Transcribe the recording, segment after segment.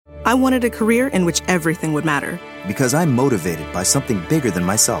I wanted a career in which everything would matter. Because I'm motivated by something bigger than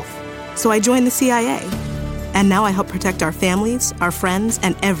myself. So I joined the CIA. And now I help protect our families, our friends,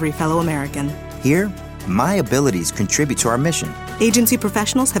 and every fellow American. Here, my abilities contribute to our mission. Agency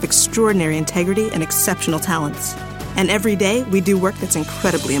professionals have extraordinary integrity and exceptional talents. And every day, we do work that's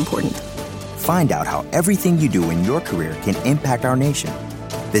incredibly important. Find out how everything you do in your career can impact our nation.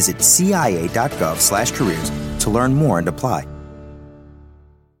 Visit cia.gov/careers to learn more and apply.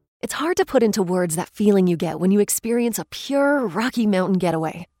 It's hard to put into words that feeling you get when you experience a pure Rocky Mountain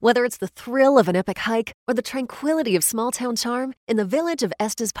getaway. Whether it's the thrill of an epic hike or the tranquility of small-town charm, in the village of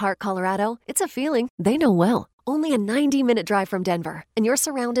Estes Park, Colorado, it's a feeling they know well. Only a 90-minute drive from Denver, and you're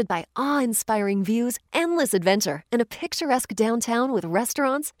surrounded by awe-inspiring views, endless adventure, and a picturesque downtown with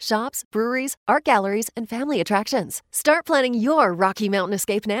restaurants, shops, breweries, art galleries, and family attractions. Start planning your Rocky Mountain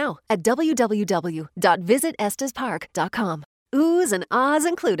escape now at www.visitestespark.com. Oohs and ahs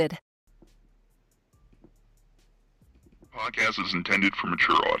included. Podcast is intended for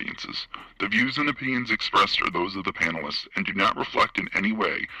mature audiences. The views and opinions expressed are those of the panelists and do not reflect in any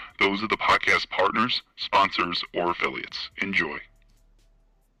way those of the podcast partners, sponsors, or affiliates. Enjoy.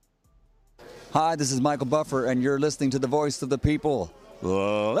 Hi, this is Michael Buffer, and you're listening to the Voice of the People.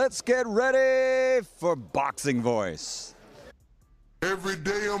 Let's get ready for Boxing Voice. Every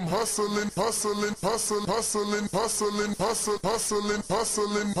day I'm hustling, hustling, hustling, hustling, hustling, hustling, hustling,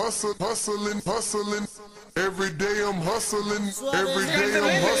 hustling, hustling, hustling. Every day I'm hustling. Every day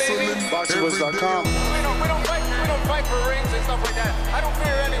I'm hustling. Boxingvoice.com. We don't fight for rings and stuff like that. I don't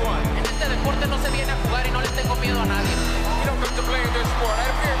fear anyone. En este deporte no se viene a jugar y no le tengo miedo a nadie. We don't come to play in this sport. I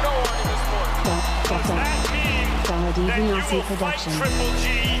fear no one in this sport. Does that mean that you will fight Triple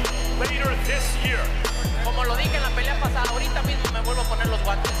G later this year? Como lo dije en la pelea pasada, ahorita mismo me vuelvo a poner los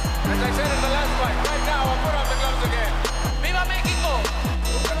guantes. As I said in the last fight, right now I'll put on the gloves again. ¡Viva México!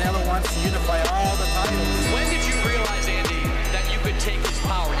 Canelo wants to unify all the titles. When did you realize, Andy, that you could take his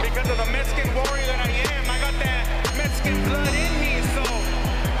power? Because of the Mexican warrior that I am. I got that Mexican blood in me, so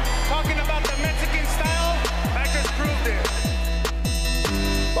talking about the Mexican style, I just proved it.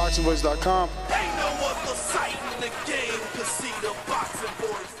 Boxingvoice.com. Ain't no other sight in the game to see the Boxing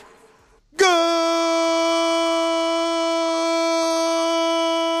Voice. Good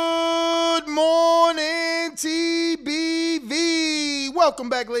morning, TBV. Welcome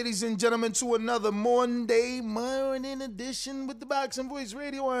back, ladies and gentlemen, to another Monday morning edition with the Boxing Voice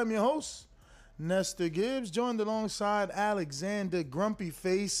Radio. I am your host, Nestor Gibbs, joined alongside Alexander Grumpy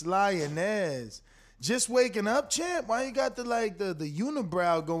Face Lioness. Just waking up, champ? Why you got the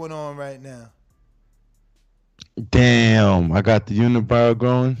unibrow going on right now? Damn, I got the unibrow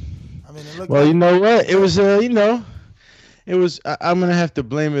going. I mean, well, you know what? It was, I'm gonna have to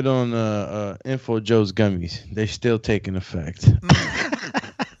blame it on Info Joe's gummies. They're still taking effect.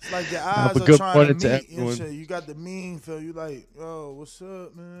 It's like your eyes are trying to meet. You got the mean feel. You like, yo, what's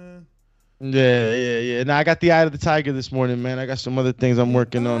up, man? Yeah. Now I got the eye of the tiger this morning, man. I got some other things I'm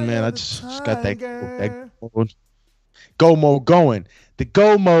working on, man. I just got that go mode going. The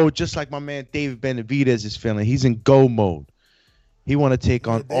go mode, just like my man David Benavidez is feeling. He's in go mode. He want to take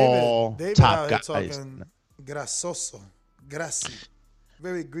on all David top guys. Grasoso,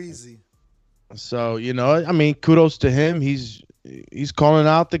 very greasy. So I mean, kudos to him. He's calling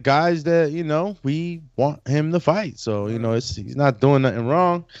out the guys that we want him to fight. So he's not doing nothing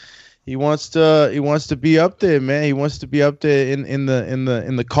wrong. He wants to be up there, man. He wants to be up there in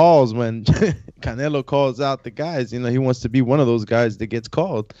the calls when Canelo calls out the guys. He wants to be one of those guys that gets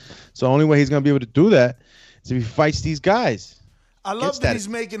called. So the only way he's gonna be able to do that is if he fights these guys. I love that he's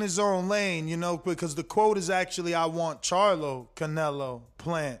making his own lane, because the quote is actually, I want Charlo, Canelo,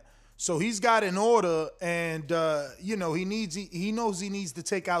 Plant. So he's got an order, and, he knows he needs to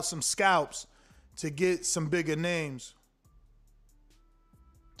take out some scalps to get some bigger names.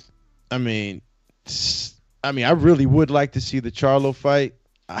 I mean, I really would like to see the Charlo fight.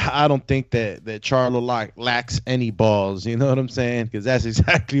 I don't think that Charlo lacks any balls. You know what I'm saying? Because that's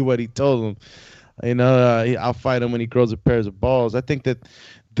exactly what he told him. I'll fight him when he grows a pair of balls. I think that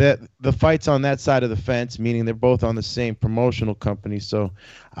the fight's on that side of the fence, meaning they're both on the same promotional company. So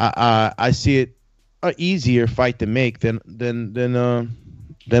I see it an easier fight to make than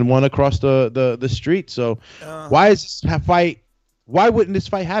one across the street. So why wouldn't this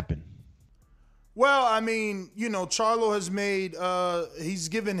fight happen? Well, I mean, Charlo has made, he's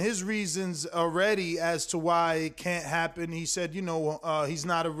given his reasons already as to why it can't happen. He said, he's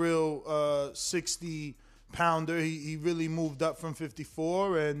not a real 60-pounder. He really moved up from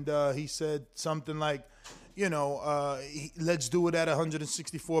 54, and he said something like, let's do it at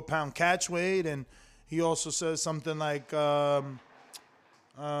 164-pound catch weight. And he also says something like,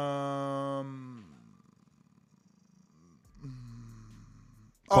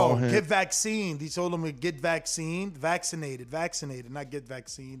 call him. Get vaccinated. He told him to get vaccinated, not get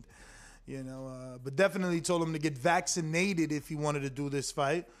vaccinated. But definitely told him to get vaccinated if he wanted to do this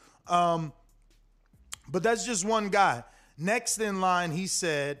fight. But that's just one guy. Next in line, he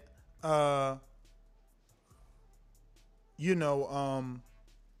said, Canelo.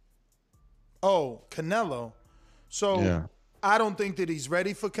 So yeah. I don't think that he's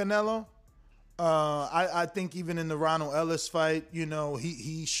ready for Canelo. I think even in the Ronald Ellis fight,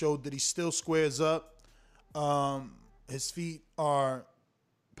 he showed that he still squares up. His feet are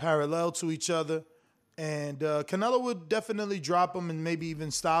parallel to each other. And Canelo would definitely drop him and maybe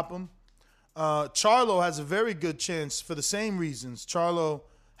even stop him. Charlo has a very good chance for the same reasons. Charlo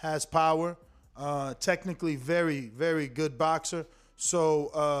has power, technically very, very good boxer.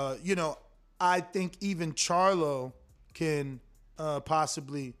 So, I think even Charlo can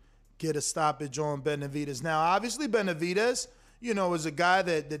possibly get a stoppage on Benavidez. Now, obviously, Benavidez, is a guy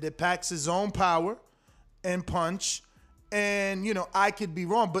that packs his own power and punch. And, I could be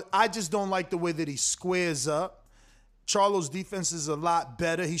wrong, but I just don't like the way that he squares up. Charlo's defense is a lot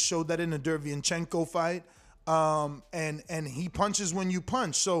better. He showed that in the Derevyanchenko fight. And he punches when you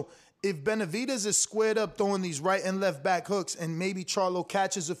punch. So if Benavidez is squared up throwing these right and left back hooks and maybe Charlo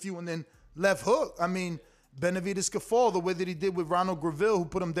catches a few and then left hook, I mean, Benavidez could fall the way that he did with Ronald Graville, who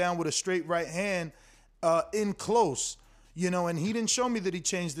put him down with a straight right hand in close. And he didn't show me that he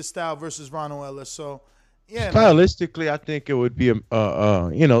changed the style versus Ronald Ellis. So, yeah. Stylistically, I think it would be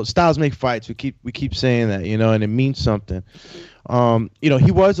styles make fights. We keep saying that, and it means something.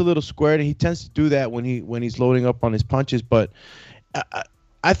 He was a little squared, and he tends to do that when he's loading up on his punches. But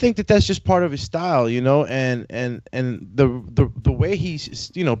I think that's just part of his style, and the way he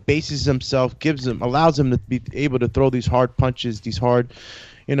bases himself allows him to be able to throw these hard punches, these hard,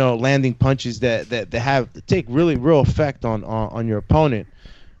 landing punches that take really real effect on your opponent.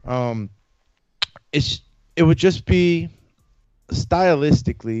 It would just be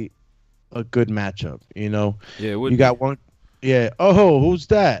stylistically a good matchup, Yeah, it would. You got one. Yeah. Oh, who's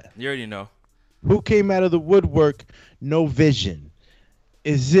that? You already know. Who came out of the woodwork? No vision.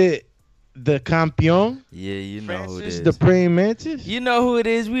 Is it the Campeón? Yeah, you know who it is. The praying mantis? You know who it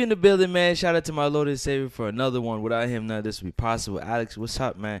is. We in the building, man. Shout out to my Lord and Savior for another one. Without him, none of this would be possible. Alex, what's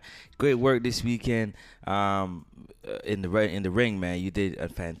up, man? Great work this weekend in the ring, man. You did a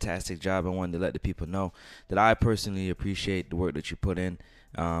fantastic job. I wanted to let the people know that I personally appreciate the work that you put in.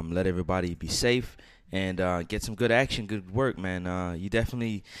 Let everybody be safe. And get some good action, good work, man. You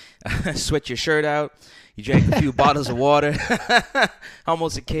definitely sweat your shirt out. You drank a few bottles of water,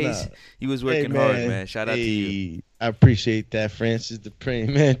 almost a case. You was working hard, man. Shout out to you. I appreciate that, Francis, the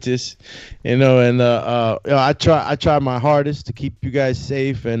praying mantis. And I try my hardest to keep you guys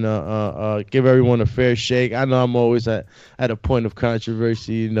safe and give everyone a fair shake. I know I'm always at a point of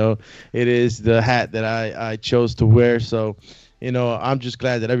controversy. It is the hat that I chose to wear, so. I'm just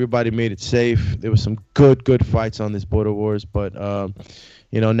glad that everybody made it safe. There was some good fights on this Border Wars, but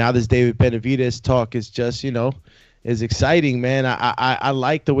now this David Benavidez talk is just, is exciting, man. I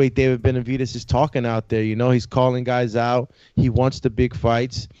like the way David Benavidez is talking out there. He's calling guys out. He wants the big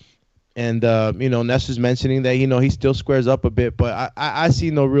fights. And, Ness was mentioning that, he still squares up a bit, but I see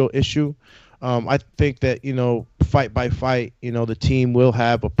no real issue. I think that, fight by fight, the team will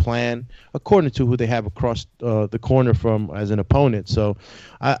have a plan according to who they have across the corner from as an opponent. So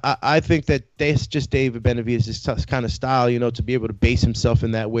I think that that's just David Benavidez' kind of style, to be able to base himself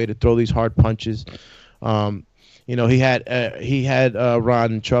in that way, to throw these hard punches. He had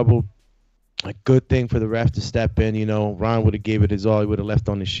Ron in trouble. A good thing for the ref to step in. Ron would have gave it his all. He would have left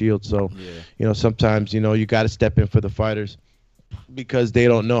on the shield. So, sometimes, you got to step in for the fighters because they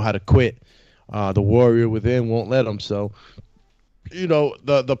don't know how to quit. The warrior within won't let him. So,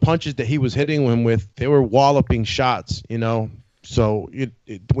 the punches that he was hitting him with, they were walloping shots, So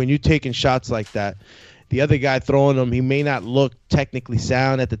when you're taking shots like that, the other guy throwing them, he may not look technically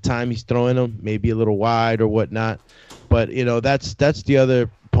sound at the time he's throwing them, maybe a little wide or whatnot. But, that's the other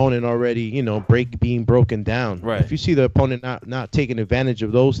opponent already, being broken down. Right. If you see the opponent not taking advantage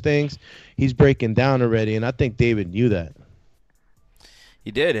of those things, he's breaking down already. And I think David knew that. He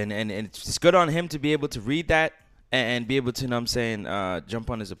did, and it's good on him to be able to read that and be able to, jump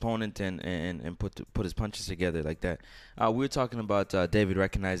on his opponent and put his punches together like that. We were talking about David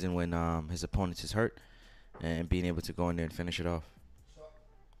recognizing when his opponent is hurt and being able to go in there and finish it off.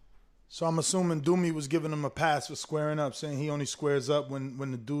 So I'm assuming Doomy was giving him a pass for squaring up, saying he only squares up when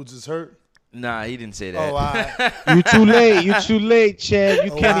the dudes is hurt. Nah, he didn't say that. Oh, all right. You too late, Chad.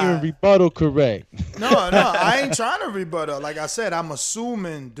 You can't even rebuttal correct. No, I ain't trying to rebuttal. Like I said, I'm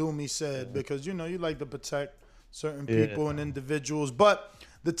assuming Doomy said because, you like to protect certain people and individuals. But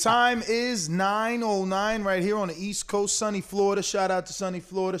The time is 9:09 right here on the East Coast, sunny Florida. Shout out to sunny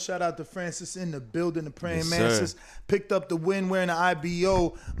Florida. Shout out to Francis in the building, the praying mantis. Picked up the win wearing the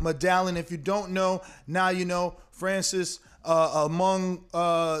IBO medallion. If you don't know, now you know. Francis, among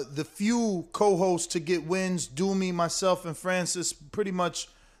the few co-hosts to get wins, Doomy, myself, and Francis, pretty much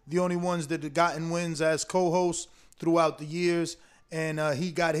the only ones that have gotten wins as co-hosts throughout the years. And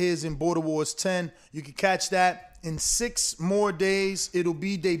he got his in Border Wars 10. You can catch that in 6 more days. It'll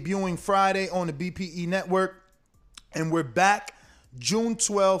be debuting Friday on the BPE network. And we're back June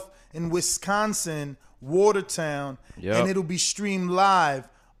 12th in Wisconsin, Watertown. Yep. And it'll be streamed live.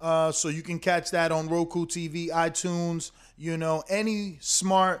 So you can catch that on Roku TV, iTunes. You know, any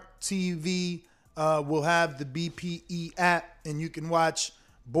smart TV will have the BPE app. And you can watch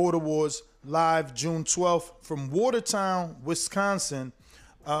Border Wars live June 12th from Watertown, Wisconsin.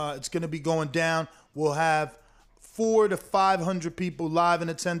 It's going to be going down. We'll have 400 to 500 people live in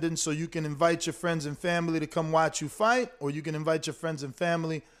attendance, so you can invite your friends and family to come watch you fight, or you can invite your friends and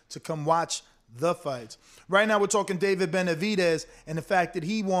family to come watch the fights. Right now we're talking David Benavidez and the fact that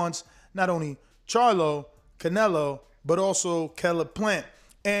he wants not only Charlo, Canelo, but also Caleb Plant.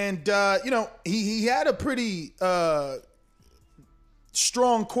 And, he had a pretty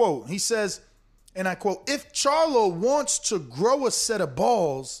strong quote. He says, and I quote, "If Charlo wants to grow a set of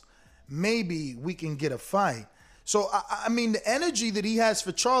balls, maybe we can get a fight." So, I mean, the energy that he has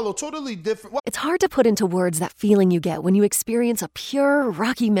for Charlo, totally different. It's hard to put into words that feeling you get when you experience a pure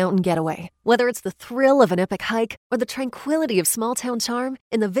Rocky Mountain getaway. Whether it's the thrill of an epic hike or the tranquility of small-town charm,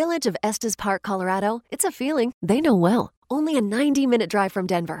 in the village of Estes Park, Colorado, it's a feeling they know well. Only a 90-minute drive from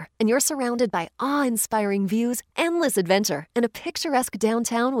Denver, and you're surrounded by awe-inspiring views, endless adventure, and a picturesque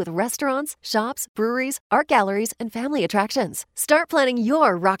downtown with restaurants, shops, breweries, art galleries, and family attractions. Start planning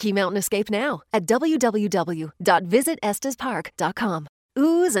your Rocky Mountain escape now at www.visitestespark.com.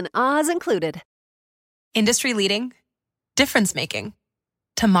 Oohs and ahs included. Industry leading, difference making,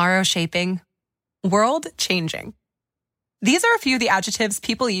 tomorrow shaping, world changing. These are a few of the adjectives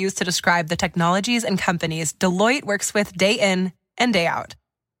people use to describe the technologies and companies Deloitte works with day in and day out.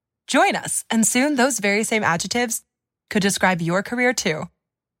 Join us, and soon those very same adjectives could describe your career too.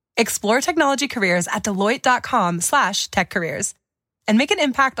 Explore technology careers at Deloitte.com/techcareers and make an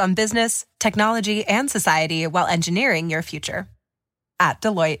impact on business, technology, and society while engineering your future. At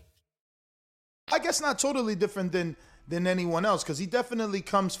Deloitte. I guess not totally different than anyone else, because he definitely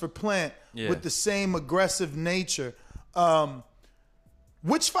comes for Plant with the same aggressive nature.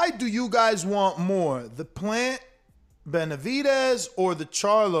 Which fight do you guys want more? The Plant Benavidez or the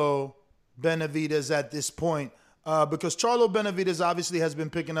Charlo Benavidez at this point? Because Charlo Benavidez obviously has been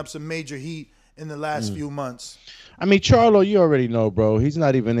picking up some major heat in the last few months. I mean, Charlo, you already know, bro. He's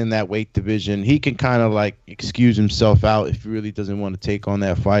not even in that weight division. He can kind of like excuse himself out if he really doesn't want to take on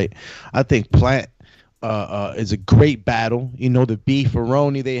that fight. I think Plant is a great battle. You know, the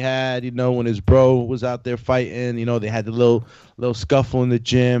beef-a-roni they had, you know, when his bro was out there fighting, you know, they had the little scuffle in the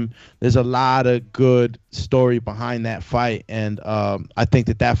gym. There's a lot of good story behind that fight, and I think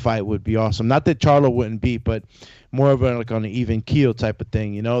that fight would be awesome. Not that Charlo wouldn't beat, but more of a, like on an even keel type of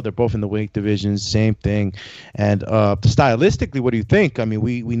thing, you know. They're both in the weight divisions, same thing. And stylistically, what do you think? I mean,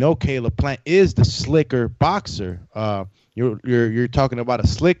 we know Caleb Plant is the slicker boxer. You're talking about a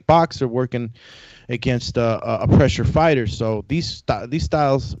slick boxer working against a pressure fighter. So these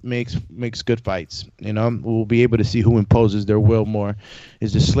styles makes good fights. You know, we'll be able to see who imposes their will more.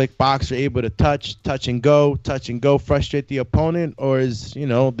 Is the slick boxer able to touch and go, frustrate the opponent, or is, you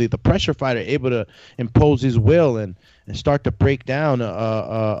know, the pressure fighter able to impose his will and start to break down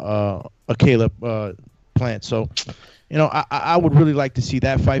a Caleb Plant? So, you know, I would really like to see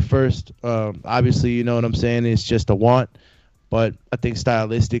that fight first. Obviously, you know what I'm saying, it's just a want. But I think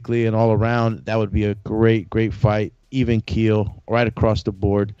stylistically and all around, that would be a great fight, even keel, right across the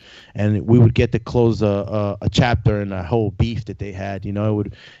board, and we would get to close a chapter in a whole beef that they had. You know,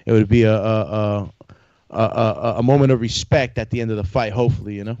 it would be a moment of respect at the end of the fight.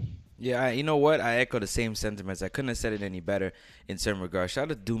 Hopefully, you know. Yeah, you know what? I echo the same sentiments. I couldn't have said it any better in certain regards. Shout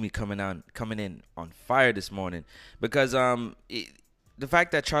out to Doomy coming in on fire this morning, because the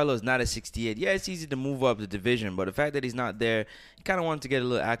fact that Charlo is not at 68, yeah, it's easy to move up the division, but the fact that he's not there, he kind of wanted to get a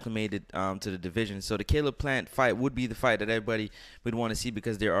little acclimated to the division. So the Caleb Plant fight would be the fight that everybody would want to see,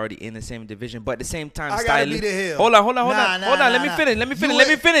 because they're already in the same division. But at the same time, I gotta be the hill. Hold on. Let me finish.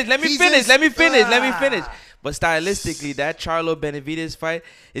 But stylistically, that Charlo Benavidez fight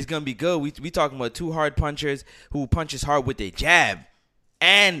is gonna be good. We talking about two hard punchers who punches hard with their jab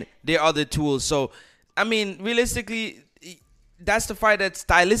and their other tools. So, I mean, realistically, that's the fight that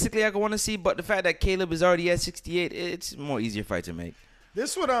stylistically I want to see, but the fact that Caleb is already at 68, it's a more easier fight to make.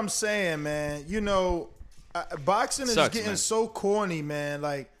 This is what I'm saying, man. You know, boxing is getting so corny, man.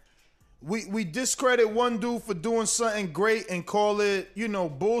 Like, we discredit one dude for doing something great and call it, you know,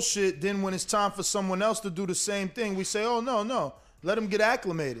 bullshit. Then when it's time for someone else to do the same thing, we say, oh, no. Let him get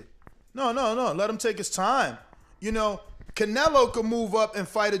acclimated. No. Let him take his time. You know, Canelo could move up and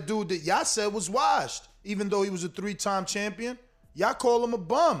fight a dude that y'all said was washed, even though he was a 3-time champion. Y'all call him a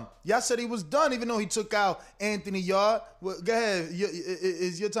bum. Y'all said he was done, even though he took out Anthony Yard. Well, go ahead.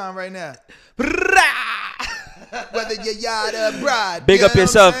 It's your time right now. Whether you're Yard or Brad. Big up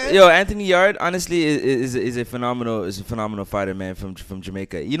yourself. Yo, Anthony Yard, honestly, is a phenomenal fighter, man, from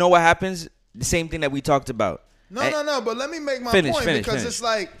Jamaica. You know what happens? The same thing that we talked about. No. But let me make my point because it's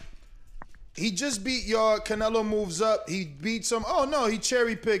like he just beat Yard. Canelo moves up. He beats him. Oh, no, he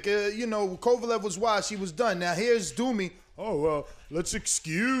cherry-picked. You know, Kovalev was washed. He was done. Now, here's Doomy. Oh, well, let's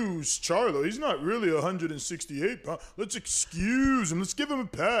excuse Charlo. He's not really 168 pounds. Let's excuse him. Let's give him a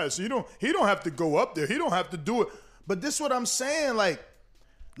pass. He don't have to go up there. He don't have to do it. But this is what I'm saying. Like,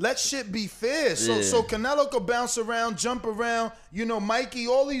 let shit be fair. So Canelo could bounce around, jump around. You know, Mikey,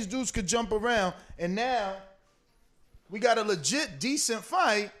 all these dudes could jump around. And now we got a legit, decent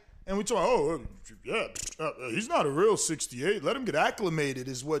fight. And we talk, he's not a real 68. Let him get acclimated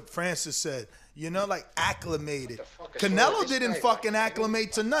is what Francis said. You know, like acclimated. Canelo didn't fucking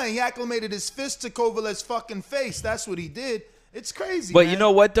acclimate to nothing. He acclimated his fist to Kovalev's fucking face. That's what he did. It's crazy, But man. you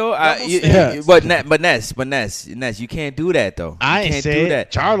know what, though? But Ness, you can't do that, though. I ain't say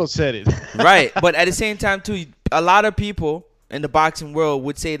that. Charlo said it. Right. But at the same time, too, a lot of people in the boxing world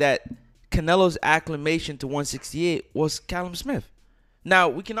would say that Canelo's acclimation to 168 was Callum Smith. Now,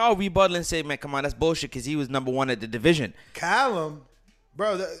 we can all rebuttal and say, man, come on, that's bullshit because he was number one at the division. Callum,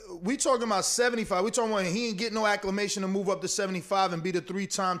 bro, we talking about 75. We talking about he ain't getting no acclamation to move up to 75 and be the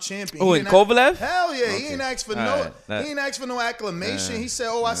 3-time champion. Oh, and Kovalev? Hell yeah. Okay. He ain't asked for he ain't asked for no acclamation. He said,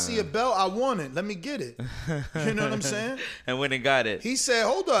 I see a belt. I want it. Let me get it. You know what I'm saying? And went and got it. He said,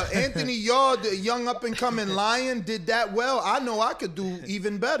 hold up. Anthony Yard, the young up-and-coming lion, did that well. I know I could do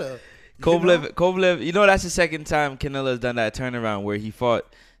even better. Kovalev, you know that's the second time Canelo's done that turnaround where he fought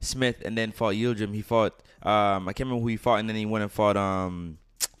Smith and then fought Yildirim. He fought I can't remember who he fought, and then he went and fought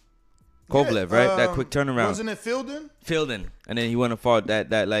Kovalev, right? That quick turnaround. Wasn't it Fielding? Fielding, and then he went and fought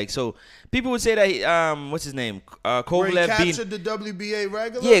that like so. People would say that what's his name? Kovalev where he captured the WBA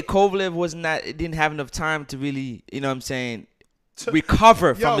regular. Yeah, Kovalev didn't have enough time to really, you know what I'm saying,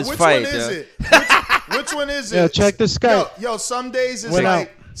 recover from his fight. Which one is it? Which one is it? Yeah, check the Skype. Yo, some days it's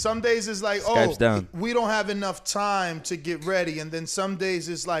some days it's like, we don't have enough time to get ready. And then some days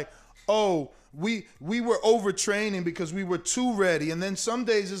it's like, we were overtraining because we were too ready. And then some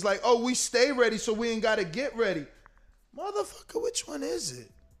days it's like, we stay ready so we ain't got to get ready. Motherfucker, which one is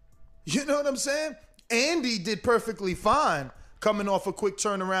it? You know what I'm saying? Andy did perfectly fine coming off a quick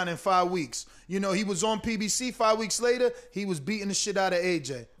turnaround in 5 weeks. You know, he was on PBC 5 weeks later. He was beating the shit out of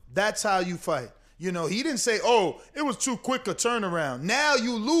AJ. That's how you fight. You know, he didn't say, it was too quick a turnaround. Now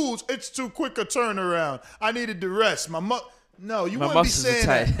you lose, it's too quick a turnaround. I needed to rest. No, you wouldn't be saying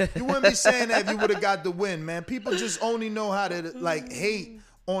that. You wouldn't be saying that if you would have got the win, man. People just only know how to, like, hate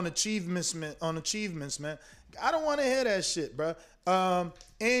on achievements, man. I don't want to hear that shit, bro.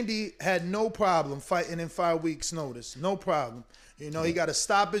 Andy had no problem fighting in 5 weeks' notice. No problem. You know, he got a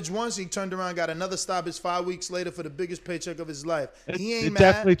stoppage once. He turned around, got another stoppage 5 weeks later for the biggest paycheck of his life. He ain't mad. It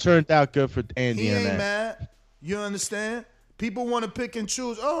definitely turned out good for Andy. He ain't mad. You understand? People want to pick and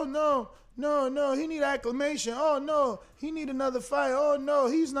choose. Oh, no, he need acclamation. Oh, no, he need another fight. Oh, no,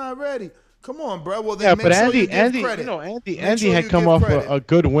 he's not ready. Come on, bro. Well, then make sure you give credit. Andy had come off a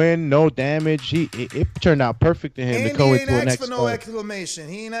good win, no damage. It turned out perfect to him to go into the next fight. He ain't asked for no acclamation.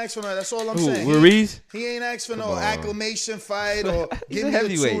 He ain't asked for no. That's all I'm saying. Ruiz? He ain't asked for no acclamation fight or give me a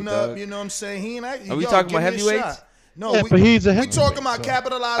tune-up. You know what I'm saying? He ain't asked. Are we talking about heavyweights? No, but he's a heavyweight. We talking about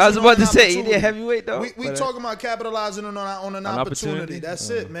capitalizing. I was about to say he did heavyweight though. We talking about capitalizing on an opportunity. That's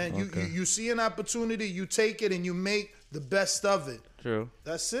it, man. You see an opportunity, you take it, and you make the best of it. True.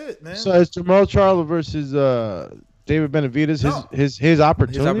 That's it, man. So it's Jermall Charlo versus David Benavidez. His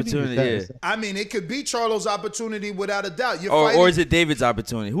opportunity. His opportunity. Yeah. I mean, it could be Charlo's opportunity without a doubt. Or is it David's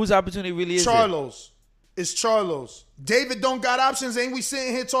opportunity? Whose opportunity really is Charlo's. It's Charlo's. David don't got options. Ain't we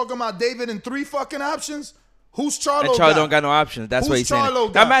sitting here talking about David and 3 fucking options? Who's Charlo? And Charlo don't got no options. That's what he's saying.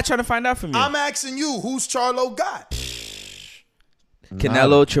 I'm not trying to find out from you. I'm asking you, who's Charlo got?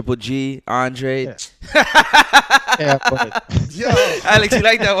 Canelo, Triple G, Andre. Yeah, yo, Alex, you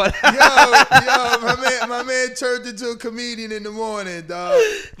like that one? yo, my man turned into a comedian in the morning, dog.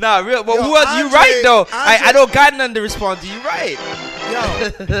 Nah, real. But who else? You right though. I don't got nothing to respond to. You right.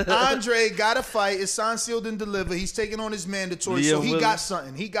 Yo, Andre got a fight. It's signed, sealed, and delivered. He's taking on his mandatory, so he got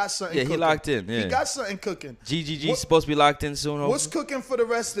something. He got something Yeah, cooking. he locked in. Yeah. He got something cooking. GGG's supposed to be locked in soon. What's cooking for the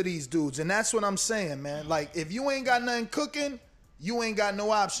rest of these dudes? And that's what I'm saying, man. Like, if you ain't got nothing cooking, you ain't got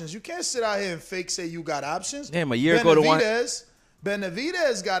no options. You can't sit out here and fake say you got options. Damn, a year ago to one.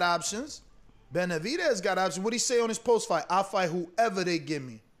 Benavidez got options. Benavidez got options. What'd he say on his post fight? I'll fight whoever they give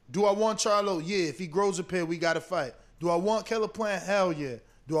me. Do I want Charlo? Yeah. If he grows a pair, we got to fight. Do I want Caleb Plant? Hell yeah.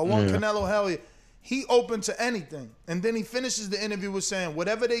 Do I want Canelo? Hell yeah. He open to anything. And then he finishes the interview with saying,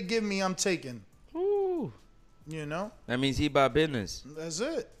 whatever they give me, I'm taking. Ooh. You know? That means he about business. That's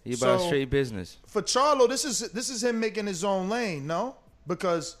it. He about straight business. For Charlo, this is him making his own lane, no?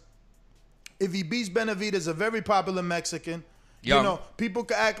 Because if he beats Benavidez, a very popular Mexican, you know, people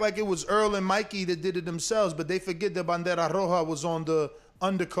could act like it was Earl and Mikey that did it themselves, but they forget that Bandera Roja was on the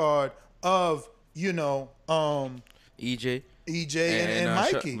undercard of, you know, EJ and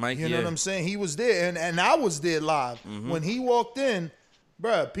Mikey. You know what I'm saying? He was there, and I was there live. When he walked in,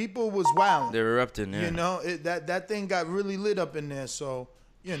 bruh, people was wowing. They're erupting, yeah. You know, that thing got really lit up in there. So,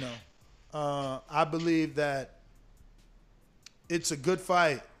 you know, I believe that it's a good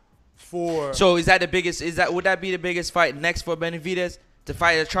fight for. So is that the biggest? Would that be the biggest fight next for Benavidez to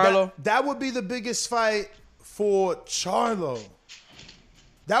fight a Charlo? That would be the biggest fight for Charlo.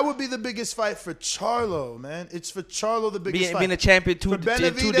 That would be the biggest fight for Charlo, man. It's for Charlo the biggest fight. Being a champion two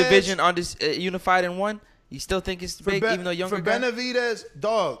division on this unified in one. You still think it's big, even though younger for guy? Benavidez,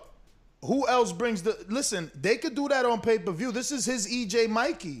 dog. Who else brings the? Listen, they could do that on pay-per-view. This is his EJ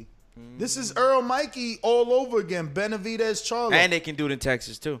Mikey. This is Earl Mikey all over again. Benavidez, Charlo. And they can do it in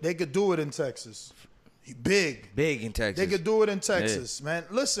Texas too. They could do it in Texas. Big in Texas. They could do it in Texas, man.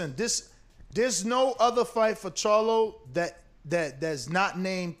 Listen, there's no other fight for Charlo that's not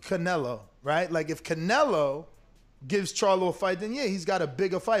named Canelo, right? Like if Canelo gives Charlo a fight, then yeah, he's got a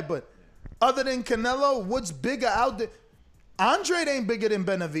bigger fight. But other than Canelo, what's bigger out there? Andre ain't bigger than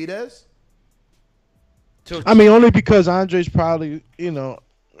Benavidez. I mean, only because Andre's probably, you know,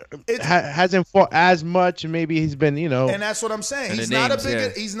 hasn't fought as much, and maybe he's been, you know. And that's what I'm saying. He's not a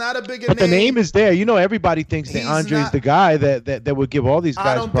bigger but name. the name is there. You know, everybody thinks that Andre's the guy that would give all these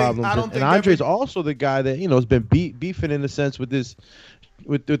guys problems. And Andre's also the guy that, you know, has been beefing in a sense with this.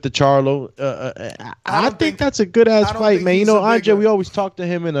 With the Charlo, I think that's a good ass fight, man. You know, Andre, we always talk to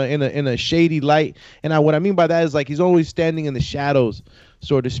him in a shady light, and what I mean by that is like he's always standing in the shadows,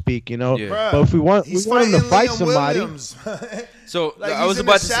 so to speak. You know, but if we want him to fight somebody. So like I was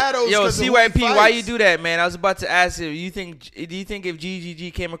about to say, yo, CYP, why you do that, man? I was about to ask you. Do you think if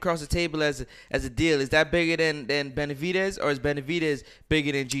GGG came across the table as a deal, is that bigger than Benavidez, or is Benavidez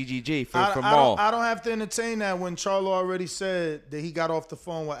bigger than GGG for Maul? I don't have to entertain that when Charlo already said that he got off the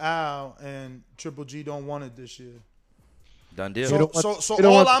phone with Al and Triple G don't want it this year. Done deal. So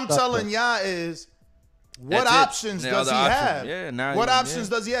all I'm telling y'all is, what options does he have? Yeah, what options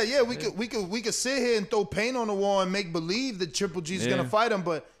does he have? Yeah, we could sit here and throw paint on the wall and make believe that Triple G's gonna fight him,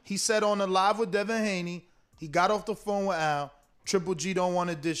 but he said on the live with Devin Haney, he got off the phone with Al. Triple G don't want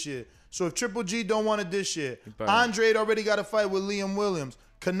it this year. So if Triple G don't want it this year, Andre already got a fight with Liam Williams.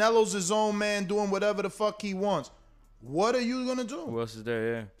 Canelo's his own man doing whatever the fuck he wants. What are you gonna do? Who else is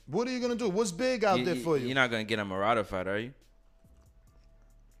there? Yeah. What are you gonna do? What's big out there for you? You're not gonna get a Murata fight, are you?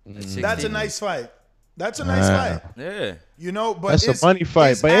 That's a nice fight. That's a nice fight. Yeah. You know, but that's a money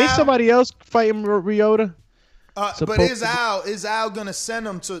fight. But ain't somebody else fighting Ryota? But is Al gonna send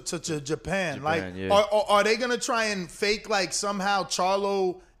him to Japan? Like, are they gonna try and fake like somehow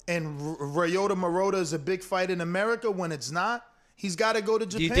Charlo and Ryota Murata is a big fight in America when it's not? He's got to go to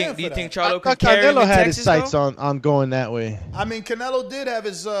Japan. Do you think Charlo could carry him in Canelo had Texas, his sights though? on going that way. I mean, Canelo did have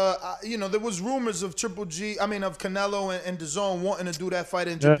his, you know, there was rumors of of Canelo and DAZN wanting to do that fight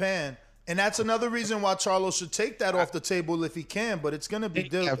in Japan. And that's another reason why Charlo should take that off the table if he can. But it's gonna be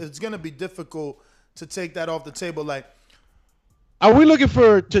difficult to take that off the table. Like, are we looking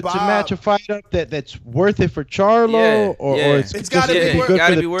to match a fight up that's worth it for Charlo, or it's got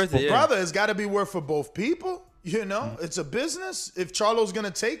to be worth it, brother? It's got to be worth for both people. You know, it's a business. If Charlo's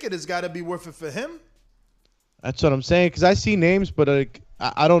gonna take it, it's got to be worth it for him. That's what I'm saying. Because I see names, but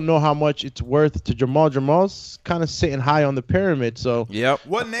I don't know how much it's worth to Jamal. Jamal's kind of sitting high on the pyramid. So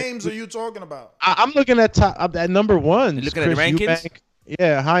What names are you talking about? I'm looking at at number one. You looking at the rankings?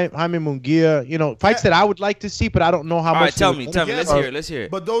 Yeah, Jaime Munguia. You know, fights that I would like to see, but I don't know how much. All right, tell me. Let's hear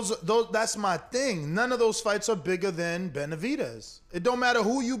it. But those that's my thing. None of those fights are bigger than Benavidez. It don't matter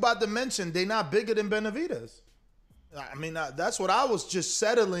who you about to mention. They're not bigger than Benavidez. I mean, that's what I was just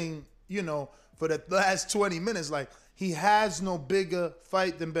settling, you know, for the last 20 minutes. Like, he has no bigger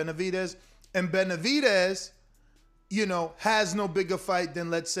fight than Benavidez. And Benavidez has no bigger fight than,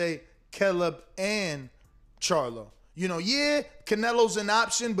 let's say, Caleb and Charlo. Canelo's an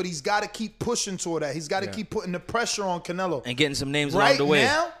option, but he's got to keep pushing toward that. He's got to keep putting the pressure on Canelo. And getting some names along the way.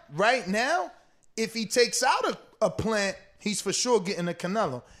 Right now, if he takes out a Plant, he's for sure getting a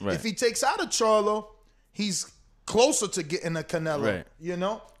Canelo. Right. If he takes out a Charlo, he's closer to getting a Canelo.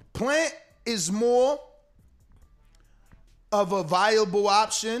 Right. Plant is more of a viable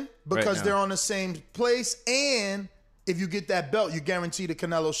option because they're on the same place, and if you get that belt, you guarantee the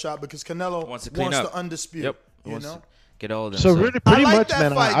Canelo shot because Canelo wants to undispute. Yep. Get all of them. So really, pretty much,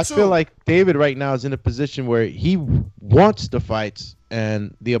 man, I feel like David right now is in a position where he wants the fights,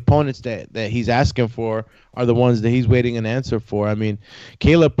 and the opponents that he's asking for are the ones that he's waiting an answer for. I mean,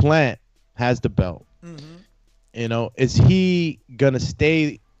 Caleb Plant has the belt. Mm-hmm. Is he gonna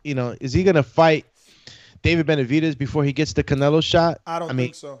stay? Is he gonna fight David Benavidez before he gets the Canelo shot? I don't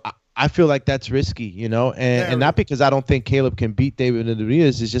think so. I feel like that's risky, and not because I don't think Caleb can beat David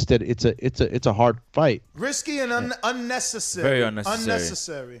Benavidez. It's just that it's a hard fight. Risky and unnecessary. Very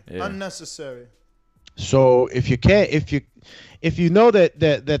unnecessary. Unnecessary. So if you know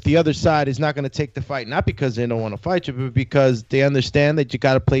that the other side is not going to take the fight, not because they don't want to fight you, but because they understand that you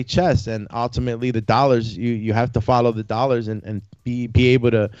got to play chess, and ultimately the dollars you have to follow the dollars and be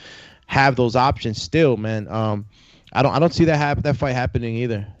able to have those options still, man. I don't see that fight happening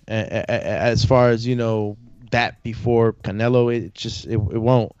either. As far as that before Canelo, it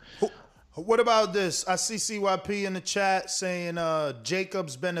won't. What about this? I see CYP in the chat saying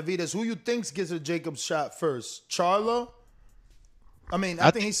Jacobs Benavidez. Who you think gets a Jacobs shot first? Charlo? I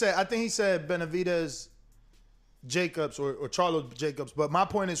think he said Benavidez Jacobs or Charlo Jacobs. But my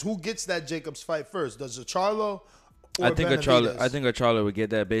point is, who gets that Jacobs fight first? Does it Charlo? I think a Charlo would get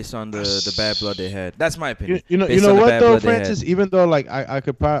that based on the bad blood they had. That's my opinion. You know what though, Francis? Even though I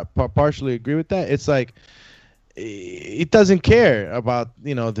could partially agree with that, it's like it doesn't care about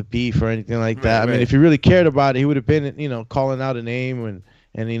the beef or anything like that. I mean, if he really cared about it, he would have been calling out a name and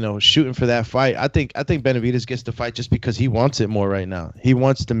shooting for that fight. I think Benavidez gets the fight just because he wants it more right now. He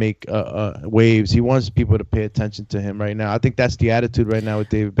wants to make waves. He wants people to pay attention to him right now. I think that's the attitude right now with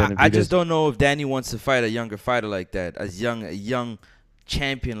David Benavidez. I just don't know if Danny wants to fight a younger fighter like that, a young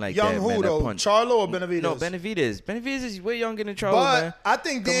champion like that. Young who though? Charlo or Benavidez? No, Benavidez. Benavidez is way younger than Charlo, but man. I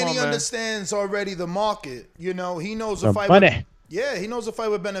think Danny understands already the market. He knows a fight. Money. He knows a fight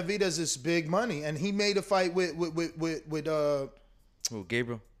with Benavidez is big money, and he made a fight with Who,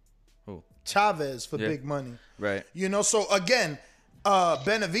 Gabriel? Who? Chavez for big money. Right. So again,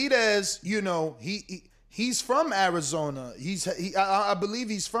 Benavidez, he's from Arizona. I believe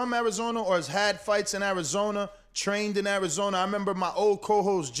he's from Arizona or has had fights in Arizona, trained in Arizona. I remember my old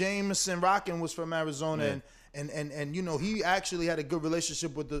co-host Jameson Rockin was from Arizona, and he actually had a good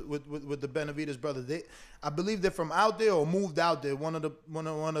relationship with the Benavidez brother. I believe they're from out there or moved out there, one of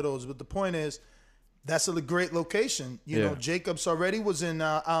those. But the point is, that's a great location. Jacobs already was in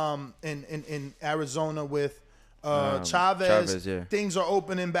Arizona with Chavez. Things are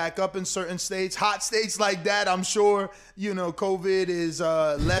opening back up in certain states, hot states like that. I'm sure COVID is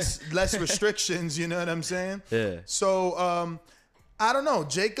less restrictions. You know what I'm saying? Yeah. So I don't know.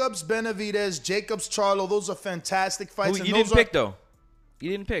 Jacobs Benavidez, Jacobs Charlo. Those are fantastic fights. You didn't pick though.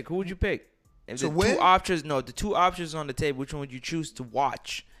 You didn't pick. Who would you pick? If the two options on the table, which one would you choose to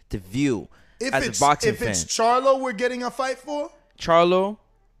watch, to view? If as a boxing fan. It's Charlo we're getting a fight for? Charlo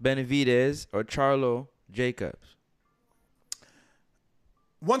Benavidez or Charlo Jacobs?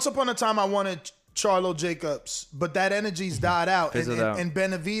 Once upon a time, I wanted Charlo Jacobs, but that energy's died out. And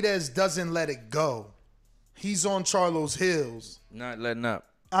Benavidez doesn't let it go. He's on Charlo's heels. Not letting up.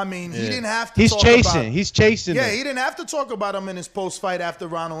 I mean, he didn't have to He's chasing. Yeah, he didn't have to talk about him in his post-fight after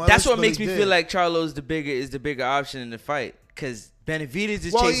Ronald Ellis. That's what makes me feel like Charlo is the bigger option in the fight. Because Benavidez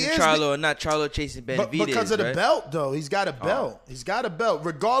is chasing Charlo and not Charlo chasing Benavidez. But because of the belt, though. He's got a belt. He's got a belt.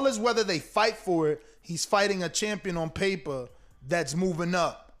 Regardless whether they fight for it, he's fighting a champion on paper that's moving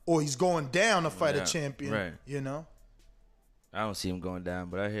up. Or he's going down to fight a champion. Right. I don't see him going down,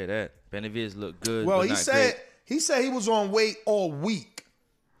 but I hear that. Benavidez look good. Well, but he said he was on weight all week.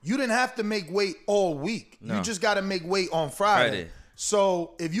 You didn't have to make weight all week. No. You just got to make weight on Friday.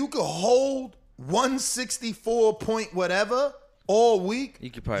 So if you could hold 164 point whatever all week, you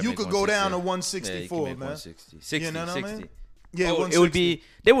could go down to 164, man. 160. 60, you know what 60. I mean? Yeah, it would be.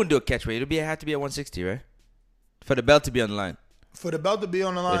 They wouldn't do a catch weight. It would have to be at 160, right? For the belt to be on the line. For the belt to be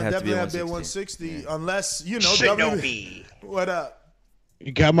on the line, definitely have to be at 160, unless WWE. What up?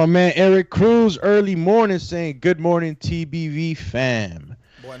 You got my man Eric Cruz early morning saying good morning TBV fam.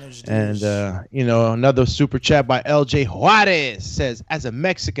 And another super chat by LJ Juarez says, as a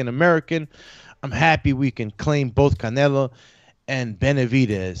Mexican American, I'm happy we can claim both Canelo and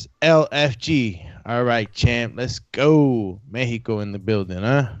Benavidez. LFG. All right, champ. Let's go. Mexico in the building,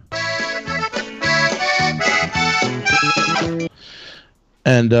 huh?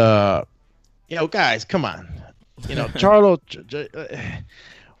 And, guys, come on. Charlo,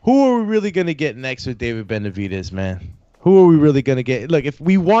 who are we really going to get next with David Benavidez, man? Who are we really going to get? Look, if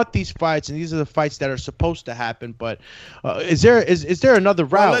we want these fights, and these are the fights that are supposed to happen, but is there another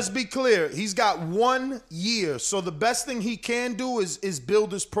route? Well, let's be clear. He's got 1 year, so the best thing he can do is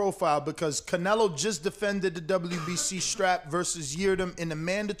build his profile, because Canelo just defended the WBC strap versus Yildirim in the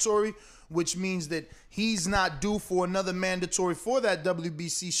mandatory, which means that he's not due for another mandatory for that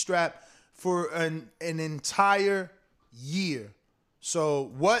WBC strap for an entire year.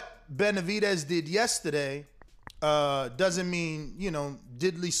 So what Benavidez did yesterday doesn't mean,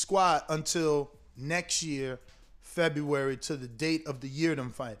 diddly squat until next year, February, to the date of the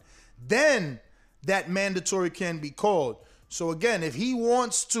Yildirim fight. Then that mandatory can be called. So again, if he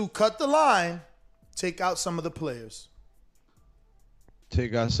wants to cut the line, take out some of the players.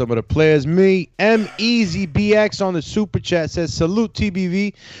 Take out some of the players. M-Easy-BX on the super chat says, salute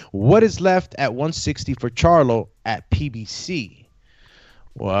TBV. What is left at 160 for Charlo at PBC?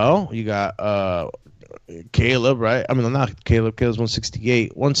 Well, you got Caleb, right? I mean, not Caleb. Caleb's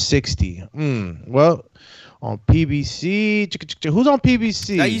 168. 160. Well, on PBC. Who's on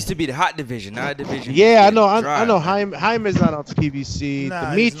PBC? That used to be the hot division. Now division. Yeah, I know. I know. Jaime is not on PBC.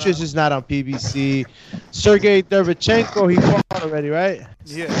 Demetrius is not on PBC. Sergey Derevchenko, he fought already, right?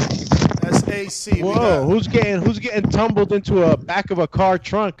 Yeah, that's AC. Whoa, who's getting tumbled into a back of a car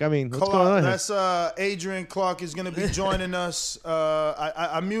trunk? I mean, what's going on here? That's Adrian Clark is going to be joining us.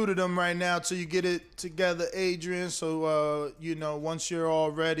 I muted him right now till you get it together, Adrian. So once you're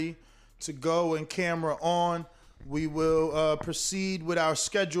all ready to go and camera on, we will proceed with our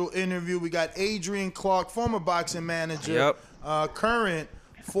scheduled interview. We got Adrian Clark, former boxing manager, current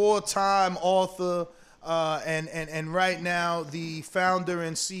full-time author, and right now the founder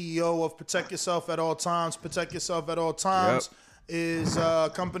and CEO of Protect Yourself at All Times. Protect Yourself at All Times is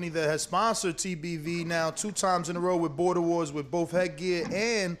a company that has sponsored TBV now 2 times in a row with Border Wars, with both headgear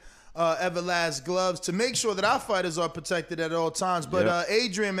and Everlast gloves, to make sure that our fighters are protected at all times. But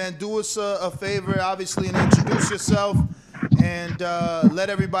Adrian, man, do us a favor, obviously, and introduce yourself and let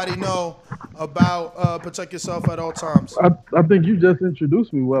everybody know about Protect Yourself at All Times. I think you just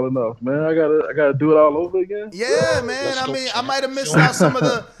introduced me well enough, man. I gotta do it all over again. Yeah, man. I mean, I might have missed out some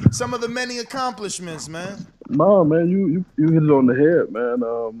of the many accomplishments, man. No, man, you hit it on the head, man.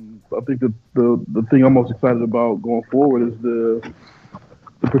 I think the thing I'm most excited about going forward is the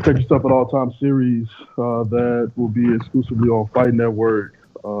Protect Yourself at All Times series that will be exclusively on Fight Network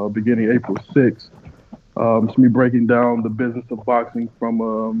beginning April 6th. It's me breaking down the business of boxing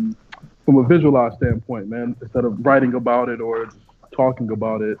from a visualized standpoint, man. Instead of writing about it or just talking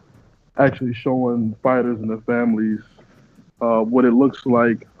about it, actually showing fighters and their families what it looks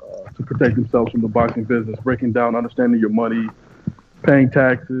like to protect themselves from the boxing business, breaking down, understanding your money, paying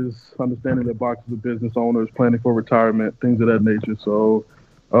taxes, understanding that boxers are business owners, planning for retirement, things of that nature. So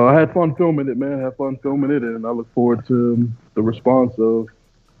I had fun filming it, man. And I look forward to the response of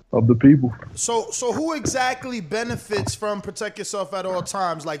the people. So who exactly benefits from Protect Yourself at All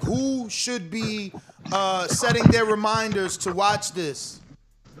Times? Like, who should be setting their reminders to watch this?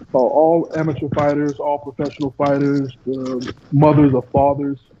 All amateur fighters, all professional fighters, the mothers or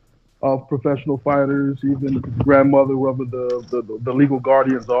fathers of professional fighters, even grandmother, whoever the legal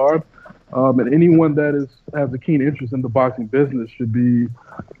guardians are. And anyone that has a keen interest in the boxing business should be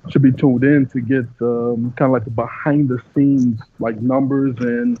tuned in to get kind of like the behind the scenes, like numbers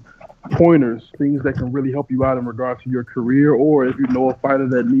and pointers, things that can really help you out in regards to your career, or if you know a fighter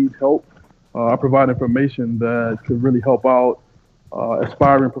that needs help, I provide information that could really help out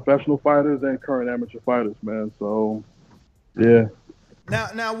aspiring professional fighters and current amateur fighters, man. So, yeah.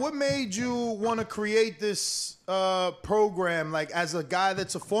 Now, what made you want to create this program? Like, as a guy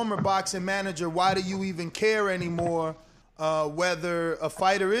that's a former boxing manager, why do you even care anymore whether a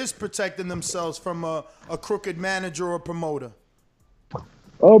fighter is protecting themselves from a crooked manager or promoter?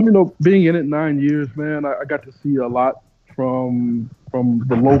 Being in it 9 years, man, I got to see a lot from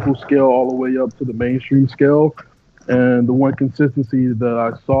the local scale all the way up to the mainstream scale. And the one consistency that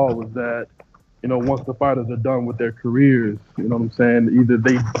I saw was that, once the fighters are done with their careers, you know what I'm saying, either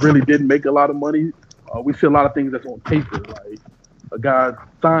they really didn't make a lot of money. We see a lot of things that's on paper, like a guy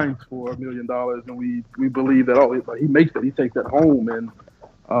signs for $1 million and we believe that, he makes it, he takes that home. And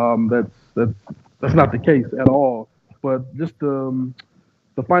that's not the case at all. But just the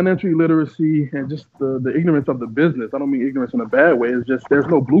financial illiteracy and just the ignorance of the business. I don't mean ignorance in a bad way. It's just there's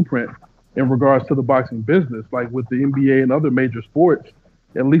no blueprint in regards to the boxing business. Like with the NBA and other major sports,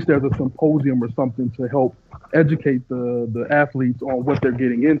 at least there's a symposium or something to help educate the athletes on what they're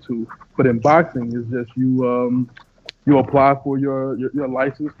getting into. But in boxing, it's just you apply for your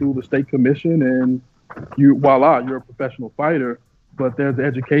license through the state commission, and voila, you're a professional fighter. But there's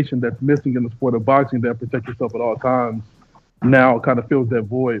education that's missing in the sport of boxing that protect yourself at all times. Now kind of fills that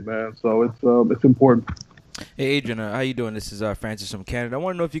void, man. So it's important. Hey, Adrian, how you doing? This is Francis from Canada. I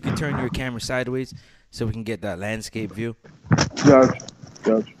want to know if you could turn your camera sideways so we can get that landscape view.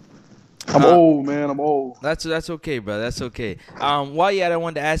 Gotcha. I'm old, man. I'm old. That's okay, brother. That's okay. While you're at it, I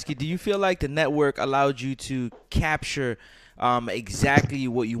wanted to ask you, do you feel like the network allowed you to capture exactly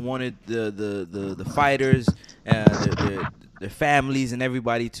what you wanted the fighters, their families, and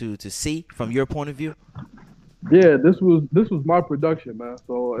everybody to see from your point of view? Yeah, this was my production, man.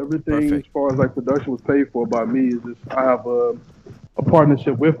 So everything Perfect. as far as like production was paid for by me. Is just I have a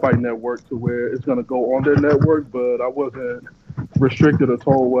partnership with Fight Network to where it's gonna go on their network, but I wasn't restricted or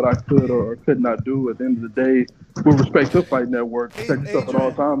told what I could or could not do. At the end of the day, with respect to Fight Network, protect yourself at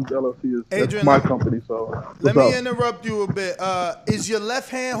all times. LLC is my company. So let me interrupt you a bit. Is your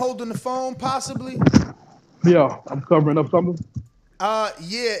left hand holding the phone possibly? Yeah, I'm covering up something.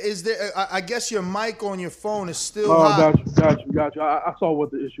 Yeah. Is there? I guess your mic on your phone is still hot. Got you. I saw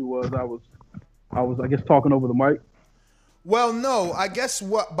what the issue was. I was I guess talking over the mic. Well, no. I guess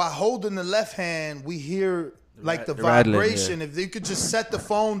by holding the left hand, we hear like the rattling, vibration. yeah. If you could just set the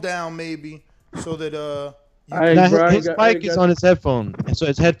phone down, maybe, so that his mic is on his headphone, and so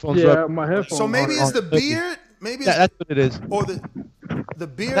his headphones are up. My headphones. So maybe it's the beard. Maybe it's that's what it is. Or the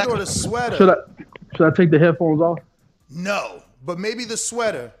beard or the sweater. Should I take the headphones off? No, but maybe the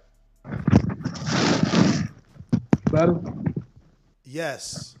sweater. Better?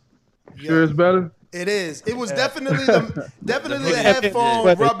 Yes. Sure, it's better. It is. It was definitely the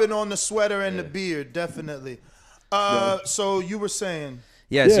headphone rubbing on the sweater and the beard. Definitely. So you were saying?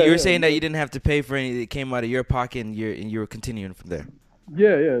 Yeah. So you were saying that you didn't have to pay for any. It came out of your pocket, and you were continuing from there.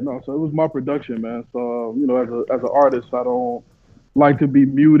 Yeah. No. So it was my production, man. So as an artist, I don't like to be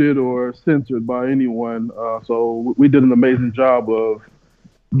muted or censored by anyone. So we did an amazing job of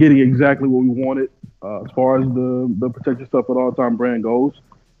getting exactly what we wanted as far as the Protect Yourself at All Time brand goes.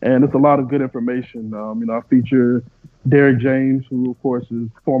 And it's a lot of good information. I feature Derek James, who of course is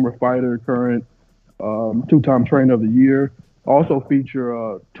former fighter, current 2-time trainer of the year. Also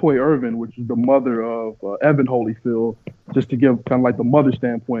feature Toy Irvin, which is the mother of Evan Holyfield, just to give kind of like the mother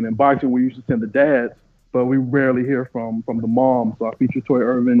standpoint. In boxing, we used to send the dads, but we rarely hear from the mom. So I feature Toy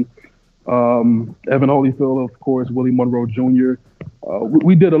Irvin, Evan Holyfield, of course, Willie Monroe Jr.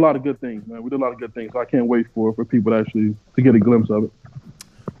 We did a lot of good things, man. We did a lot of good things. So I can't wait for people to get a glimpse of it.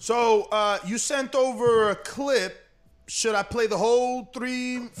 So you sent over a clip. Should I play the whole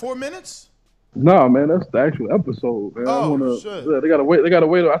 3-4 minutes? No, man, that's the actual episode, man. Shit. They gotta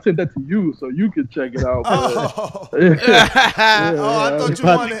wait. I sent that to you so you could check it out. I thought you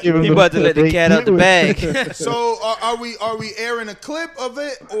wanted. You about to let the cat out the bag. So are we airing a clip of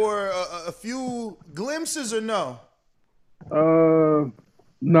it or a few glimpses or no?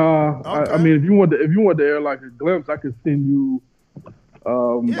 Nah. Okay. I mean, if you want to air like a glimpse, I could send you.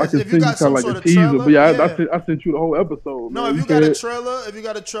 I could send you kind of like a teaser, trailer, but yeah. I sent you the whole episode. No, man. if you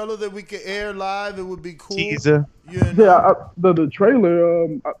got a trailer that we could air live, it would be cool. Teaser. Yeah, the trailer.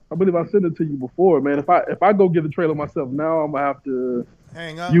 I believe I sent it to you before, man. If I go get the trailer myself now, I'm gonna have to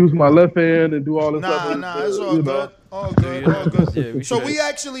use my left hand and do all this stuff. Nah, it's all good. All good. So we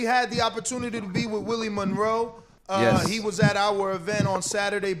actually had the opportunity to be with Willie Monroe. Yes. He was at our event on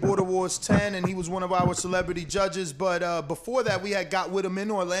Saturday, Border Wars 10, and he was one of our celebrity judges. But before that, we had got with him in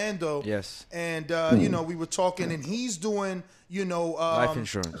Orlando. Yes. And, we were talking, and he's doing, life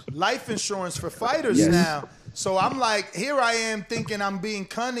insurance. Life insurance for fighters now. So I'm like, here I am thinking I'm being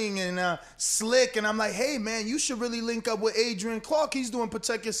cunning and slick. And I'm like, hey, man, you should really link up with Adrian Clark. He's doing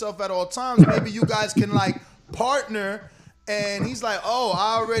Protect Yourself at All Times. Maybe you guys can, partner. And he's like, oh,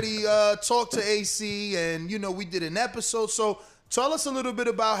 I already talked to AC and, we did an episode. So tell us a little bit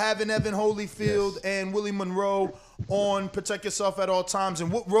about having Evan Holyfield and Willie Monroe on Protect Yourself at All Times,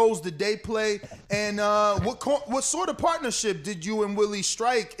 and what roles did they play, and what sort of partnership did you and Willie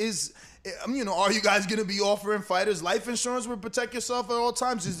strike? Are you guys going to be offering fighters life insurance with Protect Yourself at All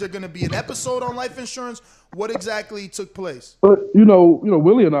Times? Is there going to be an episode on life insurance? What exactly took place? But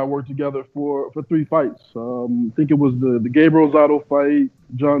Willie and I worked together for 3 fights. I think it was the Gabriel Rosado fight,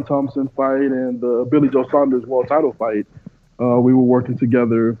 John Thompson fight, and the Billy Joe Saunders world title fight. We were working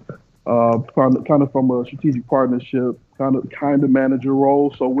together, kind of from a strategic partnership, kind of manager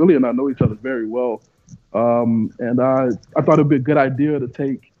role. So Willie and I know each other very well, and I thought it'd be a good idea to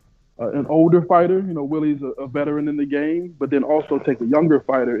take an older fighter. You know, Willie's a veteran in the game, but then also take a younger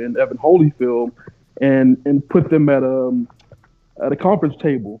fighter in Evan Holyfield and put them at a conference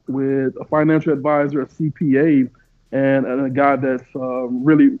table with a financial advisor, a CPA, and a guy that's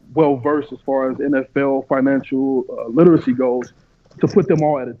really well versed as far as NFL financial literacy goes, to put them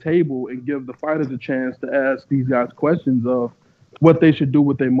all at a table and give the fighters a chance to ask these guys questions of what they should do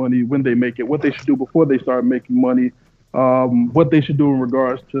with their money when they make it, what they should do before they start making money, what they should do in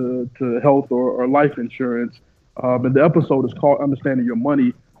regards to health or life insurance. And the episode is called Understanding Your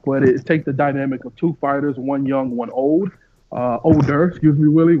Money, but it takes the dynamic of two fighters, one young, one older,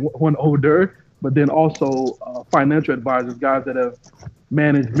 Willie, one older, but then also financial advisors, guys that have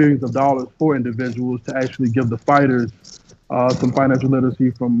managed millions of dollars for individuals, to actually give the fighters some financial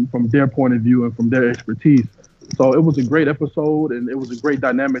literacy from their point of view and from their expertise. So it was a great episode, and it was a great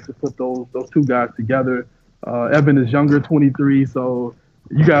dynamic to put those two guys together. Evan is younger, 23, so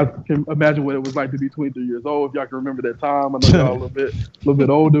you guys can imagine what it was like to be 23 years old, if y'all can remember that time. I know y'all a little bit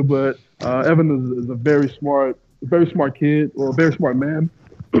older, but Evan is a very smart kid, or a very smart man,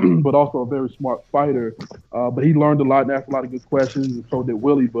 but also a very smart fighter. But he learned a lot and asked a lot of good questions, and so did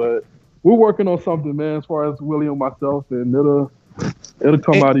Willie. But we're working on something, man, as far as Willie and myself, and it'll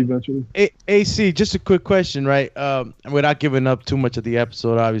come out eventually. AC, just a quick question, right? Without giving up too much of the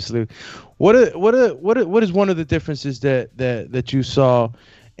episode, obviously, what is one of the differences that you saw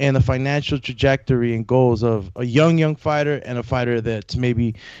in the financial trajectory and goals of a young fighter and a fighter that's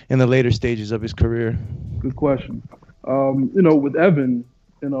maybe in the later stages of his career? Good question. With Evan,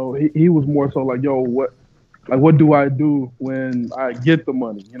 he was more so like, what do I do when I get the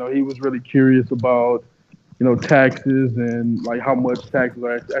money? He was really curious about, taxes and like how much taxes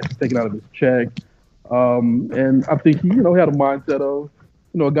are actually taken out of his check. And I think he, had a mindset of,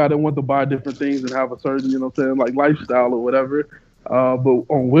 a guy that wanted to buy different things and have a certain, like lifestyle or whatever. But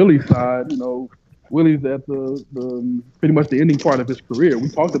on Willie's side, Willie's at the pretty much the ending part of his career. We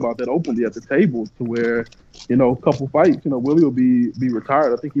talked about that openly at the table, to where, a couple fights, Willie will be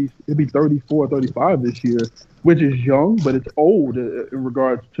retired. I think he'll be 34, 35 this year, which is young, but it's old in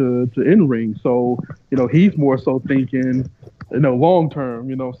regards to in-ring. So, he's more so thinking, long term,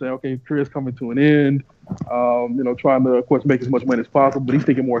 saying, okay, career's coming to an end, trying to, of course, make as much money as possible, but he's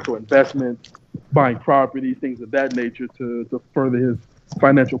thinking more so investments, buying property, things of that nature to further his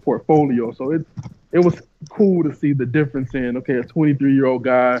financial portfolio. So it was cool to see the difference in, okay, a 23-year-old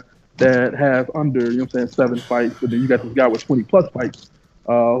guy that has under, 7 fights, but then you got this guy with 20 plus fights,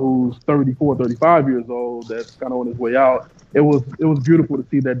 who's 34, 35 years old, that's kind of on his way out. It was beautiful to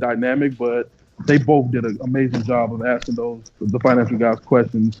see that dynamic, but they both did an amazing job of asking the financial guys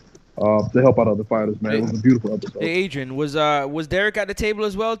questions to help out other fighters, man. It was a beautiful episode. Hey, Adrian, was Derek at the table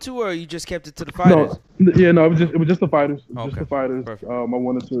as well too, or you just kept it to the fighters? No, it was just the fighters. Just the fighters. I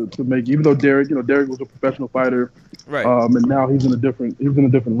wanted to make, even though Derek was a professional fighter, right? And now he's in a different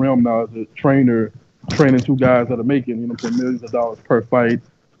realm now as a trainer, training two guys that are making millions of dollars per fight.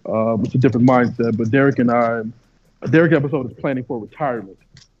 It's a different mindset. But Derek episode is planning for retirement.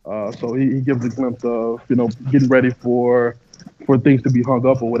 So he gives a glimpse of getting ready for things to be hung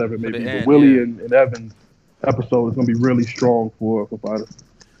up or whatever it may be. But Willie and Evan's episode is going to be really strong for fighters.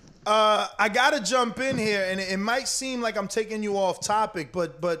 I gotta jump in here, and it might seem like I'm taking you off topic,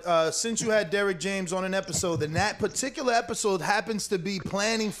 but since you had Derek James on an episode, and that particular episode happens to be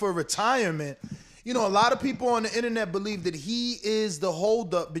planning for retirement, a lot of people on the internet believe that he is the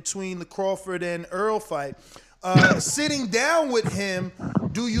holdup between the Crawford and Earl fight. Sitting down with him,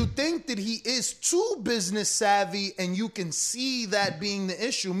 do you think that he is too business savvy and you can see that being the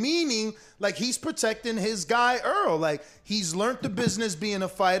issue? Meaning, like, he's protecting his guy Earl. Like, he's learned the business being a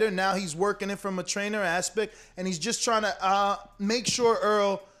fighter. Now he's working it from a trainer aspect, and he's just trying to make sure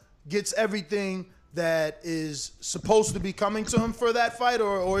Earl gets everything that is supposed to be coming to him for that fight,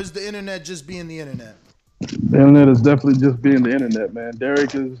 or is the internet just being the internet? The internet is definitely just being the internet, man.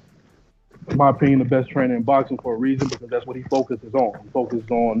 Derek is, in my opinion, the best trainer in boxing for a reason, because that's what he focuses on. He focuses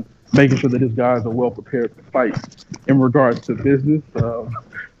on making sure that his guys are well prepared to fight. In regards to business,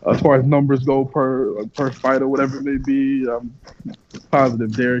 as far as numbers go per fight or whatever it may be, I'm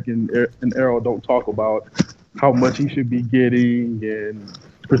positive Derek and Errol don't talk about how much he should be getting and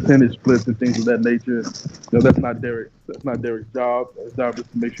percentage splits and things of that nature. That's not Derek. That's not Derek's job. His job is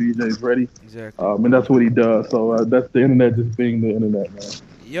to make sure EJ is ready. Exactly. And that's what he does. So that's the internet just being the internet, man.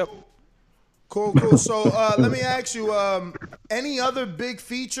 Yep. Cool. So let me ask you, any other big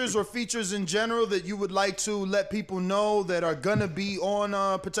features or features in general that you would like to let people know that are going to be on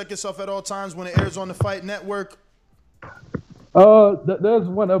Protect Yourself at All Times when it airs on the Fight Network? There's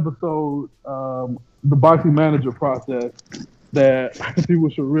one episode, the boxing manager process. that people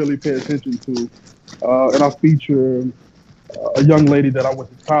should really pay attention to. And I'll feature a young lady that I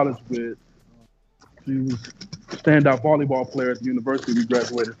went to college with. She was a standout volleyball player at the university we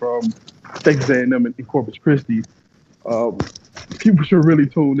graduated from, Texas A&M in Corpus Christi. People should really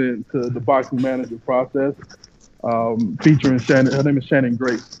tune in to the Boxing Manager Process, featuring Shannon. Her name is Shannon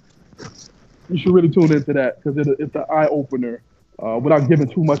Grace. You should really tune into that because it's an eye-opener. Without giving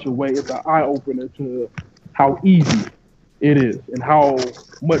too much away, it's an eye-opener to how easy it is and how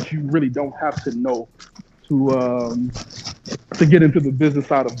much you really don't have to know to get into the business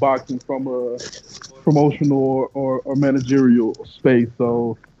side of boxing from a promotional or managerial space.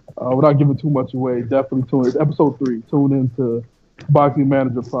 So without giving too much away, definitely tune in. Episode 3, tune into Boxing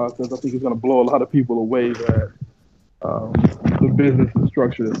Manager Process. I think it's going to blow a lot of people away that the business is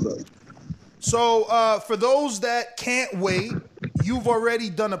structured as such. So for those that can't wait, you've already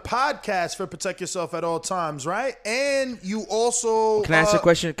done a podcast for Protect Yourself at All Times, right? And you also Can I ask a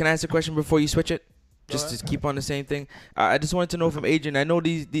question? Can I ask a question before you switch it? Just to keep on the same thing. I just wanted to know from Adrian. I know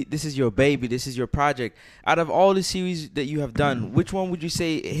this is your baby. This is your project. Out of all the series that you have done, which one would you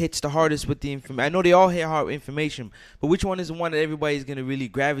say hits the hardest with the information? I know they all hit hard with information, but which one is the one that everybody's going to really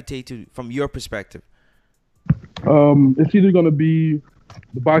gravitate to from your perspective? It's either going to be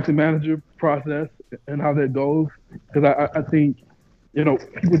the Boxing Manager Process and how that goes, because I think,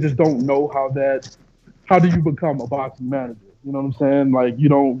 people just don't know how do you become a boxing manager? You know what I'm saying? Like, you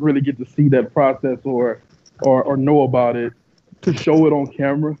don't really get to see that process or know about it. To show it on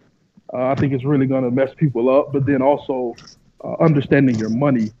camera, I think it's really going to mess people up. But then also understanding your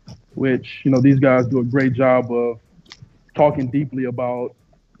money, which, these guys do a great job of talking deeply about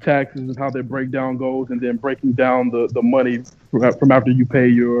taxes and how their breakdown goes, and then breaking down the money from after you pay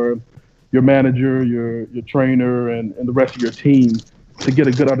your manager, your trainer, and the rest of your team, to get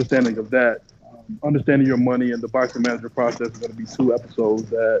a good understanding of that. Understanding your money and the Boxing Manager Process is going to be 2 episodes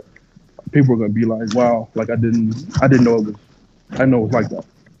that people are going to be like, wow, like I didn't know it was like that.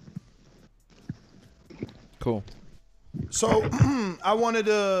 Cool. So I wanted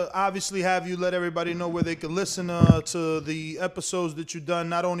to obviously have you let everybody know where they can listen to the episodes that you've done,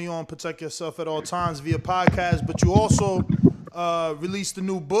 not only on Protect Yourself at All Times via podcast, but you also released a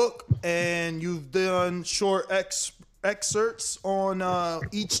new book, and you've done short excerpts on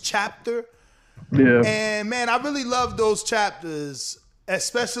each chapter. Yeah. And man, I really love those chapters,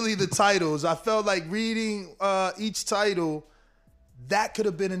 especially the titles. I felt like reading each title, that could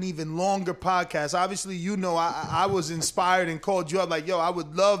have been an even longer podcast. Obviously, I was inspired and called you up like, yo, I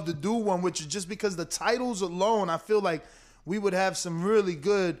would love to do one, which is just because the titles alone, I feel like we would have some really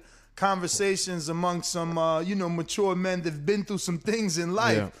good conversations among some, mature men that've been through some things in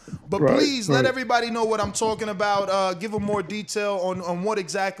life. Yeah. But please let everybody know what I'm talking about. Give them more detail on what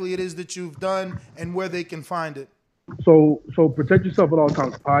exactly it is that you've done and where they can find it. So Protect Yourself at All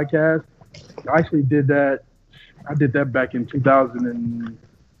Times podcast, I actually did that. I did that back in 2000 and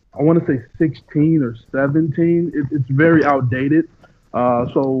I want to say 16 or 17. It's very outdated.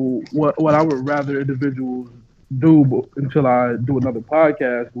 So what I would rather individuals do until I do another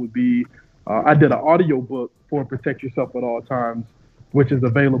podcast would be, I did an audio book for Protect Yourself at All Times, which is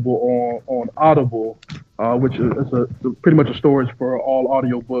available on Audible, which is pretty much a storage for all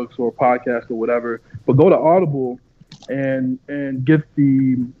audio books or podcasts or whatever. But go to Audible and get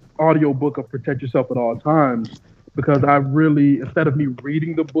the audio book of Protect Yourself at All Times, because I really, instead of me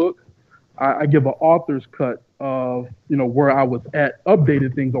reading the book, I give an author's cut of, where I was at,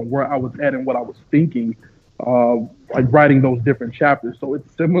 updated things on where I was at and what I was thinking, like writing those different chapters. So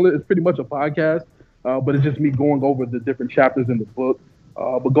it's similar. It's pretty much a podcast, but it's just me going over the different chapters in the book.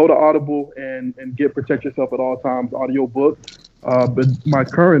 But go to Audible and get Protect Yourself at All Times audio book. But my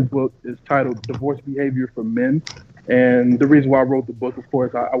current book is titled Divorce Behavior for Men. And the reason why I wrote the book, of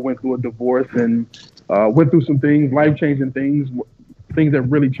course, I went through a divorce and went through some things, life-changing things that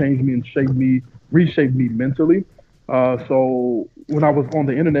really changed me and reshaped me mentally. So when I was on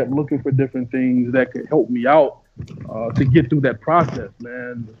the internet looking for different things that could help me out to get through that process,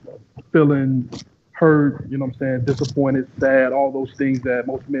 man, feeling hurt, disappointed, sad, all those things that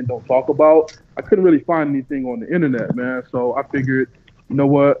most men don't talk about, I couldn't really find anything on the internet, man. So I figured, you know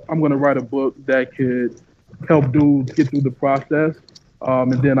what, I'm going to write a book that could help dudes get through the process.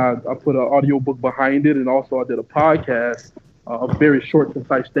 And then I put an audio book behind it, and also I did a podcast of very short,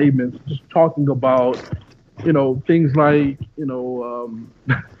 concise statements, just talking about, things like,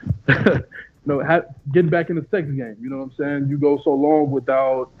 getting back in the sex game. You know what I'm saying? You go so long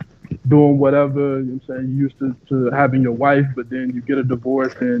without doing whatever, you know what I'm saying, you used to having your wife, but then you get a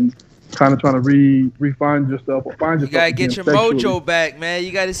divorce and kind of trying to refine yourself or find yourself. You got to get your mojo back, man.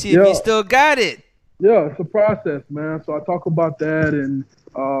 You got to see if you still got it. Yeah, it's a process, man. So I talk about that, and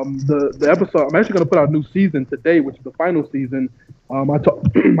the episode. I'm actually going to put out a new season today, which is the final season. I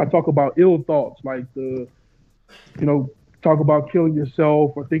talk about ill thoughts, like talk about killing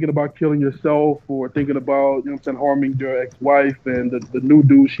yourself, or thinking about killing yourself, or thinking about harming your ex-wife and the new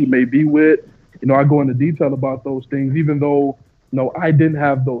dude she may be with. I go into detail about those things, even though I didn't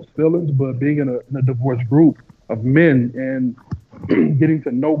have those feelings, but being in a divorce group of men and getting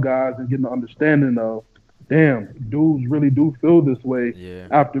to know guys and getting an understanding of, damn, dudes really do feel this way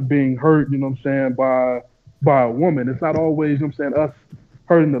after being hurt, by a woman. It's not always, us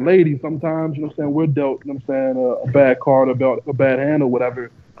hurting the lady. Sometimes, we're dealt, a bad card, a bad hand or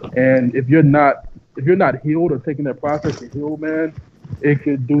whatever. And if you're not healed or taking that process to heal, man, it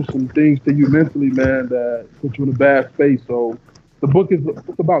could do some things to you mentally, man, that put you in a bad space. So the book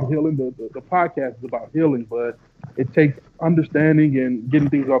it's about healing. The podcast is about healing, but it takes understanding and getting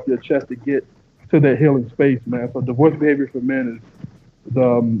things off your chest to get to that healing space, man. So Divorce Behavior for Men is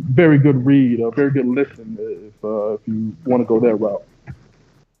a very good read, a very good listen if you want to go that route.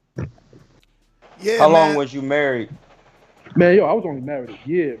 Yeah. How long was you married? Man, I was only married a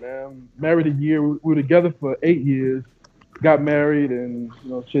year, man. Married a year. We were together for 8 years. Got married, and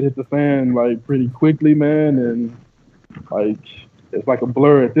shit hit the fan like pretty quickly, man. And like it's like a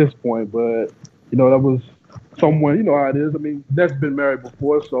blur at this point, but that was someone. How it is. I mean, that's been married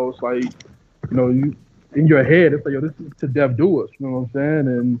before, so it's like you in your head, it's like, this is to death do us. You know what I'm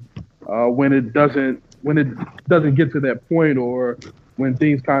saying? And when it doesn't get to that point, or when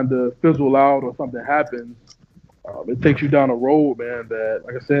things kind of fizzle out or something happens, it takes you down a road, man, that,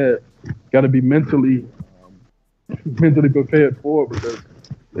 like I said, got to be mentally prepared for, because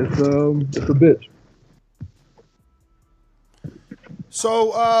it's a bitch.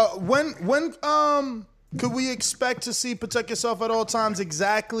 So when could we expect to see Protect Yourself at All Times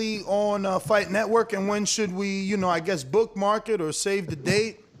exactly on Fight Network, and when should we, bookmark it or save the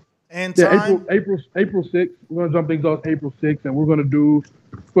date and time? April 6th. We're gonna jump things off April 6th, and we're gonna do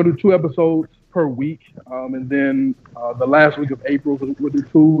 2 episodes per week, and then the last week of April we'll do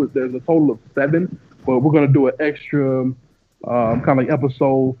 2. There's a total of 7, but we're gonna do an extra kind of like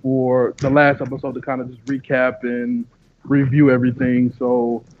episode for the last episode to kind of just recap and review everything.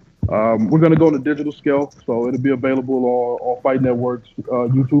 So we're going to go on the digital scale, so it'll be available on Fight Network's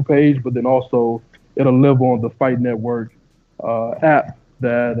YouTube page, but then also it'll live on the Fight Network app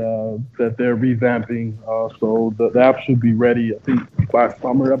that they're revamping. So the app should be ready, I think, by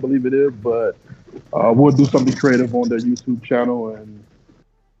summer, I believe it is, but we'll do something creative on their YouTube channel and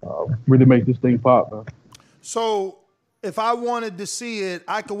really make this thing pop, man. So if I wanted to see it,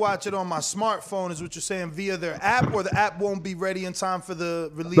 I could watch it on my smartphone, is what you're saying, via their app, or the app won't be ready in time for the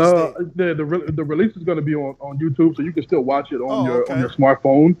release date? The release is going to be on YouTube, so you can still watch it on your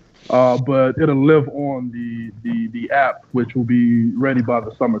smartphone, but it'll live on the app, which will be ready by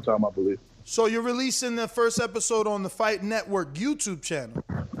the summertime, I believe. So you're releasing the first episode on the Fight Network YouTube channel?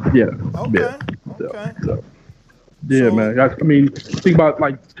 Yeah. Okay. Yeah. Okay. Yeah, man. I mean, think about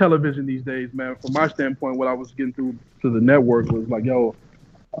like television these days, man. From my standpoint, what I was getting through to the network was like, a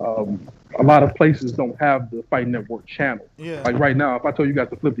lot of places don't have the Fight Network channel. Yeah. Like right now, if I told you guys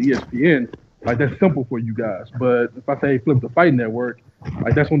to flip to ESPN, like that's simple for you guys. But if I say flip the Fight Network,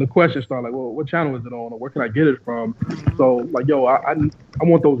 like that's when the questions start. Like, well, what channel is it on, or where can I get it from? So, like, I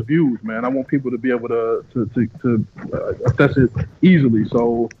want those views, man. I want people to be able to assess it easily.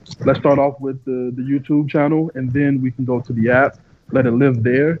 So let's start off with the YouTube channel, and then we can go to the app, let it live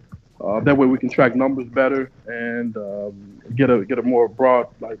there. That way we can track numbers better and get a more broad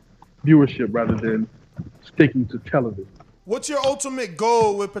like viewership rather than sticking to television. What's your ultimate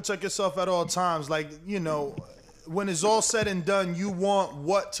goal with Protect Yourself at All Times? Like, when it's all said and done, you want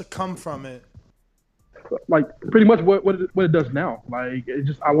what to come from it? Like pretty much what it does now. Like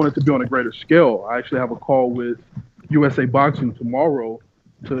I want it to be on a greater scale. I actually have a call with USA Boxing tomorrow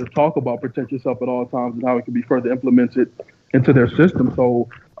to talk about Protect Yourself at All Times and how it can be further implemented into their system. So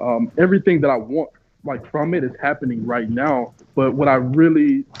everything that I want like from it is happening right now. But what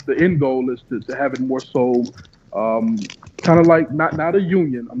the end goal is to have it more so kind of like not a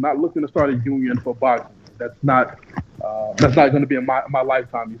union. I'm not looking to start a union for boxing. That's not going to be in my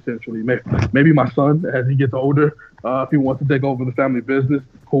lifetime, essentially. Maybe my son, as he gets older, if he wants to take over the family business,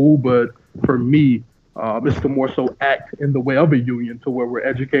 cool. But for me, it's to more so act in the way of a union, to where we're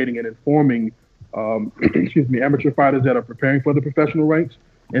educating and informing, amateur fighters that are preparing for the professional ranks,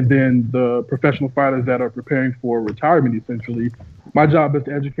 and then the professional fighters that are preparing for retirement, essentially. My job is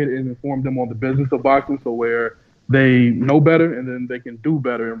to educate and inform them on the business of boxing, so where they know better and then they can do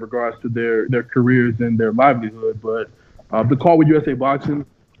better in regards to their careers and their livelihood. But the call with USA Boxing,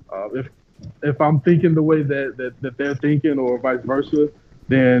 if if I'm thinking the way that they're thinking, or vice versa,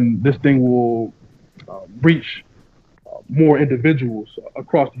 then this thing will reach more individuals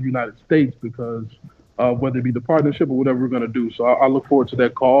across the United States because whether it be the partnership or whatever we're going to do. So I look forward to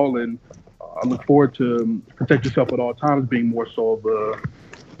that call, and I look forward to Protect Yourself at All Times being more so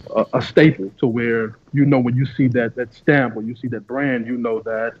of a staple, to where, you know, when you see that stamp, when you see that brand, you know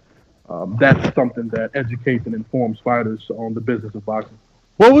that that's something that educates and informs fighters on the business of boxing.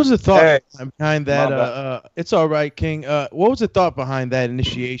 What was the thought behind that? It's all right, King. What was the thought behind that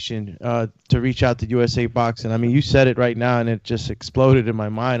initiation to reach out to USA Boxing? I mean, you said it right now, and it just exploded in my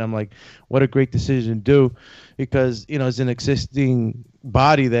mind. I'm like, what a great decision to do, because, you know, it's an existing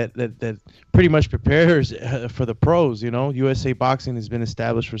body that pretty much prepares for the pros. You know, USA Boxing has been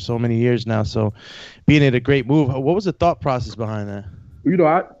established for so many years now, so being it a great move. What was the thought process behind that? You know,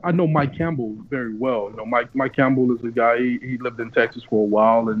 I know Mike Campbell very well. You know, Mike Campbell is a guy, he lived in Texas for a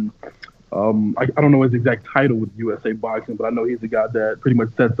while, and I don't know his exact title with USA Boxing, but I know he's the guy that pretty much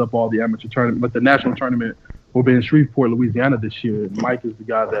sets up all the amateur tournament, like the national tournament will be in Shreveport, Louisiana this year. And Mike is the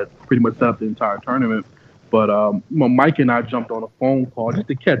guy that pretty much set up the entire tournament. But you know, Mike and I jumped on a phone call just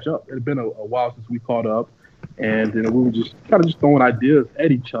to catch up. It had been a while since we caught up, and you know, we were just kind of just throwing ideas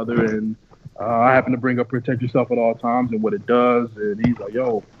at each other. And I happened to bring up Protect Yourself at All Times and what it does, and he's like,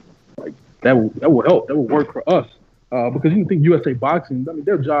 "Yo, like that will help. That will work for us." Because you think USA Boxing, I mean,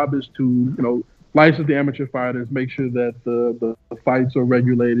 their job is to, you know, license the amateur fighters, make sure that the fights are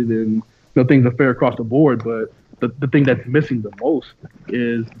regulated and, you know, things are fair across the board. But the thing that's missing the most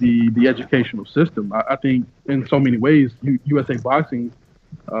is the educational system. I think in so many ways, USA Boxing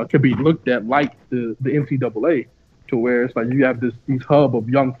could be looked at like the NCAA, to where it's like you have these hub of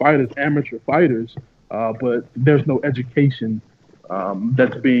young fighters, amateur fighters, but there's no education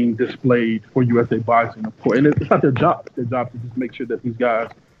that's being displayed for USA Boxing, of course. And it's not their job. Their job is to just make sure that these guys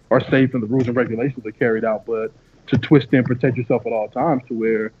are safe and the rules and regulations are carried out, but to twist and Protect Yourself at All Times, to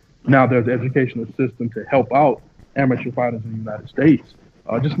where now there's an educational system to help out amateur fighters in the United States,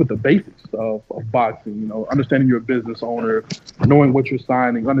 just with the basics of boxing, you know, understanding you're a business owner, knowing what you're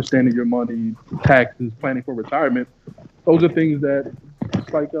signing, understanding your money, taxes, planning for retirement. Those are things that it's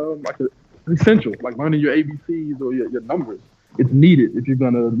like essential, like learning your ABCs or your numbers. It's needed if you're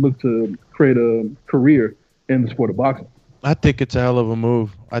going to look to create a career in the sport of boxing. I think it's a hell of a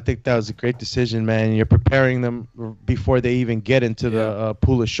move. I think that was a great decision, man. You're preparing them before they even get into the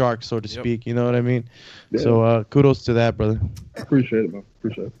pool of sharks, so to speak. You know what I mean? Yeah. So kudos to that, brother. Appreciate it, man.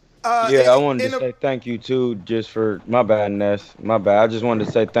 Appreciate it. I wanted to say thank you, too, just for – my bad, Ness. My bad. I just wanted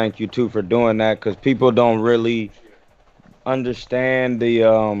to say thank you, too, for doing that, because people don't really understand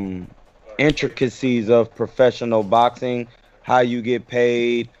the intricacies of professional boxing, how you get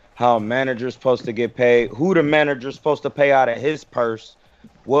paid, how a manager's supposed to get paid, who the manager's supposed to pay out of his purse,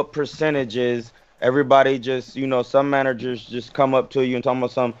 what percentages. Everybody just, you know, some managers just come up to you and talk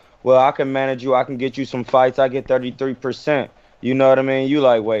about something, well, I can manage you, I can get you some fights, I get 33%. You know what I mean? You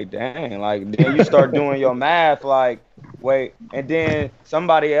like, wait, dang. Like, then you start doing your math, like, wait. And then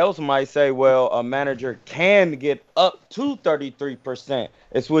somebody else might say, well, a manager can get up to 33%.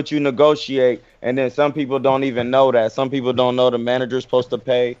 It's what you negotiate. And then some people don't even know that. Some people don't know the manager's supposed to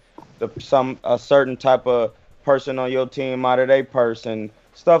pay a certain type of person on your team out of their person.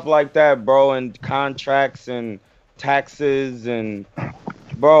 Stuff like that, bro, and contracts and taxes and...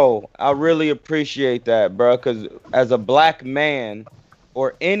 Bro, I really appreciate that, bro, because as a black man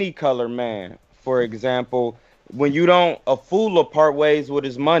or any color man, for example, when you don't, a fool will part ways with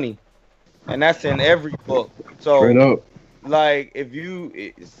his money, and that's in every book. So, straight up. Like, if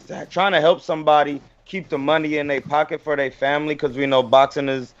you trying to help somebody keep the money in their pocket for their family, because we know boxing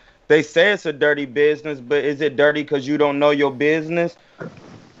is, they say it's a dirty business, but is it dirty because you don't know your business?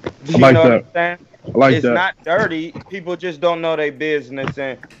 You like know that. what I'm saying? It's not dirty. People just don't know their business,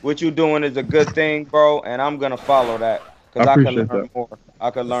 and what you're doing is a good thing, bro. And I'm gonna follow that because I can learn more.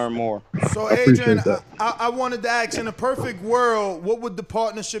 I can learn more. So, Adrian, I wanted to ask: in a perfect world, what would the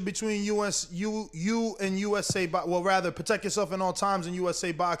partnership between you and USA, well, rather Protect Yourself at All Times and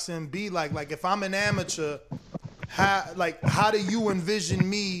USA Boxing be like? Like, if I'm an amateur, how do you envision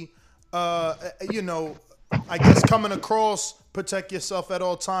me? You know, I guess coming across Protect Yourself at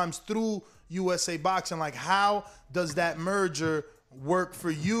All Times through USA Boxing, like how does that merger work for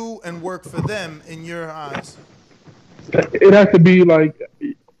you and work for them in your eyes? It has to be like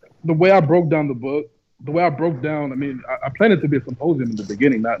the way I broke down the book. The way I broke down, I mean, I planned it to be a symposium in the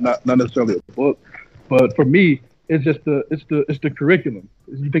beginning, not necessarily a book. But for me, it's just the curriculum.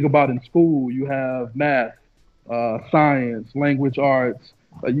 As you think about in school, you have math, science, language arts.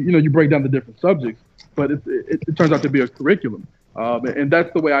 You break down the different subjects, but it turns out to be a curriculum. And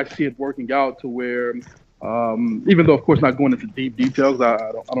that's the way I see it working out, to where even though, of course, not going into deep details,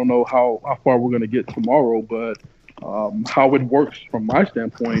 I don't know how far we're going to get tomorrow, but how it works from my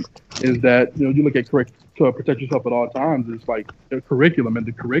standpoint is that, you look at to protect yourself at all times. It's like a curriculum, and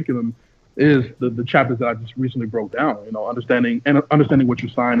the curriculum is the chapters that I just recently broke down. Understanding what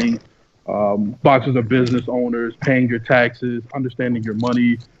you're signing. Boxers are business owners, paying your taxes, understanding your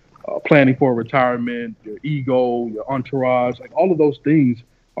money, planning for retirement, your ego, your entourage, like all of those things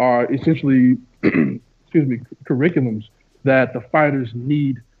are essentially, curriculums that the fighters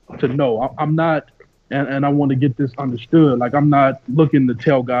need to know. I'm not, and I want to get this understood, like I'm not looking to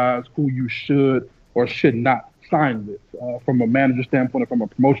tell guys who you should or should not sign with. From a manager standpoint or from a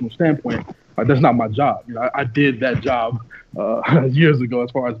promotional standpoint, that's not my job. I did that job years ago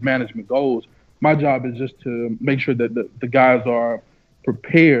as far as management goes. My job is just to make sure that the guys are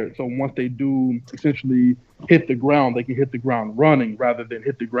prepared. So once they do essentially hit the ground, they can hit the ground running rather than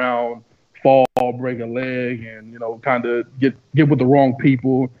hit the ground, fall, break a leg, and, kind of get with the wrong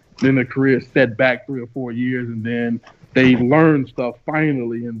people. Then their career is set back 3 or 4 years, and then they learn stuff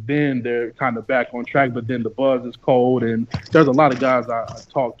finally, and then they're kind of back on track, but then the buzz is cold. And there's a lot of guys I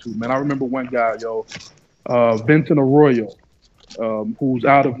talk to, man. I remember one guy, Vincent Arroyo, who's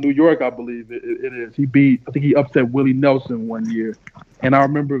out of New York, I believe it is. I think he upset Willie Nelson one year. And I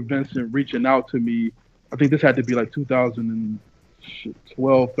remember Vincent reaching out to me. I think this had to be like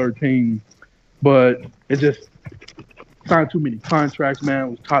 2012, 13. But it just signed too many contracts,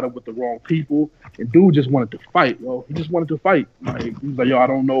 man. Was tied up with the wrong people. And dude just wanted to fight, He just wanted to fight. Like, he was like, I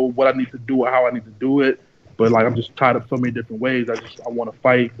don't know what I need to do or how I need to do it. But, like, I'm just tied up so many different ways. I want to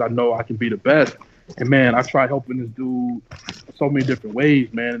fight because I know I can be the best. And, man, I tried helping this dude so many different ways,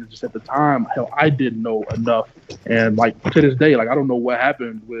 man. And just at the time, hell, I didn't know enough. And, like, to this day, like, I don't know what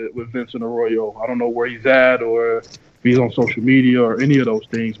happened with Vincent Arroyo. I don't know where he's at or if he's on social media or any of those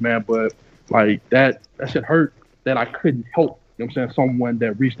things, man. But, like, that shit hurt that I couldn't help, someone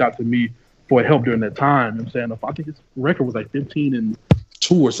that reached out to me for help during that time. I think his record was like 15-2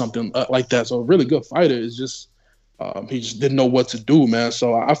 or something like that. So a really good fighter is just he just didn't know what to do, man.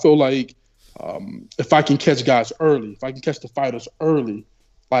 So I feel like if I can catch guys early, if I can catch the fighters early,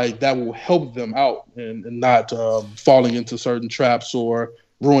 like that will help them out and not falling into certain traps or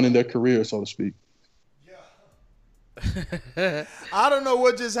ruining their career, so to speak. I don't know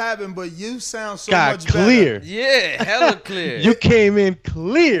what just happened, but you sound so much clear. better. Yeah, hella clear. You came in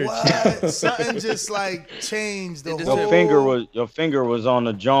clear. What? Something just like changed the whole. Your finger was on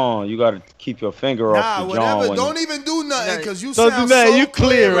the jaw. You got to keep your finger off the jaw. Don't even do nothing because you sound so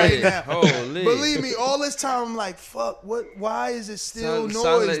clear right now. Holy. Believe me, all this time I'm like, fuck. What? Why is it still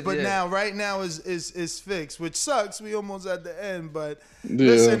noise? But now, right now, is fixed, which sucks. We almost at the end, but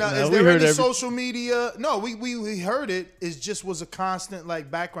listen, is there any social media? No, we heard it. It just was a constant like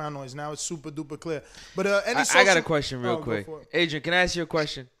background noise. Now it's super duper clear. But I got a question real quick. Adrian, can I ask you a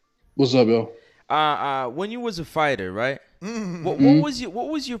question? What's up, yo? When you was a fighter, right? Mm-hmm. What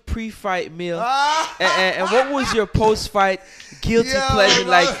was your pre-fight meal? and what was your post-fight guilty pleasure?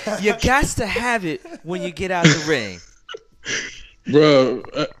 Like you got to have it when you get out the ring. Bro,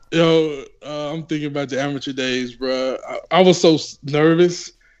 I'm thinking about the amateur days, bro. I was so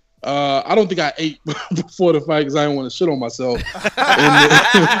nervous. I don't think I ate before the fight because I didn't want to shit on myself.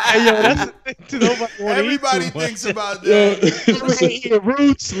 Everybody thinks about that.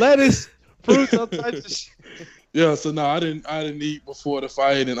 Roots, lettuce, fruits, all types of shit. Yeah, so no, I didn't eat before the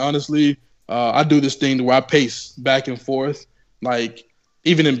fight, and honestly, I do this thing where I pace back and forth. Like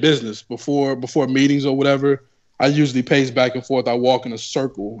even in business, before meetings or whatever, I usually pace back and forth. I walk in a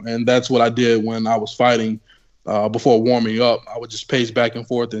circle, and that's what I did when I was fighting. Before warming up, I would just pace back and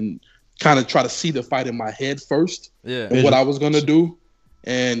forth and kind of try to see the fight in my head first, and what I was gonna do,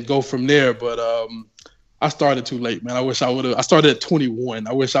 and go from there. But I started too late, man. I started at 21.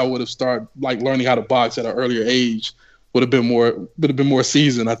 I wish I would have started like learning how to box at an earlier age. Would have been more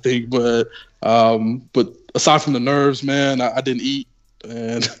seasoned, I think. But aside from the nerves, man, I didn't eat.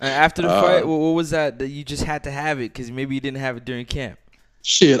 And after the fight, what was that you just had to have it because maybe you didn't have it during camp?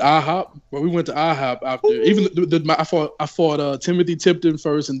 Shit, IHOP. Well, we went to IHOP after. Ooh. Even I fought Timothy Tipton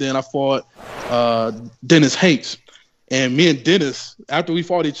first, and then I fought Dennis Hanks. And me and Dennis, after we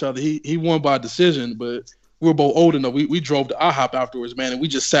fought each other, he won by decision, but we were both old enough. We drove to IHOP afterwards, man, and we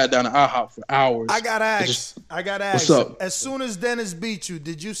just sat down at IHOP for hours. I got to ask. What's up? As soon as Dennis beat you,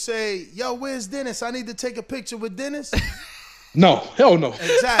 did you say, yo, where's Dennis? I need to take a picture with Dennis? No, hell no.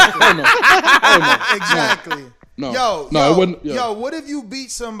 Exactly. Hell no. Exactly. It wouldn't. Yo, what if you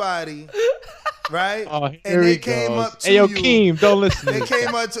beat somebody, right? Oh, and they came up to hey, yo, you. Keem, don't listen. They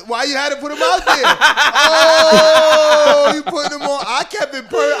came up to. Why you had to put him out there? Oh, you put him on. I kept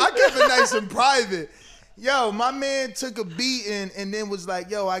it nice and private. Yo, my man took a beating and then was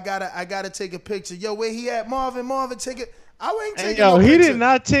like, "Yo, I gotta take a picture." Yo, where he at? Marvin, take it. I ain't taking no picture. He did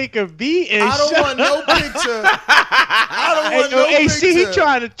not take a beating. I don't want no picture. I don't want no picture. AC, he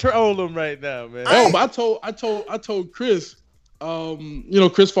trying to troll him right now, man. Oh, but I told Chris,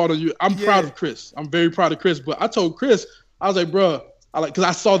 Chris fought on you. I'm proud of Chris. I'm very proud of Chris. But I told Chris, I was like, bro, because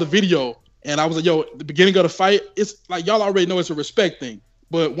I saw the video and I was like, yo, the beginning of the fight, it's like y'all already know it's a respect thing.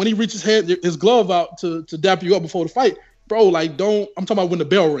 But when he reaches his glove out to dap you up before the fight, bro, like I'm talking about when the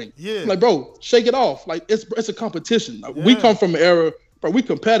bell ring. Yeah. Like, bro, shake it off. Like it's a competition. Like, we come from an era, bro, we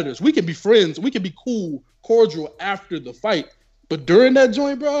competitors. We can be friends. We can be cool, cordial after the fight. But during that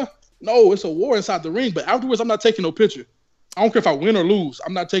joint, bro, no, it's a war inside the ring. But afterwards, I'm not taking no picture. I don't care if I win or lose.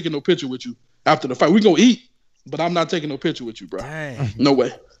 I'm not taking no picture with you after the fight. We gonna eat, but I'm not taking no picture with you, bro. Dang. No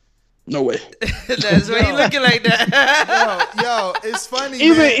way. That's why you looking like that. yo, it's funny.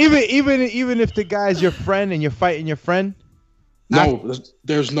 Even if the guy's your friend and you're fighting your friend. No,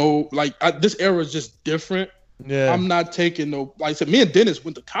 there's no this era is just different. Yeah, I'm not taking no. Like I said, me and Dennis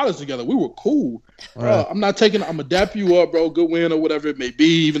went to college together. We were cool. Right. I'm not taking. I'm gonna dap you up, bro. Good win or whatever it may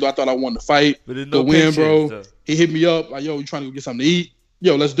be. Even though I thought I won the fight, but good no win, bro. So. He hit me up like, yo, you trying to go get something to eat?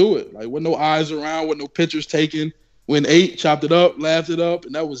 Yo, let's do it. Like, with no eyes around, with no pictures taken. When ate, chopped it up, laughed it up,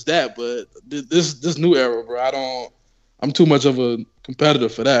 and that was that. But this new era, bro, I'm too much of a competitor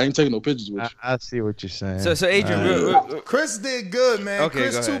for that. I ain't taking no pictures with you. I see what you're saying. So Adrian, Chris did good, man. Okay,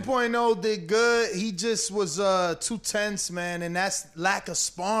 Chris 2.0 did good. He just was too tense, man, and that's lack of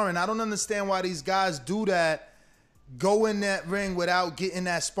sparring. I don't understand why these guys do that. Go in that ring without getting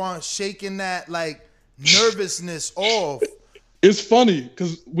that sparring, shaking that like nervousness off. It's funny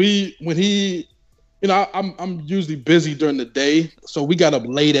because when he. I'm usually busy during the day, so we got up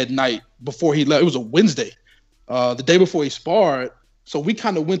late at night before he left. It was a Wednesday, the day before he sparred. So we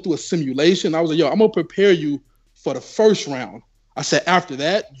kind of went through a simulation. I was like, yo, I'm going to prepare you for the first round. I said, after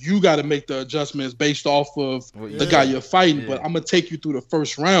that, you got to make the adjustments based off of the guy you're fighting, but I'm going to take you through the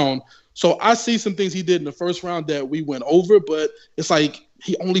first round. So I see some things he did in the first round that we went over, but it's like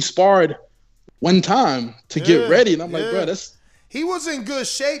he only sparred one time to get ready. And I'm like, bro, that's... He was in good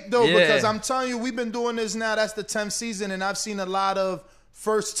shape, though, because I'm telling you, we've been doing this now. That's the 10th season, and I've seen a lot of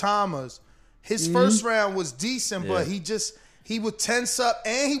first-timers. His first round was decent, but he would tense up,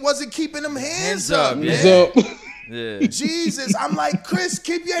 and he wasn't keeping them hands up, man. Jesus, I'm like, Chris,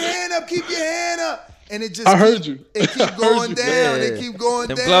 keep your hand up, And it just I heard you. It keep going down. It keep going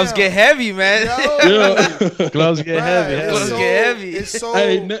down. Them gloves get heavy, man. Gloves get heavy. Gloves get heavy. It's so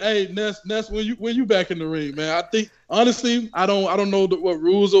Hey, Ness, when you back in the ring, man, I think honestly, I don't know what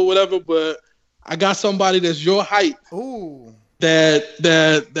rules or whatever, but I got somebody that's your height. Ooh.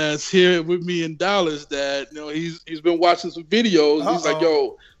 That's here with me in Dallas. That he's been watching some videos. He's like,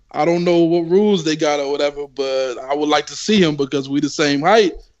 yo, I don't know what rules they got or whatever, but I would like to see him because we the same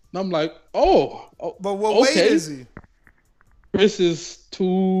height. And I'm like, but what weight is he? Chris is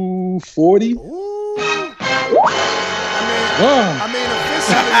 240. Ooh.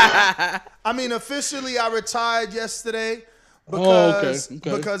 Officially, I retired yesterday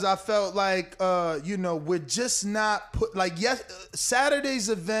because I felt like we're just not Saturday's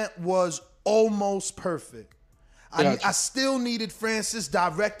event was almost perfect. I still needed Francis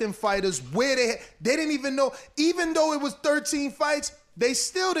directing fighters where they didn't even know, even though it was 13 fights, they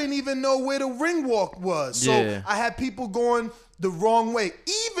still didn't even know where the ring walk was. So I had people going the wrong way,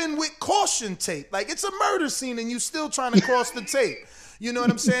 even with caution tape. Like, it's a murder scene and you still trying to cross the tape. You know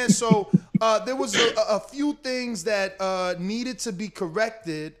what I'm saying? So there was a few things that needed to be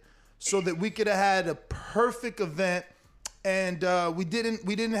corrected so that we could have had a perfect event. And we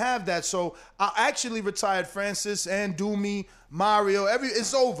didn't have that. So I actually retired Francis and Doomy, Mario.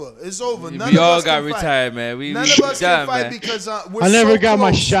 It's over. We all got retired, man. None of us can fight because we're I never got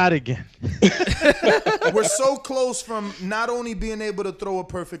close. my shot again. We're so close from not only being able to throw a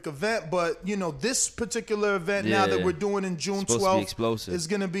perfect event, but this particular event now that we're doing in June 12th is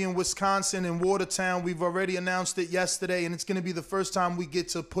going to be in Wisconsin in Watertown. We've already announced it yesterday, and it's going to be the first time we get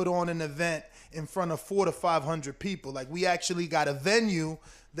to put on an event in front of 400 to 500 people. Like, we actually got a venue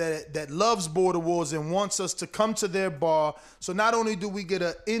that loves Border Wars and wants us to come to their bar. So not only do we get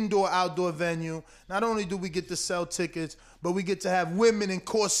an indoor-outdoor venue, not only do we get to sell tickets, but we get to have women in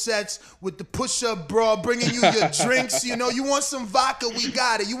corsets with the push-up bra bringing you your drinks. You want some vodka, we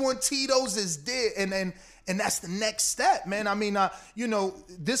got it. You want Tito's, it's there. And that's the next step, man. I mean,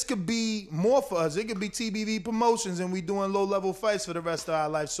 this could be more for us. It could be TBV Promotions, and we doing low-level fights for the rest of our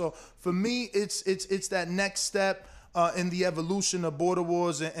life. So for me, it's that next step in the evolution of Border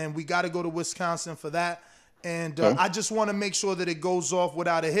Wars, and we got to go to Wisconsin for that. And I just want to make sure that it goes off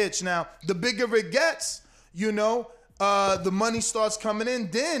without a hitch. Now, the bigger it gets, the money starts coming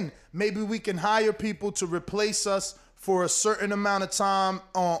in, then maybe we can hire people to replace us for a certain amount of time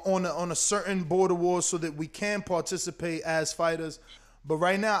on a certain Border Wars so that we can participate as fighters. But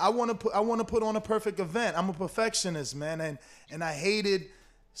right now, I want to put on a perfect event. I'm a perfectionist, man, and I hated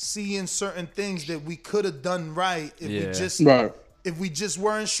seeing certain things that we could have done right if we just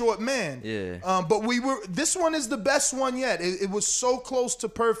weren't short man. Yeah. But this one is the best one yet. It was so close to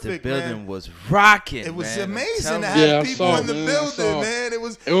perfect, The building man. was rocking. It was man. amazing to have people in the building, man. It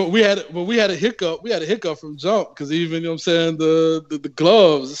was. We had a hiccup. We had a hiccup from jump because even the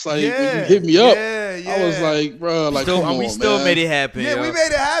gloves. It's like when you hit me up. I was like, bro, like come on, we still made it happen. Yeah, we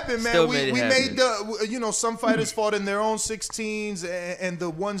made it happen, man. We made made some fighters fought in their own 16s, and the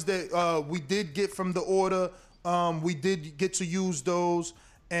ones that we did get from the order. We did get to use those,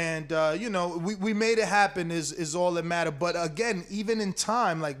 and we made it happen is all that mattered. But again, even in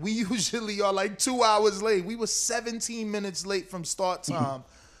time, like we usually are like 2 hours late. We were 17 minutes late from start time.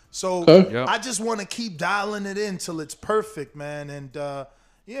 So I just want to keep dialing it in till it's perfect, man. And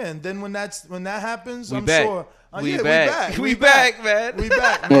and then when that happens, I'm sure. We back, man. We back, man. We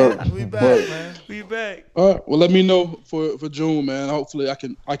back, man. We back. All right. Well, let me know for June, man. Hopefully, I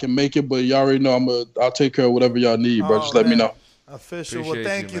can make it. But y'all already know I'll take care of whatever y'all need, bro. Just let me know. Official. Well,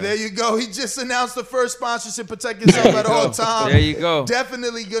 thank you. There you go. He just announced the first sponsorship. Protect yourself at all times. There you go.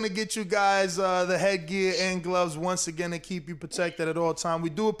 Definitely gonna get you guys the headgear and gloves once again to keep you protected at all times. We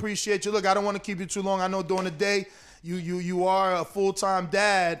do appreciate you. Look, I don't want to keep you too long. I know during the day you are a full-time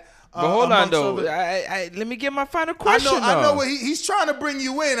dad. But hold on though. Let me get my final question. I know what he's trying to bring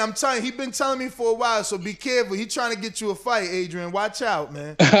you in. I'm telling you, he's been telling me for a while, so be careful. He's trying to get you a fight, Adrian. Watch out,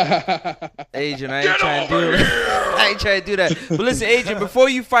 man. Adrian, I ain't trying to do that. I ain't trying to do that. But listen, Adrian, before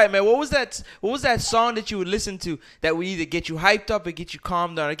you fight, man, what was that song that you would listen to that would either get you hyped up or get you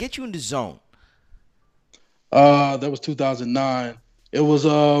calmed down or get you in the zone? That was 2009. It was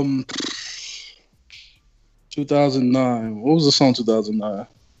 2009. What was the song 2009?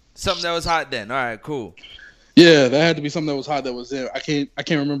 Something that was hot then. All right, cool. Yeah, that had to be something that was hot that was there. I can't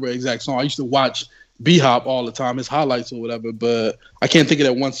remember the exact song. I used to watch B-Hop all the time, his highlights or whatever, but I can't think of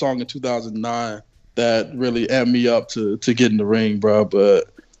that one song in 2009 that really amped me up to get in the ring, bro. But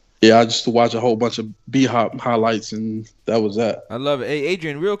yeah, I used to watch a whole bunch of B-Hop highlights, and that was that. I love it. Hey,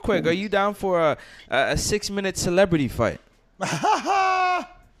 Adrian, real quick, are you down for a 6-minute celebrity fight? Yeah,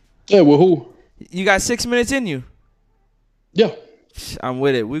 well, who? You got 6 minutes in you? Yeah. I'm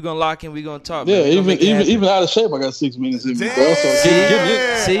with it. We're gonna lock in. We're gonna talk. Yeah, even out of shape, I got 6 minutes in me, bro. So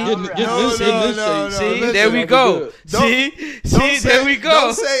See, there we go. There we go.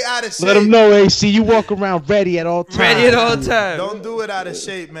 Don't say out of shape. Let them know, AC. You walk around ready at all times. Ready at all times. Don't do it out of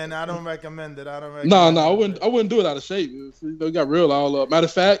shape, man. I don't recommend it. No, I wouldn't do it out of shape. It got real all up. Matter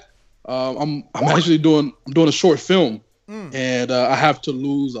of fact, I'm actually doing a short film, and I have to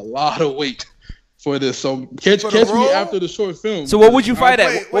lose a lot of weight for this. So catch me after the short film. So what would you fight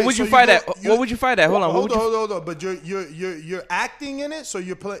at? What would you fight at? What would you fight at? Hold on. Hold on. But you're acting in it, so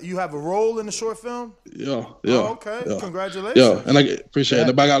you have a role in the short film? Yeah. Oh, okay. Yeah. Congratulations. Yeah, and I appreciate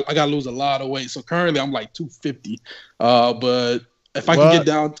it. But I got to lose a lot of weight. So currently I'm like 250. But if I can get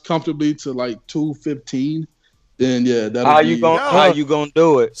down comfortably to like 215, then yeah, how you gonna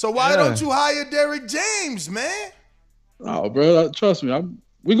do it? So why don't you hire Derek James, man? Oh, bro, trust me,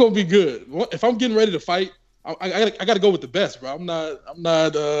 we're gonna be good. If I'm getting ready to fight, I got to go with the best, bro. I'm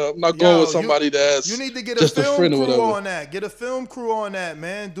not going with somebody that's you need to get just a film friend or crew whatever. on that. Get a film crew on that,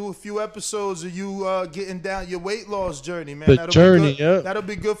 man. Do a few episodes of you getting down your weight loss journey, man. That'll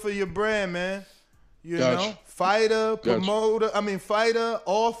be good for your brand, man. You know, fighter, promoter. Fighter,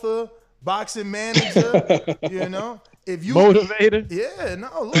 author, boxing manager. You know. If you motivator,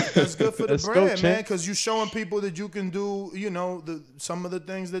 look, that's good for the brand, man, because you're showing people that you can do, some of the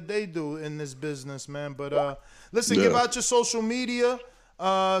things that they do in this business, man. But listen, give out your social media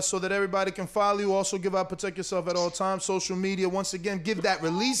so that everybody can follow you. Also, give out Protect Yourself at All Times social media. Once again, give that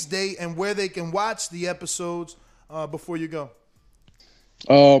release date and where they can watch the episodes before you go.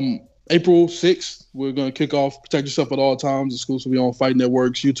 April 6th, we're gonna kick off Protect Yourself at All Times exclusively on Fight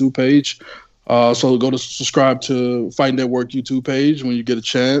Network's YouTube page. So go to subscribe to Fight Network YouTube page when you get a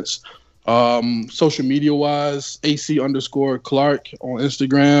chance. Social media wise, AC_Clark on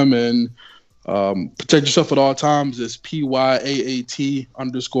Instagram, and Protect Yourself at All Times is PYAAT__.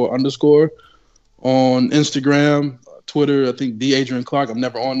 on Instagram, Twitter. I think the Adrian Clark. I'm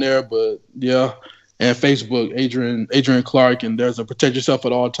never on there, but yeah. And Facebook, Adrian Clark, and there's a Protect Yourself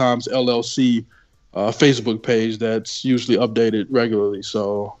at All Times LLC Facebook page that's usually updated regularly.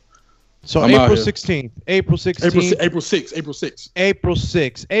 So April 16th. April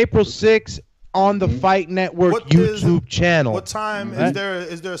 6th on the Fight Network YouTube channel. What time is there?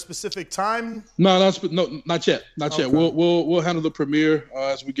 Is there a specific time? No, not yet. Not yet. We'll handle the premiere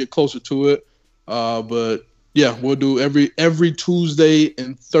as we get closer to it. But yeah, we'll do every Tuesday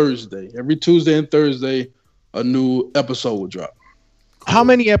and Thursday. Every Tuesday and Thursday, a new episode will drop. How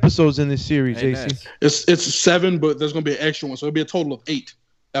many episodes in this series, AC? It's 7, but there's gonna be an extra one, so it'll be a total of 8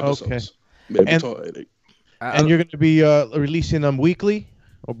 episodes. Okay. And you're gonna be releasing them weekly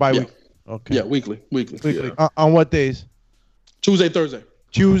or bi-weekly? Yeah. Okay. Yeah, weekly. Yeah. On what days? Tuesday, Thursday.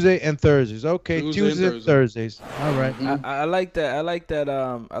 Tuesday and Thursdays. Okay, Tuesday and Thursdays. All right. I like that. I like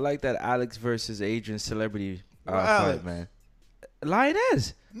that Alex versus Adrian celebrity fight, man.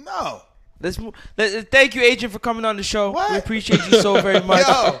 Lioness. No. Thank you, Adrian, for coming on the show. What? We appreciate you so very much.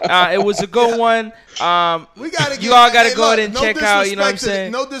 It was a good one. You all got to go ahead and check out. You know what I'm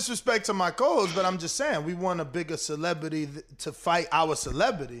saying? No disrespect to my co-host, but I'm just saying we want a bigger celebrity to fight our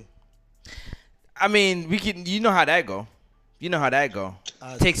celebrity. I mean, we can. You know how that go.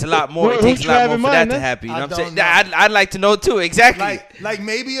 Takes a lot more. It takes a lot more for that to happen. You know what I'm saying? I'd like to know too. Exactly. Like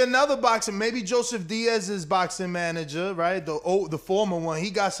maybe another boxer, maybe Joseph Diaz's boxing manager, right? The former one. He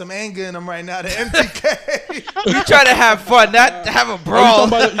got some anger in him right now. The MTK. We try to have fun, not have a brawl.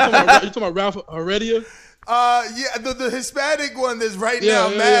 You talking about Ralph Heredia? Yeah, the Hispanic one that's now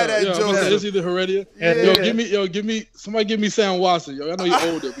mad at Joseph. Is he the Heredia? Yeah. Give me somebody give me Sam Watson. Yo, I know you're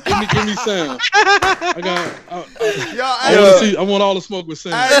older, but give me Sam. I want all the smoke with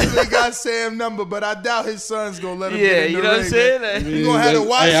Sam. I actually got Sam's number, but I doubt his son's gonna let him get in the ring. You know what I'm saying? You're gonna have the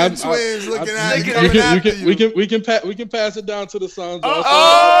Watson twins looking at you. We can pass it down to the sons.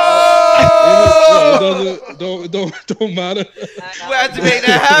 Don't matter. We have to make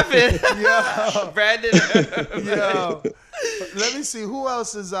that happen. Yeah, Brandon. Yo, let me see who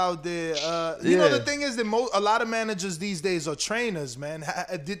else is out there. You know, the thing is that a lot of managers these days are trainers, man.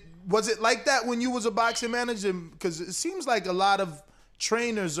 Was it like that when you was a boxing manager? Because it seems like a lot of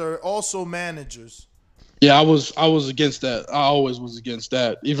trainers are also managers. Yeah, I was against that. I always was against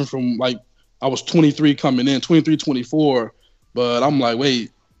that. Even from I was 23 coming in, 23, 24. But I'm like,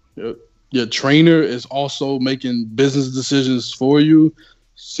 wait, your trainer is also making business decisions for you.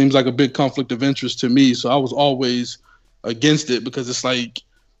 Seems like a big conflict of interest to me. So I was always against it because it's like,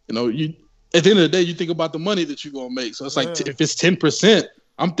 you at the end of the day, you think about the money that you're going to make. So it's like, if it's 10%,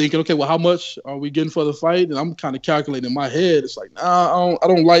 I'm thinking, okay, well, how much are we getting for the fight? And I'm kind of calculating in my head. It's like, nah, I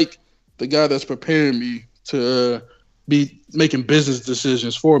don't like the guy that's preparing me to be making business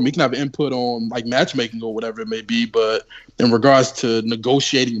decisions for me. He can have input on matchmaking or whatever it may be. But in regards to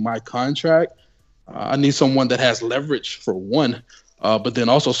negotiating my contract, I need someone that has leverage for one. But then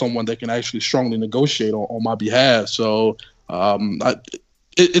also someone that can actually strongly negotiate on my behalf. So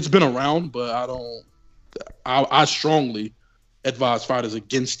it's been around, but I strongly advise fighters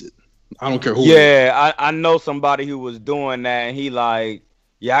against it. I don't care who. Yeah, I know somebody who was doing that, and he I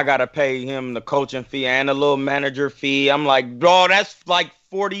got to pay him the coaching fee and a little manager fee. I'm like, bro, that's like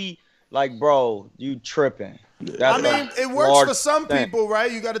 40. Like, bro, you tripping. It works for some people,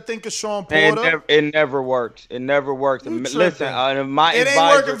 right? You got to think of Sean Porter. It never works. It never works. Listen, it ain't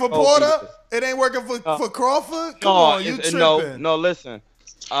working for Porter. It ain't working for Crawford. Come on, you tripping? No. Listen.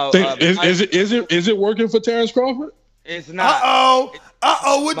 Is it working for Terrence Crawford? It's not.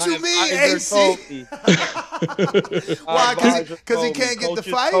 What you mean, AC? Why? Because he can't get the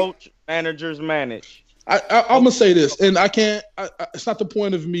fight. Coach, managers manage. I'm gonna say this, and I can't. It's not the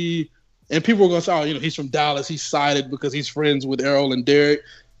point of me. And people are going to say, he's from Dallas. He's sided because he's friends with Errol and Derek.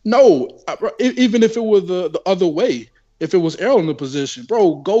 No, even if it were the other way, if it was Errol in the position,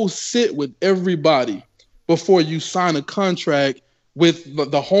 bro, go sit with everybody before you sign a contract with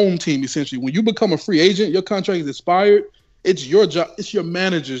the home team, essentially. When you become a free agent, your contract is expired. It's your job. It's your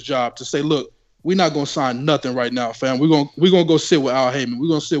manager's job to say, look, we're not going to sign nothing right now, fam. We're going to go sit with Al Heyman. We're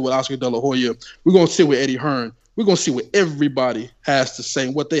going to sit with Oscar De La Hoya. We're going to sit with Eddie Hearn. We're going to see what everybody has to say,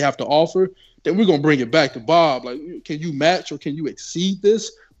 what they have to offer. Then we're going to bring it back to Bob. Like, can you match or can you exceed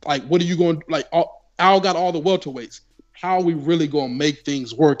this? Like, what are you going to – Al got all the welterweights. How are we really going to make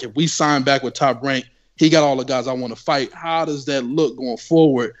things work? If we sign back with Top Rank, he got all the guys I want to fight. How does that look going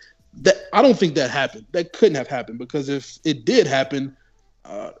forward? I don't think that happened. That couldn't have happened because if it did happen,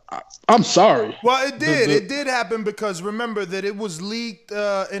 I'm sorry. Well, it did. It did happen because remember that it was leaked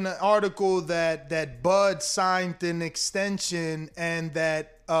in an article that Bud signed an extension and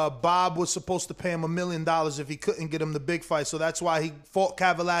that Bob was supposed to pay him $1 million if he couldn't get him the big fight. So that's why he fought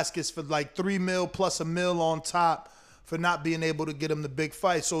Kavaliauskas for like $3 million plus $1 million on top for not being able to get him the big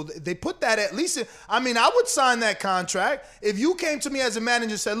fight. So they put that at least. I would sign that contract if you came to me as a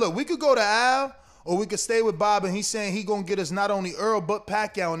manager and said, "Look, we could go to Al." Or we could stay with Bob, and he's saying he gonna get us not only Earl but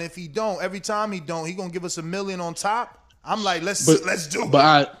Pacquiao, and if he don't, every time he don't, he gonna give us $1 million on top. I'm like, let's do it.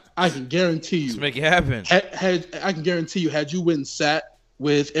 But I can guarantee you, let's make it happen. I can guarantee you, had you went and sat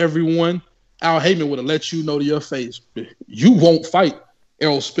with everyone, Al Heyman would have let you know to your face, you won't fight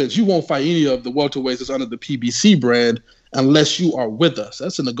Errol Spence. You won't fight any of the welterweights that's under the PBC brand unless you are with us.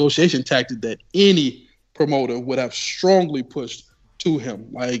 That's a negotiation tactic that any promoter would have strongly pushed to him.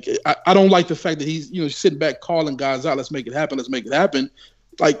 Like, I don't like the fact that he's, sitting back calling guys out. Let's make it happen. Let's make it happen.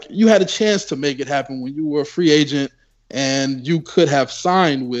 Like, you had a chance to make it happen when you were a free agent, and you could have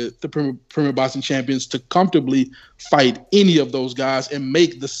signed with the Premier Boxing Champions to comfortably fight any of those guys and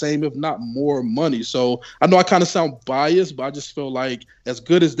make the same, if not more, money. So I know I kind of sound biased, but I just feel like as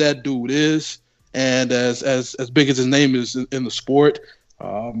good as that dude is, and as big as his name is in the sport,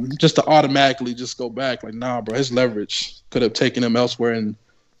 just to automatically just go back, like, nah, bro, his leverage could have taken him elsewhere and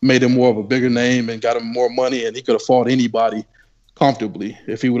made him more of a bigger name and got him more money, and he could have fought anybody comfortably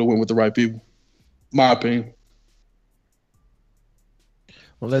if he would have went with the right people. My opinion.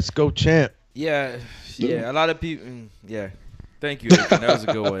 Well, let's go, champ. Yeah. A lot of people. Yeah, thank you, Adrian. That was a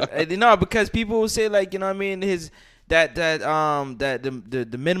good one. Because people will say, like, his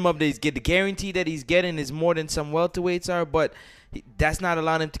the minimum that he's get, the guarantee that he's getting is more than some welterweights are, but that's not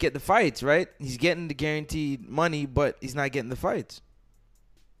allowing him to get the fights, right? He's getting the guaranteed money, but he's not getting the fights.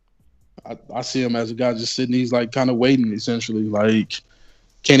 I see him as a guy just sitting. He's like kind of waiting, essentially. Like,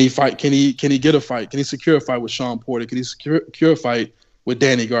 can he fight? Can he get a fight? Can he secure a fight with Sean Porter? Can he secure a fight with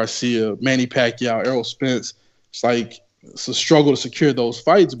Danny Garcia, Manny Pacquiao, Errol Spence? It's a struggle to secure those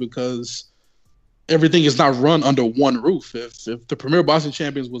fights because everything is not run under one roof. If the Premier Boxing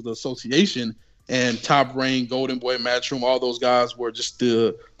Champions was the association and Top Rank, Golden Boy, Matchroom, all those guys were just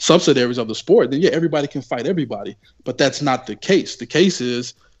the subsidiaries of the sport, then yeah, everybody can fight everybody. But that's not the case. The case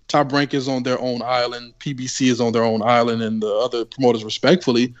is Top Rank is on their own island, PBC is on their own island, and the other promoters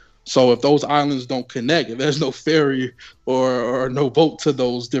respectfully. So if those islands don't connect, if there's no ferry or no boat to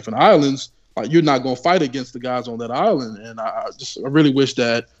those different islands, you're not going to fight against the guys on that island. And I really wish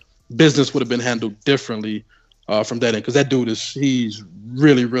that business would have been handled differently from that end, because that dude he's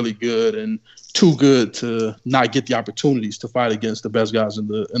really, really good and too good to not get the opportunities to fight against the best guys in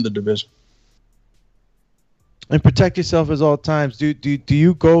the division. And protect yourself at all times. Do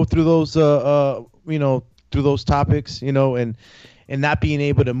you go through those through those topics, and not being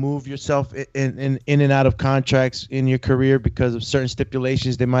able to move yourself in and out of contracts in your career because of certain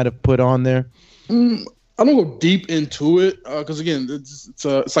stipulations they might have put on there? I don't go deep into it because again,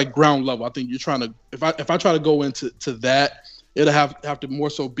 it's like ground level. I think you're trying to if I try to go into that, it'll have to more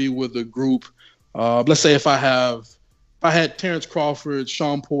so be with a group. Let's say if I had Terrence Crawford,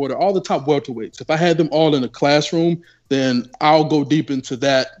 Sean Porter, all the top welterweights, if I had them all in a classroom, then I'll go deep into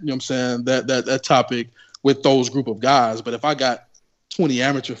that. You know what I'm saying? That topic with those group of guys. But if I got 20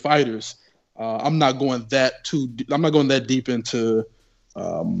 amateur fighters, I'm not going that deep into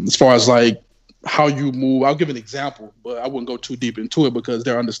as far as like how you move. I'll give an example, but I wouldn't go too deep into it because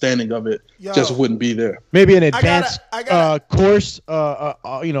their understanding of it just wouldn't be there. Maybe an advanced course,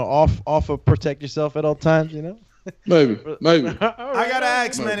 off of protect yourself at all times, Maybe. I gotta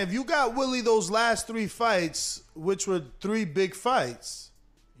ask, man, if you got Willie those last 3 fights, which were 3 big fights,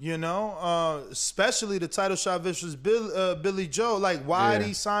 especially the title shot versus Billy Joe, like why did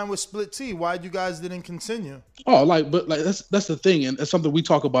he sign with Split T? Why you guys didn't continue? Oh, but that's the thing, and it's something we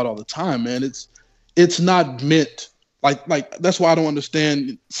talk about all the time, man. It's not meant like that's why I don't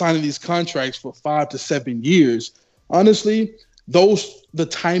understand signing these contracts for 5 to 7 years. Honestly, the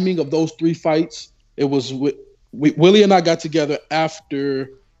timing of those 3 fights, it was Willie and I got together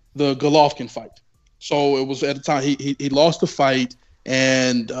after the Golovkin fight. So it was at the time he lost the fight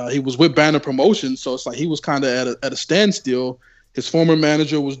and he was with Banner Promotions. So it's like he was kind of at a standstill. His former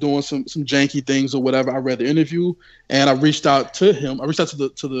manager was doing some janky things or whatever. I read the interview and I reached out to him. I reached out to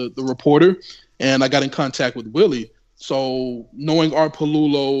the reporter and I got in contact with Willie. So knowing Art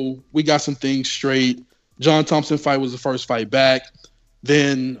Palulo, we got some things straight. John Thompson fight was the first fight back.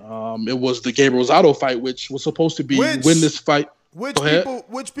 Then it was the Gabriel Rosado fight, which was supposed to be win this fight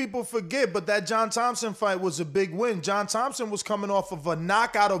Which people forget, but that John Thompson fight was a big win. John Thompson was coming off of a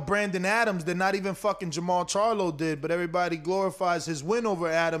knockout of Brandon Adams that not even fucking Jamal Charlo did, but everybody glorifies his win over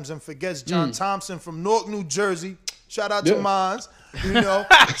Adams and forgets John Thompson from Newark, New Jersey. Shout out to Mons. You know,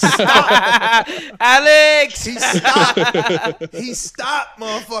 Alex. He stopped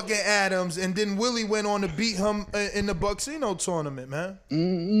motherfucking Adams, and then Willie went on to beat him in the Bucksino tournament, man.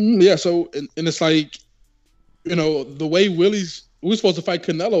 Yeah. So and it's like, you know, the way we were supposed to fight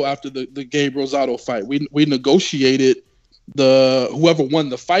Canelo after the Gabe Rosado fight. We negotiated whoever won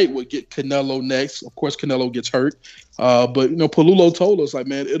the fight would get Canelo next. Of course, Canelo gets hurt, but you know, Palulo told us like,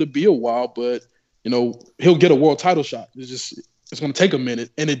 man, it'll be a while, but you know, he'll get a world title shot. It's going to take a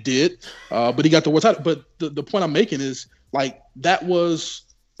minute, and it did. But he got the world title. But the point I'm making is like that was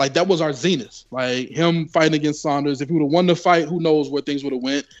our zenith. Like him fighting against Saunders. If he would have won the fight, who knows where things would have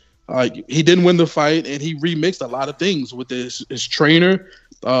went. He didn't win the fight, and he remixed a lot of things with his trainer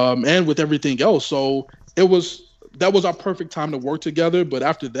and with everything else. So that was our perfect time to work together. But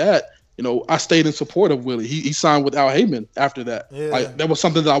after that, you know, I stayed in support of Willie. He signed with Al Heyman after that. Yeah. Like that was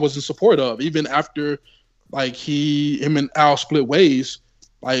something that I was in support of, even after. Like him and Al split ways.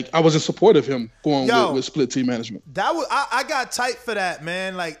 Like I was in support of him going with split team management. That was I got tight for that,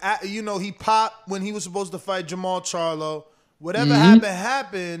 man. Like you know, he popped when he was supposed to fight Jamal Charlo. Whatever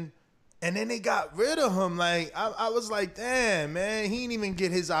happened, and then they got rid of him. Like I was like, damn, man, he didn't even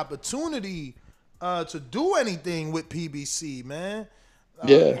get his opportunity to do anything with PBC, man.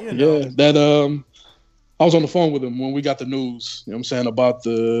 Yeah. That I was on the phone with him when we got the news. You know what I'm saying about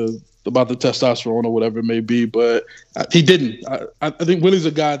the testosterone or whatever it may be, but he didn't. I think Willie's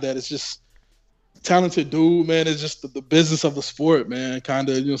a guy that is just talented dude, man. It's just the business of the sport, man. Kind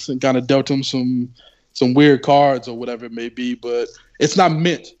of dealt him some weird cards or whatever it may be, but it's not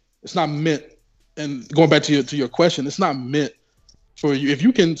meant. It's not meant. And going back to your question, it's not meant for you. If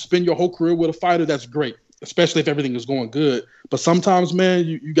you can spend your whole career with a fighter, that's great, especially if everything is going good. But sometimes, man,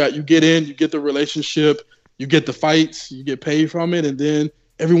 you get in, you get the relationship, you get the fights, you get paid from it, and then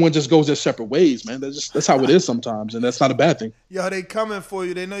everyone just goes their separate ways, man. That's how it is sometimes, and that's not a bad thing. Yo, they coming for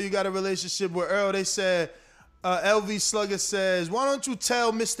you. They know you got a relationship with Earl. They said, LV Slugger says, why don't you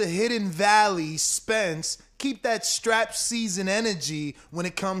tell Mr. Hidden Valley Spence keep that strap season energy when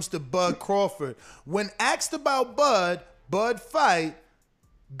it comes to Bud Crawford? When asked about Bud fight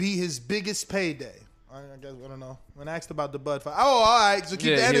be his biggest payday. I guess I don't know. When asked about the Bud fight. Oh, all right. So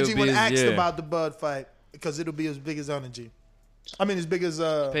keep the energy when asked about the Bud fight because it'll be his biggest energy. I mean, as big as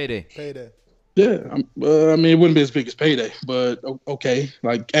payday. Yeah, I mean, it wouldn't be his biggest payday, but okay.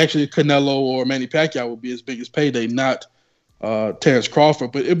 Like, actually, Canelo or Manny Pacquiao would be his biggest payday, not Terrence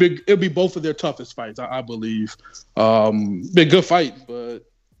Crawford. But it'll be both of their toughest fights, I believe. Be a good fight, but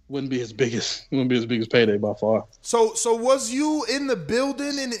wouldn't be his biggest payday by far. So was you in the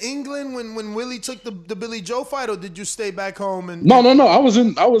building in England when Willie took the Billy Joe fight, or did you stay back home? No. I was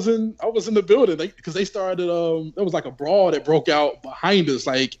in the building because they started. There was like a brawl that broke out behind us.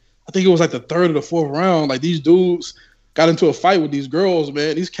 Like I think it was like the third or the fourth round. Like these dudes got into a fight with these girls.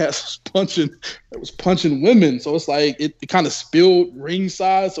 Man, these cats was punching women. So it's like it kind of spilled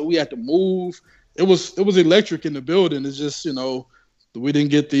ringside. So we had to move. It was electric in the building. It's just we didn't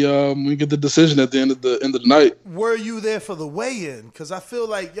get the decision at the end of the night. Were you there for the weigh-in? Because I feel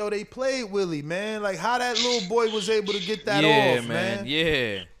like, they played Willie, man. Like, how that little boy was able to get that off, man.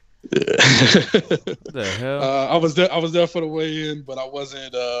 Yeah. What the hell? I was there for the weigh-in, but I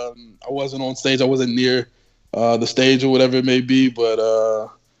wasn't on stage. I wasn't near the stage or whatever it may be. But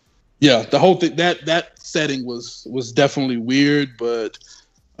the whole thing that setting was definitely weird, but.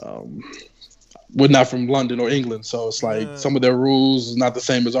 We're not from London or England, so it's like some of their rules is not the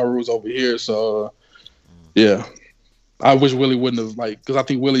same as our rules over here. So, yeah, I wish Willie wouldn't have because I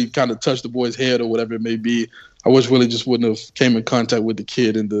think Willie kind of touched the boy's head or whatever it may be. I wish Willie just wouldn't have came in contact with the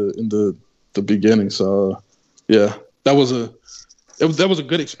kid in the beginning. So, yeah, that was a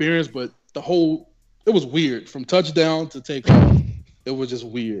good experience, but it was weird from touchdown to takeoff. It was just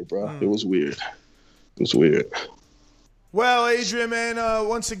weird, bro. It was weird. Well, Adrian, man,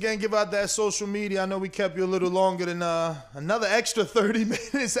 once again, give out that social media. I know we kept you a little longer than another extra 30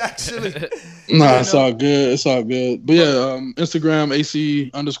 minutes, actually. It's all good. It's all good. But, yeah, Instagram,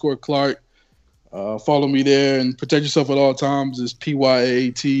 AC_Clark. Follow me there and protect yourself at all times. It's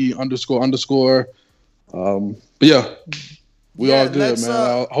PYAAT __. But, yeah. We all good, man.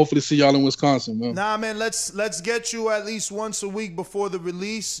 I'll hopefully see y'all in Wisconsin, man. Nah, man, let's get you at least once a week before the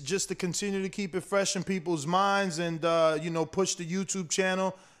release just to continue to keep it fresh in people's minds and, push the YouTube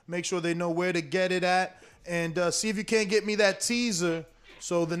channel. Make sure they know where to get it at. And see if you can't get me that teaser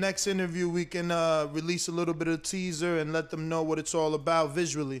So the next interview, we can release a little bit of teaser and let them know what it's all about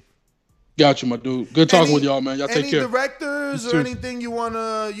visually. Got you, my dude. Good talking with y'all, man. Y'all take care. Any directors or anything you want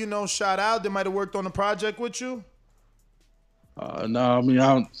to, shout out that might have worked on the project with you? No, I mean,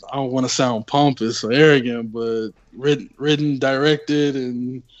 I don't want to sound pompous or arrogant, but written, directed,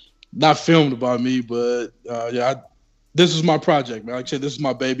 and not filmed by me. But this is my project, man. Like I said, this is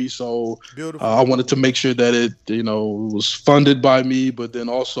my baby, so I wanted to make sure that it, was funded by me, but then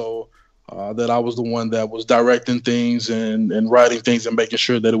also that I was the one that was directing things and writing things and making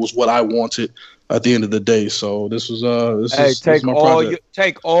sure that it was what I wanted at the end of the day. So this was this is my project.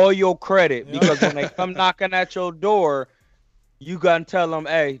 Take all your credit, because when they come knocking at your door, you gotta tell them,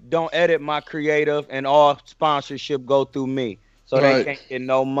 hey, don't edit my creative, and all sponsorship go through me, so they can't get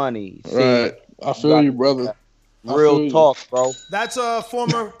no money. See, right, I feel you, brother. Real talk, bro. That's a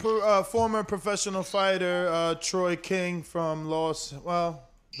former professional fighter, Troy King from the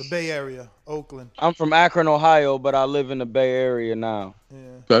Bay Area, Oakland. I'm from Akron, Ohio, but I live in the Bay Area now. Yeah.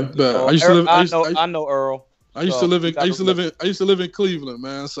 Okay, but I know Earl. I used to live in Cleveland,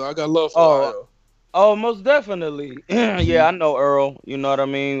 man. So I got love for Ohio. Oh, most definitely. Yeah, I know Earl. You know what I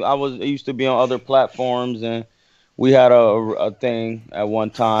mean? I used to be on other platforms, and we had a thing at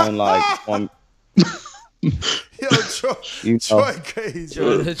one time, like on. Yo, Troy crazy.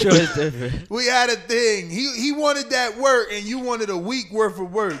 Troy's different. We had a thing. He wanted that work, and you wanted a week worth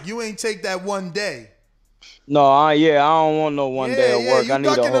of work. You ain't take that one day. No, I don't want no one day of work. I need a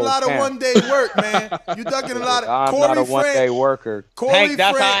whole ducking a lot of one day work, man. You ducking a lot of. I'm not a one day worker. Hank,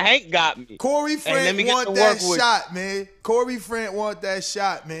 that's how Hank got me. Corey Frank want that shot, man. Corey Frank want that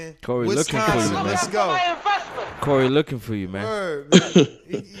shot, man. Corey Wisconsin, looking for you, man. Let's go. Corey looking for you, man. Word, man.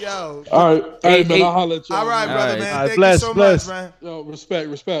 Yo. All right, man. I'll holler at you. All right, brother, man. Thank bless, you so bless. much, man. Yo,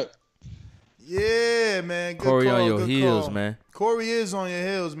 respect. Yeah, man. Good Corey call, on your good heels, call. man. Corey is on your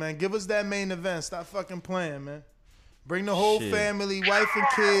heels, man. Give us that main event. Stop fucking playing, man. Bring the whole family, wife and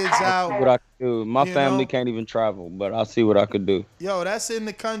kids out. See what I can do. My family can't even travel, but I'll see what I could do. Yo, that's in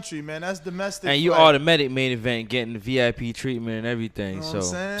the country, man. That's domestic. And you flight. automatic main event, getting the VIP treatment and everything. You know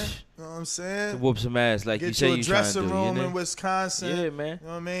what I'm saying? To whoop some ass, like you say you trying to do. Get you a dressing room in Wisconsin. Yeah, man. You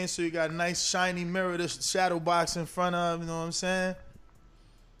know what I mean? So you got a nice shiny mirror to shadow box in front of. You know what I'm saying?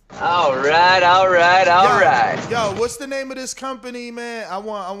 All right. Yo, what's the name of this company, man? I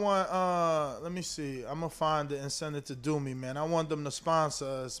want let me see. I'm gonna find it and send it to Doomy, man. I want them to sponsor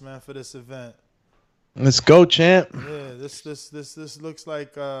us, man, for this event. Let's go, champ. Yeah, this looks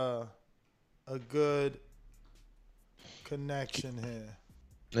like a good connection here.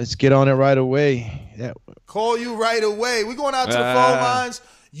 Let's get on it right away. Yeah. Call you right away. We're going out to the phone lines.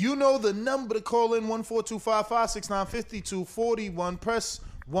 You know the number to call in, 14255-6952-41. Press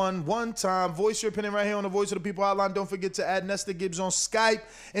 1 time. Voice your opinion right here on the Voice of the People hotline. Don't forget to add Nesta Gibbs on Skype.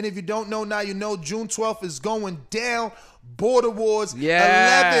 And if you don't know, now you know. June 12th is going down. Border Wars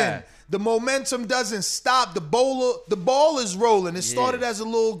 11. The momentum doesn't stop. The ball is rolling. It started as a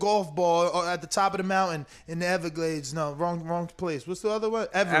little golf ball at the top of the mountain in the Everglades. No, wrong place. What's the other one?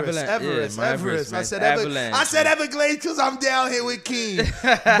 Everest. I said Everglades because I'm down here with King.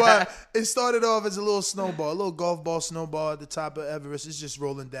 But it started off as a little snowball, a little golf ball snowball at the top of Everest. It's just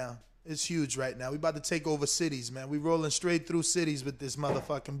rolling down. It's huge right now. We about to take over cities, man. We rolling straight through cities with this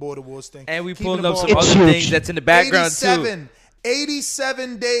motherfucking Border Wars thing. And we pulling up some other things that's in the background too.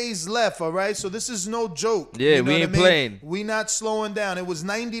 87 days left, all right? So this is no joke. Yeah, you know we ain't playing. We not slowing down. It was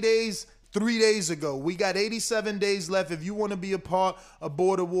 90 days 3 days ago. We got 87 days left. If you want to be a part of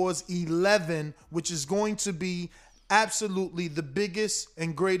Border Wars 11, which is going to be absolutely the biggest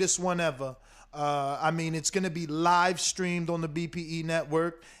and greatest one ever. I mean, it's going to be live streamed on the BPE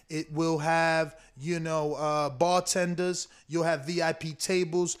network. It will have, bartenders. You'll have VIP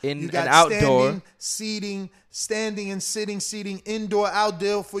tables. You got outdoor standing and sitting seating, indoor,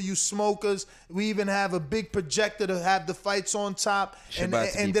 outdoor for you smokers. We even have a big projector to have the fights on top. And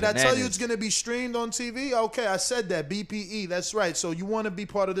did I tell you it's going to be streamed on TV? Okay, I said that. BPE, that's right. So you want to be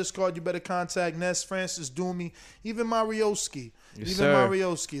part of this card, you better contact Ness, Francis, Doomy, even Marioski.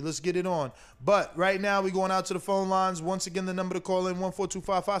 Marioski. Let's get it on. But right now, we're going out to the phone lines. Once again, the number to call in,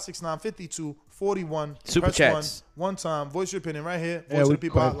 14255-6952-41. Super chats. One time. Voice your opinion right here. Voice of the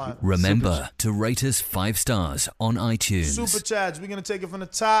People hotline. Remember to rate us 5 stars on iTunes. Super chats. We're going to take it from the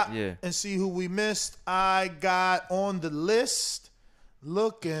top and see who we missed. I got on the list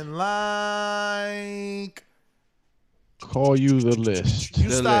looking like... Call you the list. You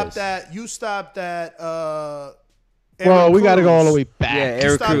stopped at well, we got to go all the way back. Yeah,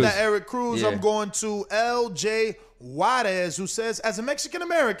 Eric Cruz. Eric Cruz. I'm going to LJ Juarez, who says, as a Mexican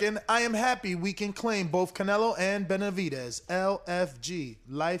American, I am happy we can claim both Canelo and Benavidez. LFG.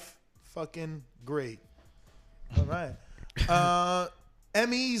 Life fucking great. All right.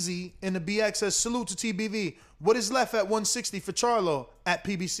 M-Easy in the BX says, salute to TBV. What is left at 160 for Charlo at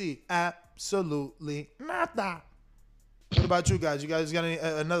PBC? Absolutely nada. What about you guys? You guys got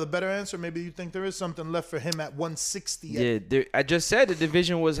another better answer? Maybe you think there is something left for him at 160. Yeah, I just said the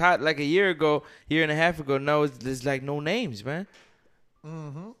division was hot like a year and a half ago. Now there's like no names, man.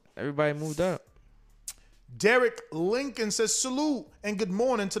 Mm-hmm. Everybody moved up. Derek Lincoln says, salute and good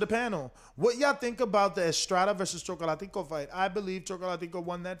morning to the panel. What y'all think about the Estrada versus Chocolatico fight? I believe Chocolatico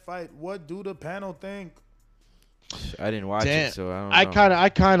won that fight. What do the panel think? I didn't watch it, so I don't know. I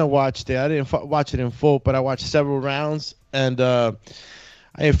kind of watched it. I didn't watch it in full, but I watched several rounds. And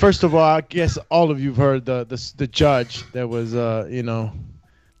first of all, I guess all of you've heard the judge that was out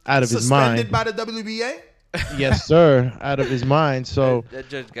of his mind. Suspended by the WBA? Yes, sir, out of his mind. So that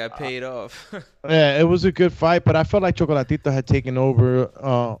judge got paid off. Yeah, it was a good fight, but I felt like Chocolatito had taken over,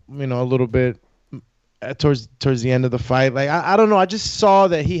 a little bit towards the end of the fight. Like I don't know, I just saw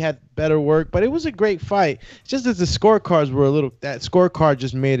that he had better work, but it was a great fight. It's just that the scorecards were that scorecard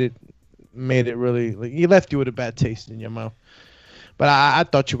just made it really, like, he left you with a bad taste in your mouth. But I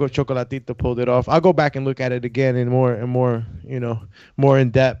thought Chocolatito pulled it off. I'll go back and look at it again in more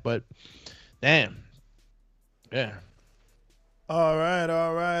in depth. But damn, yeah. All right.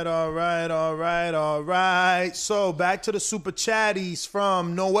 So back to the super chatties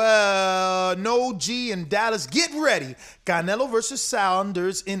from Noel, No G in Dallas. Get ready. Canelo versus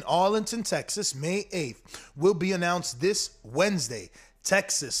Saunders in Arlington, Texas, May 8th. Will be announced this Wednesday.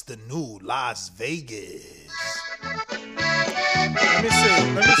 Texas, the new Las Vegas.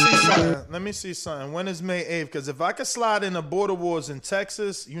 Let me see something. When is May 8th? Because if I could slide in the Border Wars in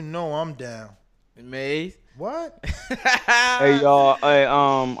Texas, I'm down. May 8th? What? Hey, y'all. Hey,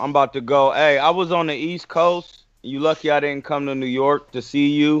 I'm about to go. Hey, I was on the East Coast. You lucky I didn't come to New York to see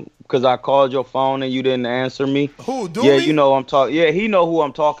you because I called your phone and you didn't answer me. Who, Dooley? Yeah, you know I'm talking. Yeah, he know who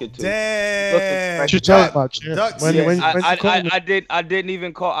I'm talking to. Damn. What you talking about, Chip? I didn't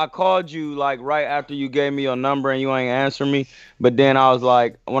even call. I called you like right after you gave me your number and you ain't answer me. But then I was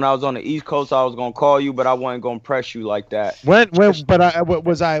like, when I was on the East Coast, I was gonna call you, but I wasn't gonna press you like that. Was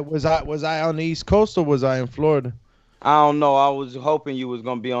I on the East Coast or was I in Florida? I don't know. I was hoping you was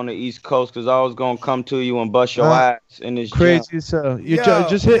gonna be on the East Coast because I was gonna come to you and bust your ass in this crazy as hell.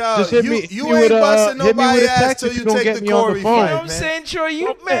 Just hit me. You ain't busting nobody's ass till you take the Corey fight. You know what I'm saying, Troy?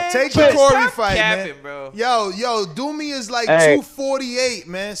 Take the Corey fight, capping, man. Bro. Yo, Doomy is like 248,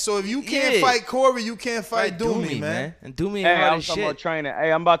 man. So if you can't fight Corey, you can't fight Doomy, man. And Doomy ain't hard as shit. About training.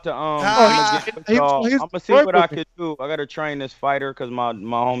 Hey, I'm about to I'm gonna see what I can do. I gotta train this fighter because my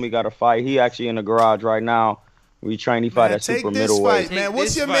homie got a fight. He actually in the garage right now. We train. He fight at super middleweight. Fight, man.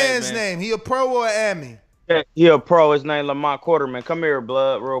 What's your man's name? He a pro or an Ami? Yeah, he a pro. His name Lamont Quarterman. Come here,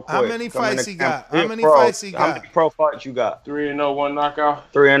 blood, real quick. How many fights he got? How many pro fights you got? 3-0, 1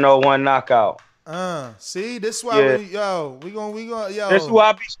 knockout. 3-0, 1 knockout. See, this is why we gonna This is who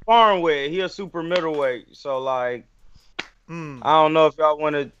I be sparring with. He a super middleweight. So like, I don't know if y'all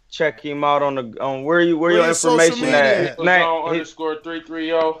want to check him out on where your information at.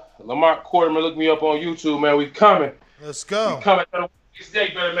 _330. Lamont Quarterman, look me up on YouTube, man. We coming. Let's go. We coming.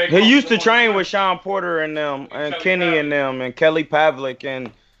 He used to train with Sean Porter and them, and Kenny and them, and Kelly Pavlik,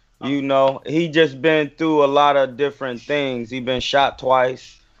 and he just been through a lot of different things. He been shot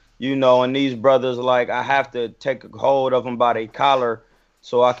twice, and these brothers, like, I have to take a hold of them by their collar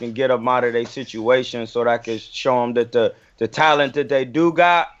so I can get them out of their situation, so that I can show them that the talent that they do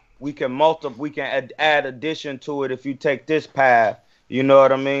got, we can add addition to it if you take this path. You know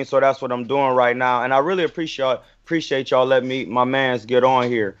what I mean? So that's what I'm doing right now, and I really appreciate y'all letting my mans get on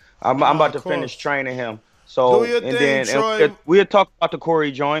here. I'm about to finish training him. So we'll talk about the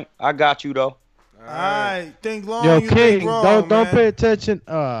Corey joint. I got you though. All right, think long. Yo, you King, think wrong, don't pay attention.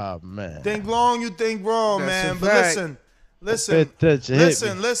 Oh man. Think long, you think wrong, man. But listen. I'm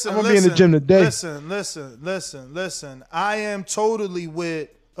gonna be in the gym today. Listen. I am totally with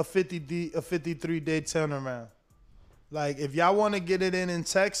a 53-day turnaround. Like, if y'all want to get it in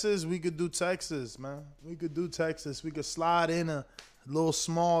Texas, we could do Texas, man. We could do Texas. We could slide in a little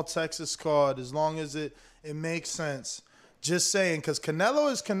small Texas card as long as it makes sense. Just saying, because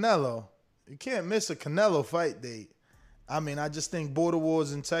Canelo is Canelo. You can't miss a Canelo fight date. I mean, I just think Border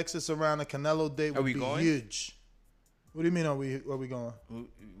Wars in Texas around a Canelo date would be huge. What do you mean are we going?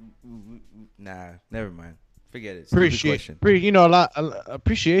 Nah, never mind. Forget it. Appreciation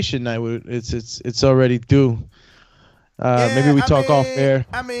night. It's already due. Maybe we talk off air.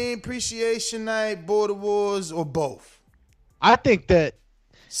 I mean, Appreciation Night, Border Wars, or both. I think that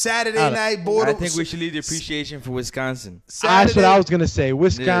Saturday night, Border. I think we should leave the appreciation for Wisconsin. That's what I was gonna say.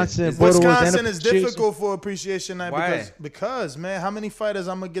 Wisconsin, Border Wars, Wisconsin is difficult for Appreciation Night. Why? Because man, how many fighters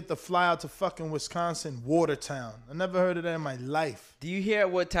I'm gonna get to fly out to fucking Wisconsin, Watertown? I never heard of that in my life. Do you hear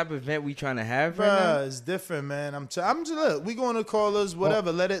what type of event we trying to have right Bruh, now? it's different, man. I'm just look. We going to callers,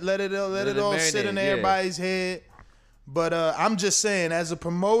 whatever. Let it all sit in everybody's head. But I'm just saying, as a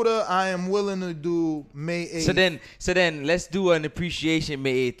promoter, I am willing to do May 8th. So then, let's do an appreciation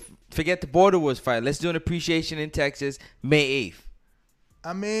May 8th. Forget the Border Wars fight. Let's do an appreciation in Texas May 8th.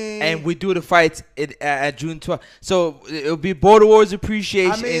 I mean, and we do the fights at June 12th. So it'll be Border Wars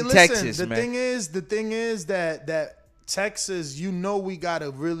appreciation in Texas. The thing is that Texas, you know, we got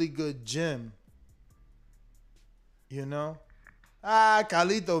a really good gym. You know.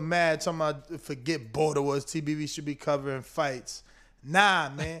 Carlito mad talking about forget Border Wars. TBV should be covering fights. Nah,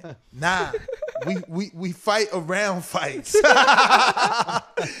 man. Nah. we fight around fights.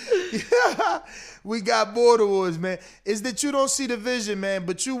 Yeah. We got Border Wars, man. Is that you don't see the vision, man,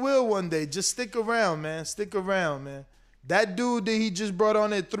 but you will one day. Just stick around, man. Stick around, man. That dude that he just brought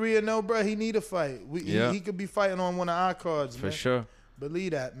on at 3-0, bro, he need a fight. He could be fighting on one of our cards, man. For sure.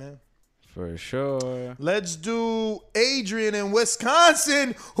 Believe that, man. For sure. Let's do Adrian in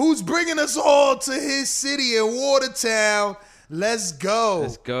Wisconsin, who's bringing us all to his city in Watertown. Let's go.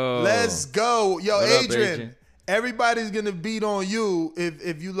 Let's go. Yo, What up, Adrian, everybody's going to beat on you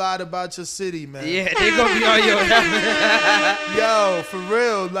if you lied about your city, man. Yeah, they going to be on your head. Yo, for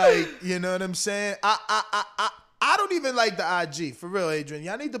real. Like, you know what I'm saying? I don't even like the IG. For real, Adrian.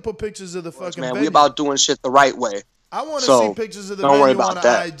 Y'all need to put pictures of the fucking Man, venue. we about doing shit the right way. I want to So, see pictures of the don't worry venue on about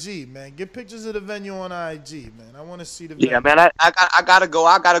the that. IG, man. Get pictures of the venue on IG, man. I want to see the venue. Yeah, man, I gotta go.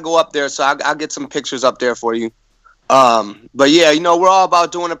 I gotta go up there, so I'll get some pictures up there for you. But yeah, you know, we're all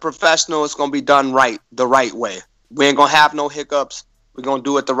about doing it professional. It's gonna be done right, the right way. We ain't gonna have no hiccups. We're gonna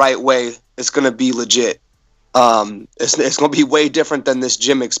do it the right way. It's gonna be legit. It's gonna be way different than this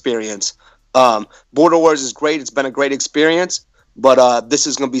gym experience. Border Wars is great. It's been a great experience, but this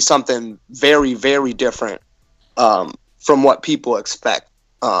is gonna be something very, very different from what people expect.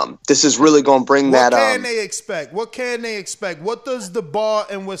 This is really gonna bring that. What can they expect? What can they expect? What does the bar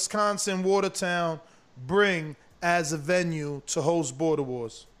in Wisconsin, Watertown, bring as a venue to host Border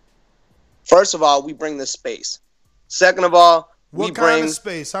Wars? First of all, we bring the space. Second of all, What kind of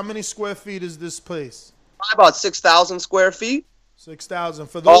space? How many square feet is this place? About 6,000 square feet. 6,000.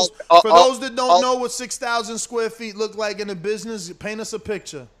 For those that don't know what 6,000 square feet look like in a business, paint us a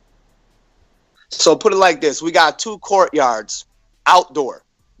picture. So put it like this. We got 2 courtyards outdoor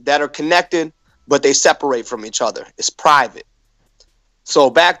that are connected, but they separate from each other. It's private. So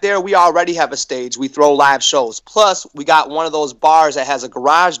back there, we already have a stage. We throw live shows. Plus, we got one of those bars that has a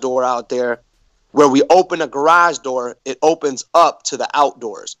garage door out there where we open a garage door. It opens up to the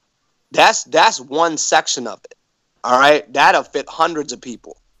outdoors. That's one section of it. All right? That'll fit hundreds of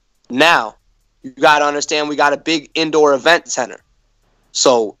people. Now, you got to understand we got a big indoor event center.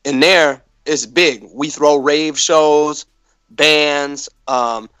 So in there, it's big. We throw rave shows, bands.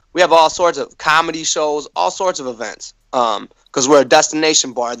 We have all sorts of comedy shows, all sorts of events. Because we're a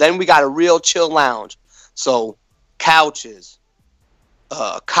destination bar. Then we got a real chill lounge. So couches,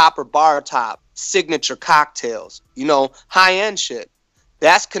 copper bar top, signature cocktails, you know, high-end shit.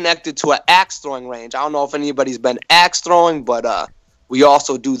 That's connected to an axe throwing range. I don't know if anybody's been axe throwing, but we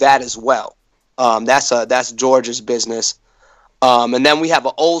also do that as well. That's George's business. And then we have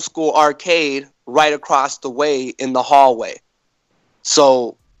an old school arcade right across the way in the hallway.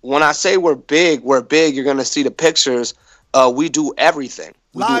 So when I say we're big, you're going to see the pictures. We do everything.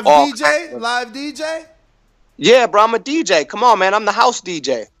 Live DJ? Yeah, bro, I'm a DJ. Come on, man. I'm the house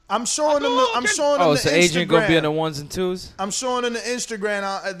DJ. I'm showing them the so Instagram. Adrian gonna be on the 1s and 2s? I'm showing them the Instagram.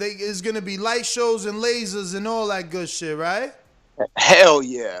 It's gonna be light shows and lasers and all that good shit, right? Hell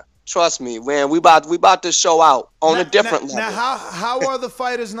yeah. Trust me, man. We about to show out on a different level. Now, how are the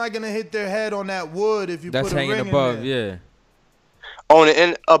fighters not gonna hit their head on that wood if you put a ring in there? That's hanging above, yeah. On it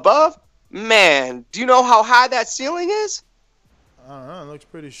and above? Man, do you know how high that ceiling is? I don't know. It looks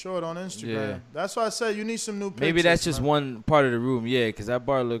pretty short on Instagram. Yeah. That's why I said you need some new pictures. Maybe that's just man. one part of the room, yeah, because that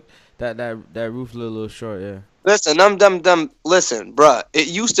bar look that roof look a little short, yeah. Listen, listen, bruh. It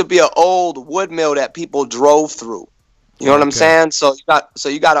used to be an old wood mill that people drove through. You know what I'm saying? So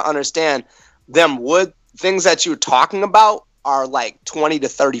you got to understand, them wood things that you're talking about are like 20 to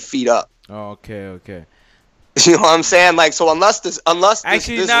 30 feet up. Oh, okay. You know what I'm saying? Like, so unless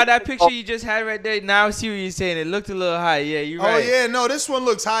Actually, now that picture you just had right there, now I see what you're saying. It looked a little high. Yeah, you're right. Oh yeah, no, this one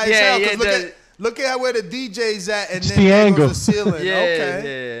looks high as hell. Look at where the DJ's at, and It's then the there angle. goes the ceiling. Yeah, Okay.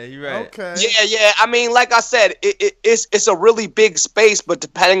 yeah, you're right. Okay. Yeah. I mean, like I said, it's a really big space, but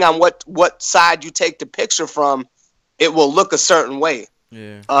depending on what side you take the picture from, it will look a certain way.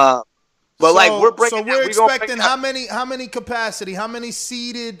 Yeah. But like we're bringing, so we're we gonna expecting bring how many capacity, how many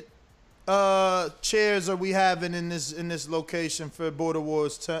seated chairs are we having in this location for Border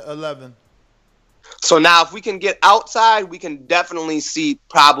Wars 11? So now, if we can get outside, we can definitely seat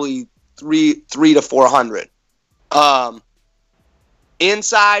probably 300 to 400.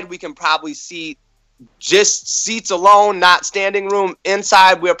 Inside, we can probably seat just seats alone, not standing room.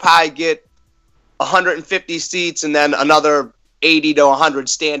 Inside, we'll probably get 150 seats and then another 80 to 100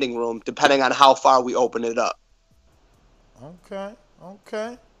 standing room, depending on how far we open it up. Okay.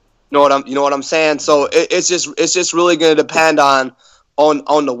 You know what I'm saying? So it's just really going to depend on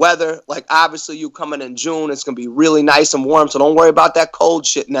the weather. Like, obviously, you coming in June, it's going to be really nice and warm. So don't worry about that cold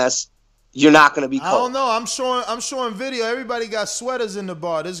shit, Ness. You're not going to be cold. I don't know. I'm showing video. Everybody got sweaters in the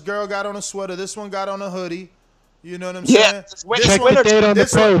bar. This girl got on a sweater. This one got on a hoodie. You know what I'm saying? Check the date on the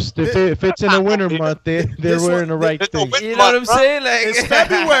post. If it's in the winter month, they're wearing the right thing. You know what I'm saying? Like, it's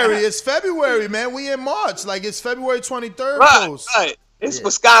February. It's February, man. We in March. Like, it's February 23rd post. Right. It's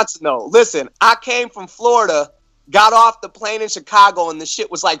Wisconsin, though. Listen, I came from Florida, got off the plane in Chicago, and the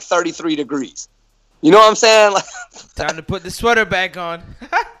shit was like 33 degrees. You know what I'm saying? Like, time to put the sweater back on.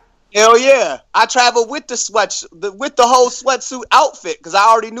 Hell yeah. I traveled with with the whole sweatsuit outfit because I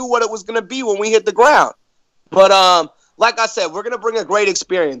already knew what it was going to be when we hit the ground. But like I said, we're going to bring a great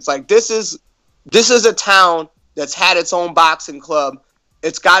experience. Like, this is a town that's had its own boxing club.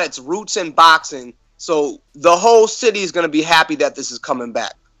 It's got its roots in boxing. So the whole city is going to be happy that this is coming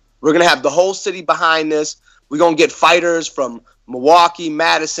back. We're going to have the whole city behind this. We're going to get fighters from Milwaukee,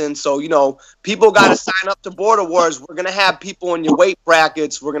 Madison. So, people got to sign up to Border Wars. We're going to have people in your weight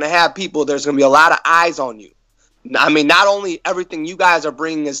brackets. We're going to have people. There's going to be a lot of eyes on you. I mean, not only everything you guys are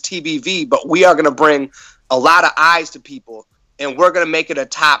bringing is TBV, but we are going to bring a lot of eyes to people, and we're going to make it a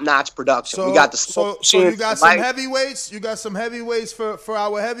top-notch production. We got the so you got some heavyweights. You got some heavyweights for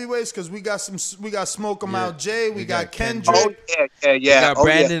our heavyweights because we got Smoke 'em Out Jay. We got Kendrick. Oh yeah. We got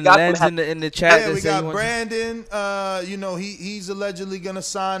Brandon Lenz in the chat. Yeah, we got Brandon. He's allegedly gonna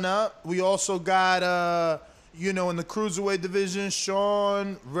sign up. We also got in the cruiserweight division,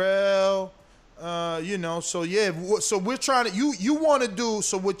 Sean, Rel. So we're trying to. You want to do.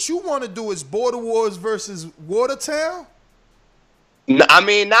 So what you want to do is Border Wars versus Watertown. I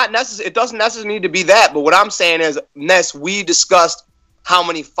mean, not necessarily. It doesn't necessarily need to be that. But what I'm saying is, Ness, we discussed how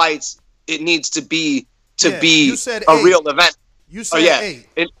many fights it needs to be you said a 8. real event. You said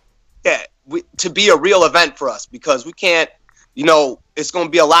 8. To be a real event for us because we can't. It's going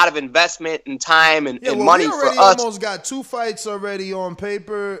to be a lot of investment and time and money for us. We almost got 2 fights already on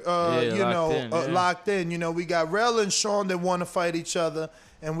paper. Locked in. We got Rel and Sean that want to fight each other,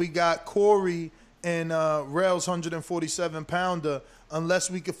 and we got Corey and Rel's 147-pounder.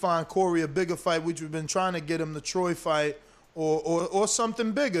 Unless we could find Corey a bigger fight, which we've been trying to get him the Troy fight or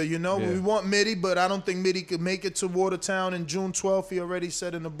something bigger. We want Mitty, but I don't think Mitty could make it to Watertown in June 12th. He already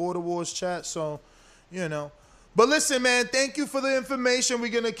said in the Border Wars chat. So, But listen, man, thank you for the information. We're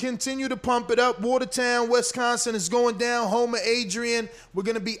going to continue to pump it up. Watertown, Wisconsin is going down. Home of Adrian. We're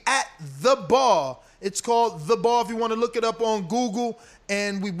going to be at The Bar. It's called The Bar if you want to look it up on Google.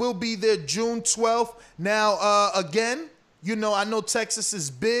 And we will be there June 12th. Now, again, I know Texas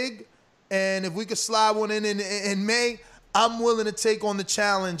is big. And if we could slide one in May, I'm willing to take on the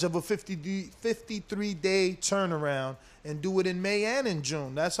challenge of a 53-day turnaround and do it in May and in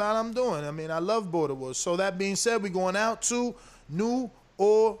June. That's how I'm doing. I mean, I love Border Wars. So that being said, we're going out to New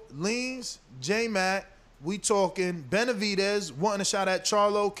Orleans. J-Mac, we talking Benavidez, wanting to shout at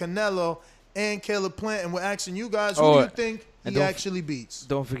Charlo, Canelo, and Caleb Plant. And we're asking you guys, who do you think he actually beats?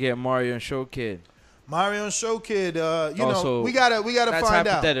 Don't forget Mario and Show Kid. Mario and Show Kid, also, we gotta that's find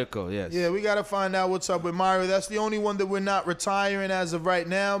out. Hypothetical, yes. Yeah, we gotta find out what's up with Mario. That's the only one that we're not retiring as of right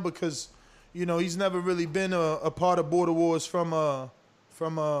now because, he's never really been a part of Border Wars from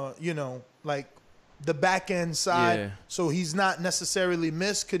like the back end side. Yeah. So he's not necessarily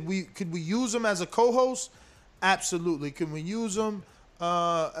missed. Could we use him as a co-host? Absolutely. Can we use him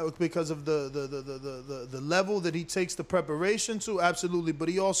because of the level that he takes the preparation to? Absolutely. But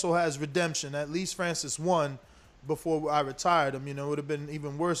he also has redemption. At least Francis won before I retired him. It would have been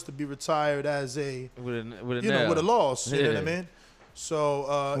even worse to be retired as with a loss. You know what I mean?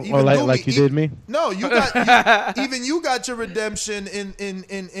 So even like you did me. No, you got you got your redemption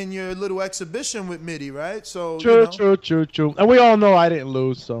in your little exhibition with Mitty, right? So true. And we all know I didn't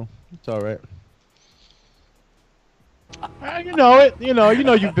lose, so it's all right. You know it. You know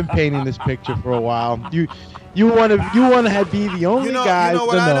you've been painting this picture for a while. You want to be the only guy. You know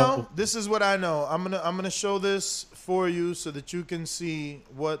what I know? This is what I know. I'm gonna show this for you so that you can see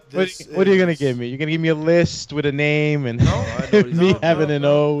what this is. What are you gonna give me? You're gonna give me a list with a name and me having an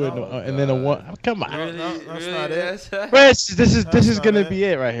O and then a 1. Oh, come on. Really? No, that's not it. This is gonna be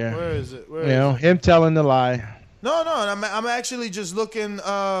it right here. Where is it? Him telling the lie. No. I'm actually just looking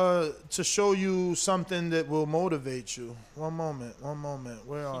to show you something that will motivate you. One moment.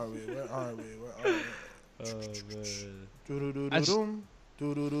 Where are we?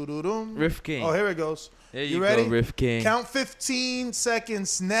 Riff King. Oh, here it goes. There you ready? go, Riff King. Count 15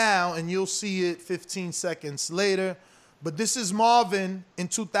 seconds now, and you'll see it 15 seconds later. But this is Marvin in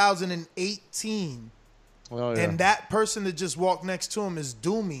 2018. Oh, yeah. And that person that just walked next to him is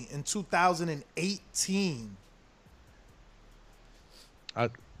Doomy in 2018.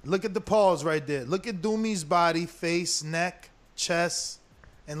 Look at the pause right there. Look at Doomy's body, face, neck, chest,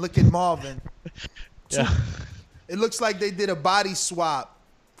 and look at Marvin. Yeah. It looks like they did a body swap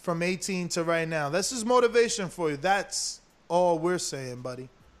from 18 to right now. This is motivation for you. That's all we're saying, buddy.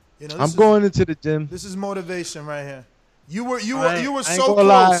 I'm going into the gym. This is motivation right here. You were I so ain't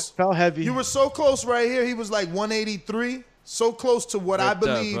lie, close. felt heavy. You were so close right here. He was like 183. So close to what I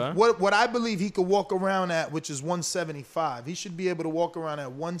believe what I believe he could walk around at, which is 175. He should be able to walk around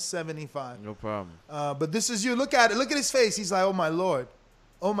at 175. No problem. But this is you. Look at it. Look at his face. He's like, oh my Lord.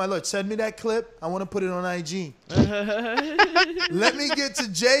 Oh my Lord. Send me that clip. I want to put it on IG. Let me get to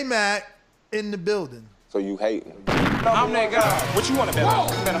J-Mac in the building. So you hating? I'm that guy. What you want to bet on?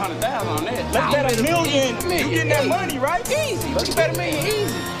 Bet 100,000 on that. Let's bet $1 million. You getting that money, right? Easy. Let's bet $1 million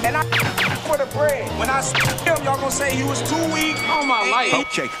easy. And I for the bread. When I him, y'all gonna say he was too weak on my life.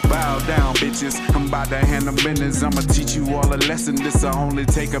 Okay, bow down, bitches. I'm about to handle business. I'ma teach you all a lesson. This'll only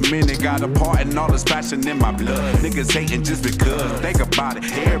take a minute. Got a part and all this passion in my blood. Niggas hating just because. Think about it.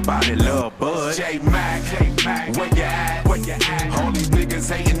 Everybody love Bud. J-Mac, where you at? All these niggas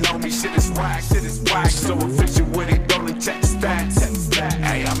hating on me. Shit is whack. So official with it. Don't check the stats.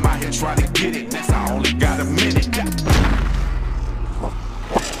 Hey, I'm out here trying to get it. Next, I only got a minute.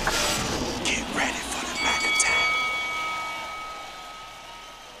 Get ready for the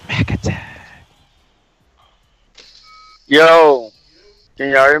Mac attack. Yo,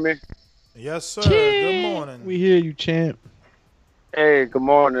 can y'all hear me? Yes, sir. Good morning. We hear you, champ. Hey, good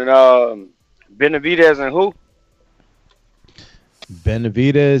morning. Benavidez and who?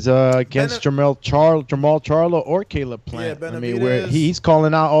 Benavidez against Jamal Charlo or Caleb Plant. Yeah, I mean, where he's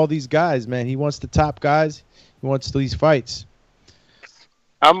calling out all these guys, man. He wants the top guys. He wants these fights.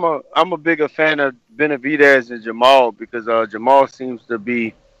 I'm a bigger fan of Benavidez and Jamal because Jamal seems to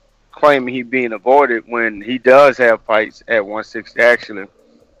be claiming he being avoided when he does have fights at 160. Actually,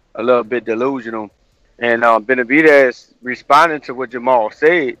 a little bit delusional. And Benavidez responding to what Jamal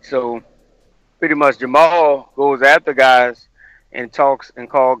said. So pretty much Jamal goes after guys and talks and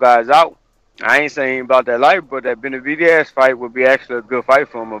call guys out. I ain't saying about that life, but that Benavidez fight would be actually a good fight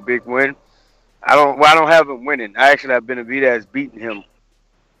for him, a big win. I don't have him winning. I actually have Benavidez beating him.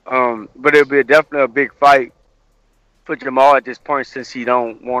 But it'll be definitely a big fight for Jamal at this point since he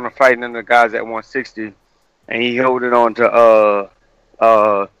don't want to fight none of the guys at 160, and he holding on to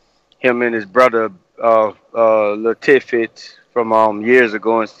him and his brother Latifit from years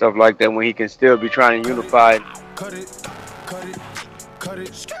ago and stuff like that when he can still be trying to unify.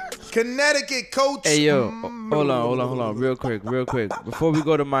 Connecticut coach. Hey yo, hold on, real quick. Before we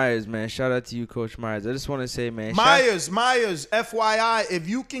go to Myers, man, shout out to you, Coach Myers. I just want to say, man, Myers, FYI, if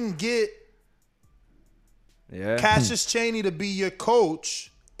you can get Cassius Chaney to be your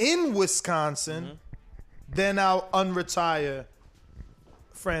coach in Wisconsin, then I'll unretire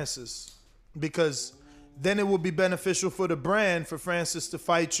Francis, because then it would be beneficial for the brand for Francis to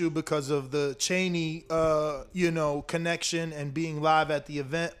fight you because of the Chaney, connection and being live at the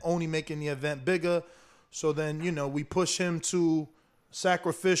event, only making the event bigger. So then, we push him to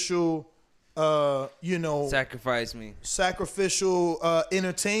sacrificial, sacrificial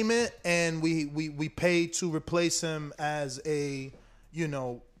entertainment, and we pay to replace him as a,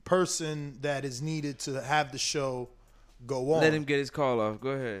 person that is needed to have the show go on. Let him get his call off.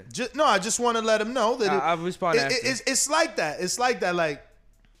 Go ahead. I just want to let him know that I'll respond after. It's like that. It's like that. Like,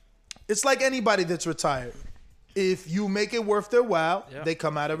 it's like anybody that's retired. If you make it worth their while, they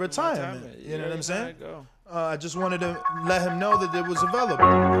come out of retirement. You know what I'm saying? I just wanted to let him know that it was available.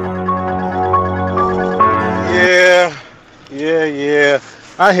 Yeah.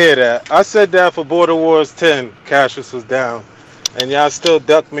 I hear that. I said that for Border Wars 10. Cassius was down. And y'all still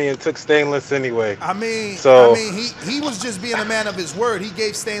ducked me and took Stainless anyway. He was just being a man of his word. He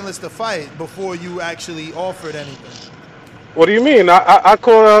gave Stainless the fight before you actually offered anything. What do you mean? I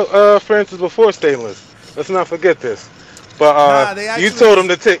called out Francis before Stainless. Let's not forget this. But you told him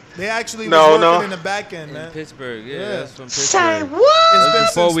to take. They actually was working in the back end, man. In Pittsburgh, yeah, that's from Pittsburgh. Say what?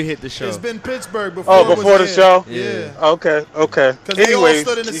 Before we hit the show. It's been Pittsburgh before. Before the show. Yeah. Okay. Because they all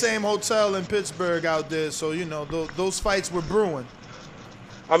stood in the same hotel in Pittsburgh out there, so those fights were brewing.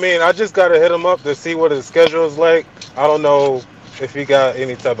 I mean, I just gotta hit him up to see what his schedule is like. I don't know if he got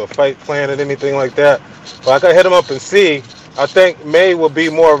any type of fight plan or anything like that, but I gotta hit him up and see. I think May will be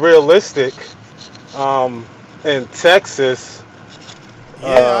more realistic. In Texas,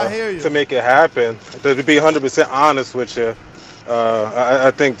 I hear you. To make it happen. To be 100% honest with you, I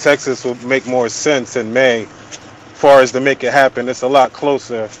think Texas will make more sense in May. As far as to make it happen, it's a lot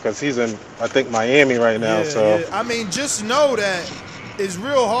closer because he's in, I think, Miami right now. Yeah. I mean, just know that it's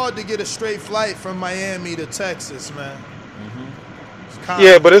real hard to get a straight flight from Miami to Texas, man.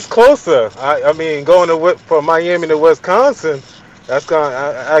 Yeah, but it's closer. I mean, going from Miami to Wisconsin, that's going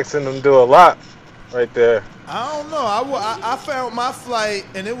asking them to do a lot right there. I don't know. I found my flight,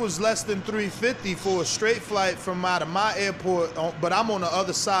 and it was less than $350 for a straight flight from out of my airport. But I'm on the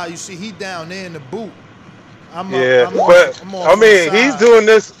other side. You see, he down there in the boot. He's doing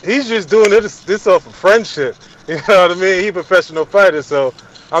this. He's just doing this off of friendship. You know what I mean? He's a professional fighter, so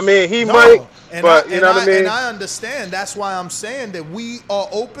I mean, he might. But you know what I mean? And I understand. That's why I'm saying that we are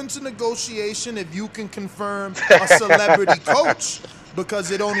open to negotiation if you can confirm a celebrity coach, because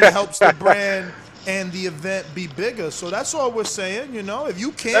it only helps the brand and the event be bigger. So that's all we're saying, If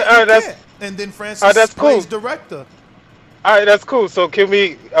you can't, you can't. And then Francis plays director. All right, that's cool. So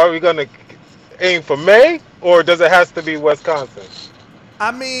are we going to aim for May, or does it have to be Wisconsin?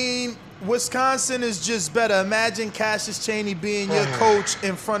 I mean, Wisconsin is just better. Imagine Cassius Chaney being your coach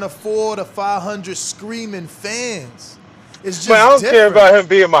in front of 400 to 500 screaming fans. It's just I don't care about him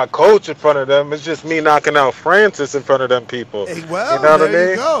being my coach in front of them. It's just me knocking out Francis in front of them people. Hey, you know what I mean?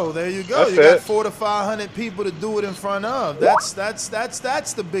 You go. There you go. You got 400 to 500 people to do it in front of. That's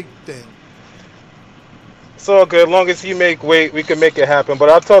the big thing. It's all good. As long as he make weight, we can make it happen. But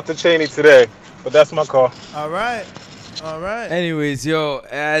I'll talk to Chaney today. But that's my call. All right. Anyways,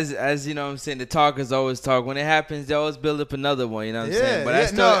 as you know what I'm saying, the talkers always talk. When it happens, they always build up another one, you know what I'm saying?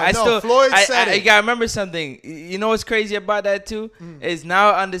 But Floyd said it. You gotta remember something. You know what's crazy about that too? Is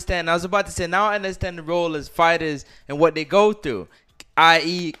now I understand. I was about to say, now I understand the role as fighters and what they go through.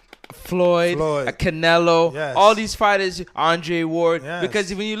 I.e. Floyd, Canelo, all these fighters, Andre Ward.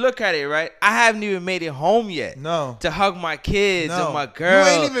 Because when you look at it, right, I haven't even made it home yet. To hug my kids and my girl.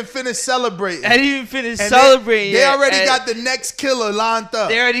 You ain't even finished celebrating. I didn't even finish celebrating. They already got the next killer lined up.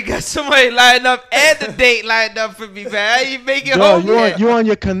 They already got somebody lined up and the date lined up for me, man. I ain't make it home yet. You're on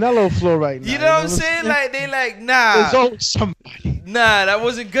your Canelo floor right now. You know what I'm saying? Like, they like, nah. There's always somebody. Nah, that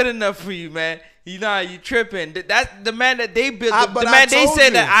wasn't good enough for you, man. You tripping. That's the man that they built. The man they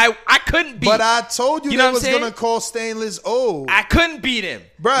said that I couldn't beat. But I told you, they was going to call Stainless old. I couldn't beat him.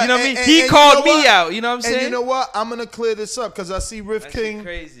 Bruh, you know what I mean? He called me out. You know what I'm saying? And you know what? I'm going to clear this up because I see Riff King.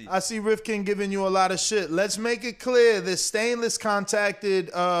 Crazy. I see Riff King giving you a lot of shit. Let's make it clear that Stainless contacted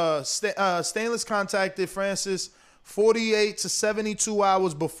Francis 48 to 72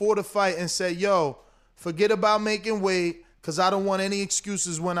 hours before the fight and said, yo, forget about making weight. Because I don't want any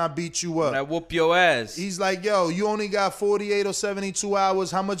excuses when I beat you up. When I whoop your ass. He's like, yo, you only got 48 or 72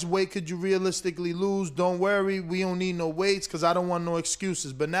 hours. How much weight could you realistically lose? Don't worry. We don't need no weights because I don't want no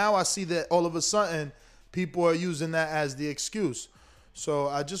excuses. But now I see that all of a sudden people are using that as the excuse. So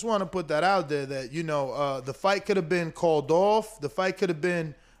I just want to put that out there that, the fight could have been called off. The fight could have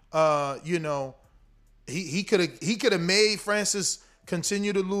been, he could have made Francis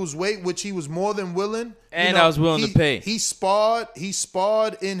continue to lose weight, which he was more than willing. And I was willing to pay. He sparred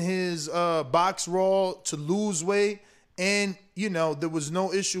in his box raw to lose weight. And, there was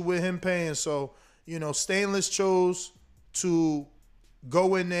no issue with him paying. So, Stainless chose to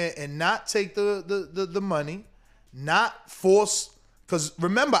go in there and not take the money, not force. Because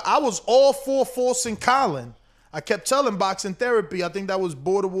remember, I was all for forcing Colin. I kept telling Boxing Therapy, I think that was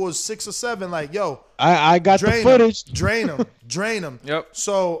Border Wars 6 or 7, like, yo. I got the footage. Drain him. Yep.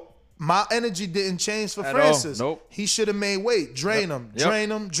 So my energy didn't change for At Francis. all. Nope. He should have made weight. Drain him. Drain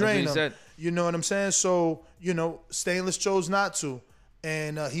him. Said. You know what I'm saying? So, Stainless chose not to.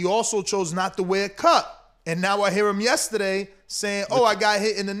 And he also chose not to wear a cup. And now I hear him yesterday saying, I got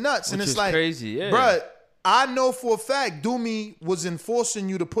hit in the nuts. And it's like, crazy, yeah. Bruh, I know for a fact Doomy was enforcing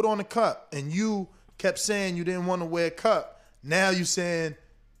you to put on a cup. And you kept saying you didn't want to wear a cup. Now you saying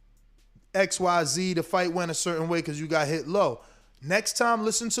XYZ, the fight went a certain way because you got hit low. Next time,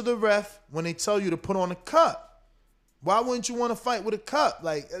 listen to the ref when they tell you to put on a cup. Why wouldn't you want to fight with a cup?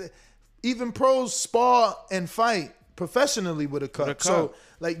 Like, even pros spar and fight professionally with a cup. So,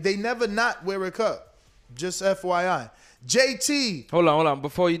 like, they never not wear a cup. Just FYI. JT. Hold on.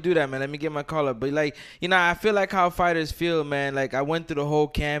 Before you do that, man, let me get my call up. But, like, you know, I feel like how fighters feel, man. Like, I went through the whole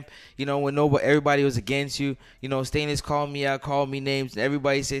camp, you know, when everybody was against you. You know, Stainless called me out, called me names. And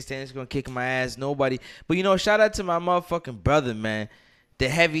everybody says Stainless going to kick my ass. Nobody. But, you know, shout out to my motherfucking brother, man. The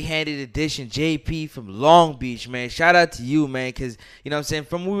heavy-handed edition, JP from Long Beach, man. Shout out to you, man, because, you know what I'm saying,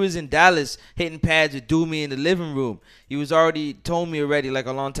 from when we was in Dallas hitting pads with Doomy in the living room, he was already told me already, like,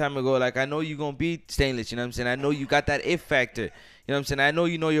 a long time ago, like, I know you're going to beat Stainless, you know what I'm saying? I know you got that if factor. You know what I'm saying? I know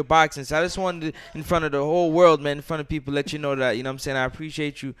you know your boxing. So I just wanted to, in front of the whole world, man, in front of people, let you know that, you know what I'm saying? I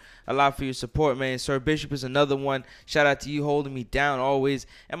appreciate you a lot for your support, man. Sir Bishop is another one. Shout out to you holding me down always.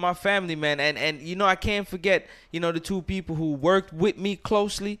 And my family, man. And you know, I can't forget, you know, the two people who worked with me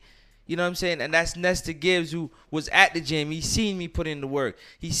closely. You know what I'm saying? And that's Nestor Gibbs, who was at the gym. He seen me put in the work.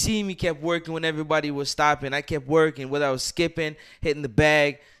 He seen me kept working when everybody was stopping. I kept working, whether I was skipping, hitting the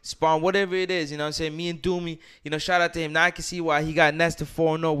bag, sparring, whatever it is. You know what I'm saying? Me and Doomy, you know, shout out to him. Now I can see why he got Nestor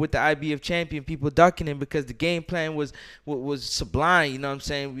 4-0 with the IBF champion. People ducking him because the game plan was sublime. You know what I'm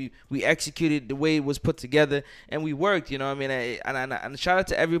saying? We executed the way it was put together, and we worked. You know what I mean? And shout out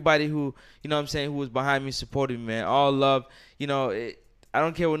to everybody who, you know what I'm saying, who was behind me, supporting me, man. All love. You know, I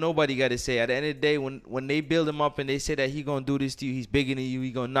don't care what nobody got to say. At the end of the day, when they build him up and they say that he going to do this to you, he's bigger than you,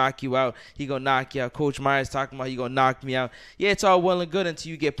 he going to knock you out, he going to knock you out. Coach Myers talking about he going to knock me out. Yeah, it's all well and good until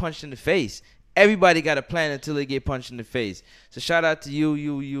you get punched in the face. Everybody got a plan until they get punched in the face. So shout out to you,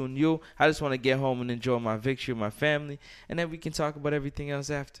 and you. I just want to get home and enjoy my victory with my family, and then we can talk about everything else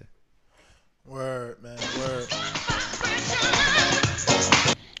after. Word, man, word.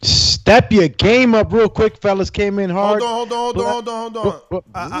 Step your game up real quick, fellas. Came in hard. Hold on.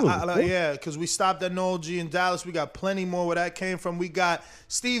 Yeah, because we stopped at No G in Dallas. We got plenty more where that came from. We got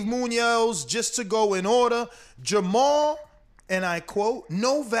Steve Munoz, just to go in order. Jamal, and I quote,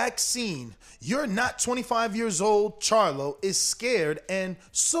 "No vaccine. You're not 25 years old. Charlo is scared, and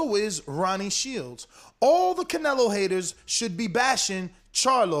so is Ronnie Shields. All the Canelo haters should be bashing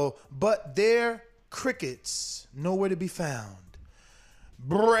Charlo, but they're crickets. Nowhere to be found."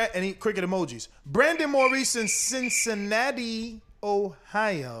 And cricket emojis. Brandon Maurice in Cincinnati,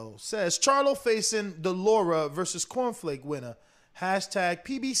 Ohio says Charlo facing the Laura versus Cornflake winner. Hashtag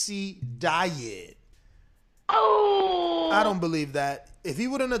PBC diet. Oh, I don't believe that. If he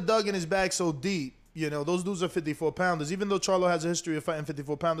wouldn't have dug in his bag so deep, you know, those dudes are 54-pounders. Even though Charlo has a history of fighting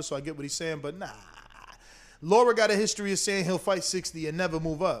 54-pounders, so I get what he's saying, but nah. Laura got a history of saying he'll fight 60 and never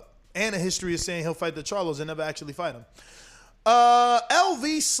move up. And a history of saying he'll fight the Charlos and never actually fight him.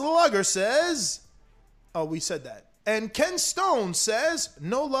 LV Slugger says, oh, we said that. And Ken Stone says,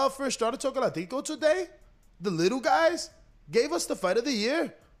 no love for Estrada Chocolatico today. The little guys gave us the fight of the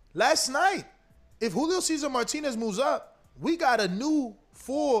year last night. If Julio Cesar Martinez moves up, we got a new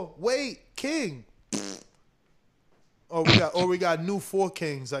 4-weight king. Or we got new 4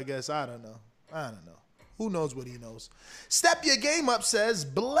 kings, I guess. I don't know. Who knows what he knows? Step Your Game Up says,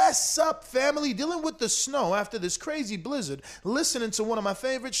 bless up, family. Dealing with the snow after this crazy blizzard. Listening to one of my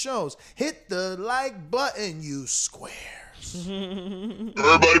favorite shows. Hit the like button, you squares.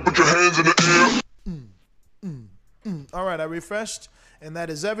 Everybody put your hands in the air. All right, I refreshed. And that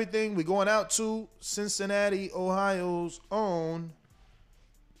is everything. We're going out to Cincinnati, Ohio's own.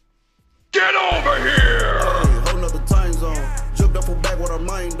 Get over here! Hey, whole nother time zone. Jumped up for back with our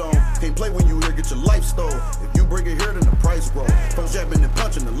mind on. Can't play when you here, get your life stole. If you bring it here, then the price grow. From jabbing and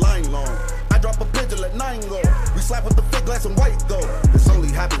punching the line long. I drop a pigeon, let 9 go. We slap with the fake glass and white go. This only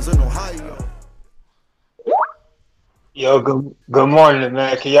happens in Ohio. Yo, good morning,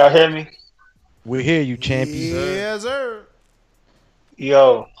 man. Can y'all hear me? We hear you, champion. Yes, sir.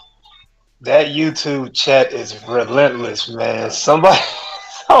 Yo, that YouTube chat is relentless, man. Somebody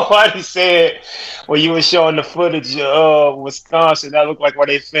said when you were showing the footage of Wisconsin, that looked like where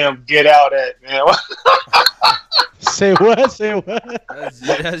they filmed Get Out at, man. Say what? That's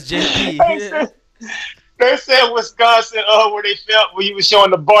JP. They said Wisconsin, where they filmed, when you were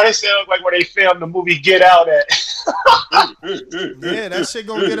showing the bar, they said it looked like where they filmed the movie Get Out at. Yeah, that shit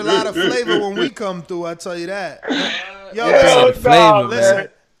gonna get a lot of flavor when we come through, I tell you that. Yo,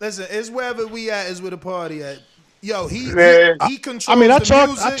 listen, it's wherever we at is where the party at. Yo, he controls I mean, I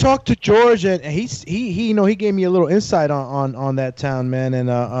music. talked to George, and he you know, he gave me a little insight on that town, man,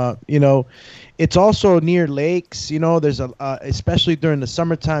 and you know, it's also near lakes. You know, there's especially during the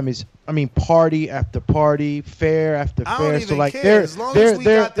summertime party after party, fair after fair. So like they're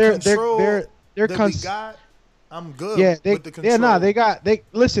I'm good. Yeah, with the control.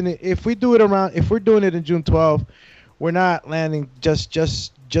 Listen. If we're doing it in June 12th, we're not landing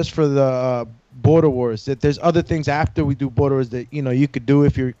just just for the Border Wars. That there's other things after we do Border Wars that you could do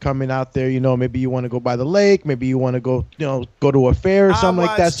if you're coming out there. Maybe you want to go by the lake, maybe you want to go go to a fair or something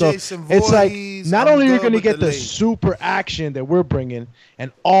like that. So it's like not only you're going to get the super action that we're bringing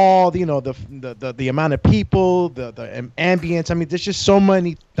and all the amount of people, the ambience. I mean, there's just so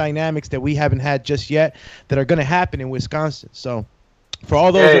many dynamics that we haven't had just yet that are going to happen in Wisconsin. So. For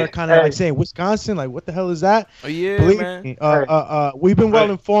all those that are kind of like saying Wisconsin, like what the hell is that? Oh yeah, believe man. me, we've been well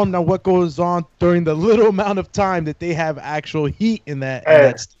informed on what goes on during the little amount of time that they have actual heat in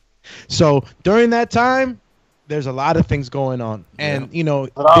that. So during that time, there's a lot of things going on, and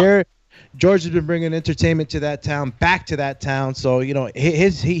George has been bringing entertainment to that town, back to that town. So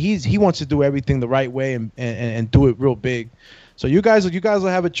he wants to do everything the right way and do it real big. So you guys will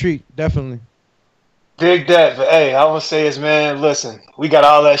have a treat, definitely. Dig that, but hey, I would say is, man, listen, we got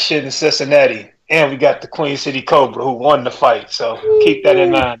all that shit in Cincinnati, and we got the Queen City Cobra who won the fight. So keep that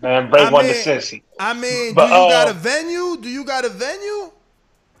in mind, man. Bring one to Cincy. I mean, do you got a venue? Do you got a venue?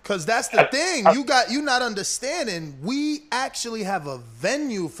 Because that's the thing. You not understanding. We actually have a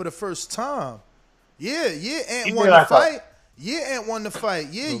venue for the first time. Yeah, Ant won the fight. Ant won the fight.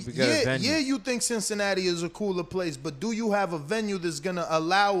 You think Cincinnati is a cooler place, but do you have a venue that's gonna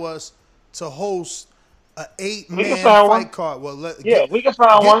allow us to host an 8-man fight card? Well, we can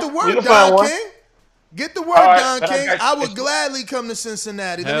find one. Get the word, Don King. Get the word, Don King. I would gladly come to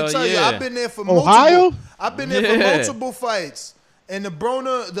Cincinnati. Let me tell you, I've been there for multiple. I've been there for multiple fights, and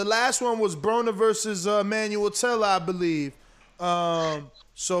the last one was Broner versus Manuel Teller, I believe.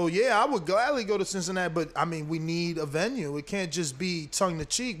 So I would gladly go to Cincinnati, but I mean, we need a venue. It can't just be tongue to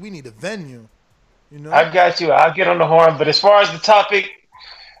cheek. We need a venue. I've got you. I'll get on the horn. But as far as the topic.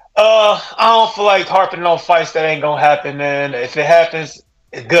 I don't feel like harping on fights that ain't gonna happen, man. If it happens,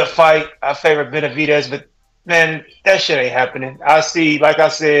 a good fight. I favor Benavidez, but man, that shit ain't happening. I see, like I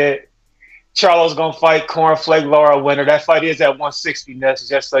said, Charlo's gonna fight Cornflake Laura winner. That fight is at 160, Ness,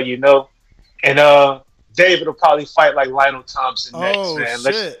 just so you know. And David will probably fight like Lionel Thompson next, man.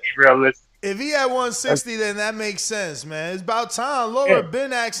 Let's be realistic. If he at 160, then that makes sense, man. It's about time. Laura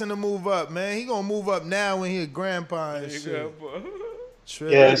been asking to move up, man. He gonna move up now when he a grandpa and shit.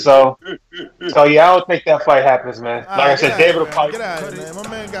 Yeah, so I don't think that fight happens, man. Like I said, David will probably get out of here, man. My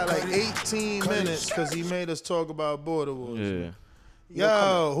man got like 18 minutes because he made us talk about Border Wars.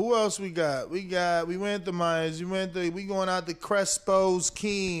 Yo, who else we got? We went to Myers. We going out to Crespo's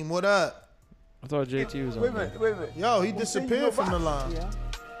Keem. What up? I thought JT was on. Wait a minute. Yo, he disappeared from the line. Yeah.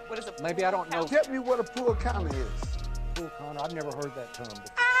 What is it? Maybe I don't know. Tell me what a pool counter is. Pool counter? I've never heard that term before.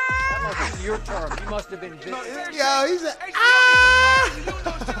 That must be your term. You must have been. Yo, he's a.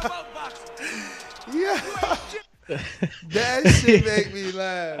 Yeah. That shit make me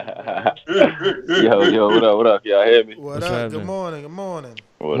laugh. Yo, what up? Y'all hear me? What up? Good morning.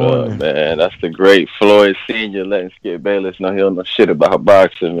 What up, man? That's the great Floyd Sr. letting Skip Bayless know he don't know shit about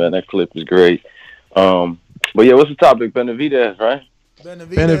boxing, man. That clip is great. But yeah, what's the topic? Benavidez, right?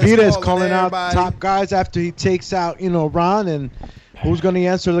 Benavidez calling out top guys after he takes out, Ron, and who's going to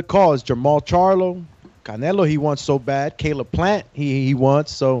answer the calls? Jamal Charlo, Canelo, he wants so bad. Caleb Plant, he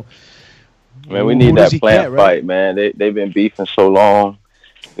wants. So, man, we need that Plant fight, man. They've been beefing so long.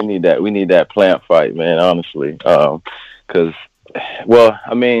 We need that Plant fight, man. Honestly, because, well,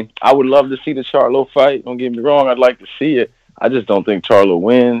 I mean, I would love to see the Charlo fight. Don't get me wrong, I'd like to see it. I just don't think Charlo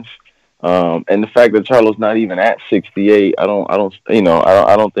wins. And the fact that Charlo's not even at 68, I don't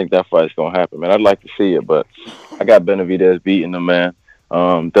think that fight's gonna happen, man. I'd like to see it, but I got Benavidez beating him, man.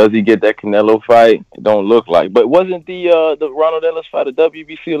 Does he get that Canelo fight? It don't look like. But wasn't the Ronald Ellis fight a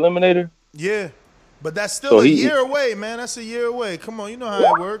WBC eliminator? Yeah, but that's still a year away, man. That's a year away. Come on, you know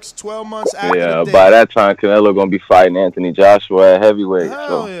how it works. 12 months after the date. By that time, Canelo gonna be fighting Anthony Joshua at heavyweight.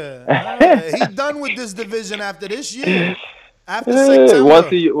 Hell yeah. He done with this division after this year. After September.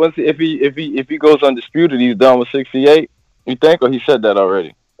 If he goes undisputed, he's done with 68. You think, or he said that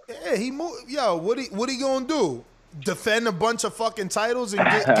already? Yeah, he moved. Yo, what he gonna do? Defend a bunch of fucking titles and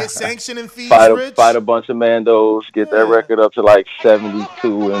get sanctioning fees? Fight a bunch of Mandos, get that record up to like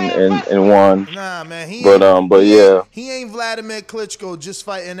 72 and 1. Nah, man. He ain't Vladimir Klitschko just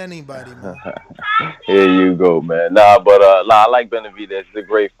fighting anybody, man. Here you go, man. I like Benavidez. He's a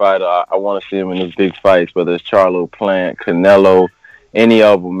great fighter. I want to see him in these big fights, whether it's Charlo, Plant, Canelo, any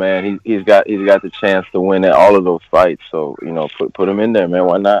of them, man. He's got the chance to win at all of those fights. So, put him in there, man.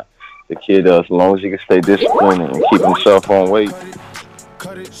 Why not? The kid, as long as he can stay disciplined and keep himself on weight.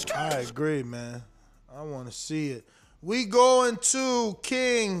 I agree, man. I want to see it. We going to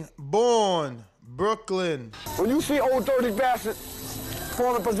King Born, Brooklyn. When you see old dirty bastard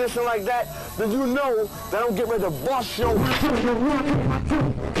fall in a position like that, then you know that I'm getting ready to bust your...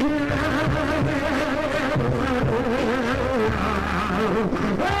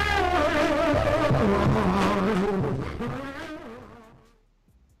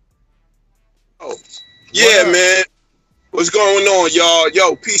 Yeah, man. What's going on, y'all?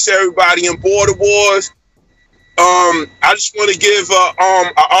 Yo, peace to everybody in Border Wars. I just want to give a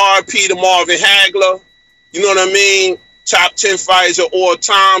RIP to Marvin Hagler. You know what I mean? Top 10 fighters of all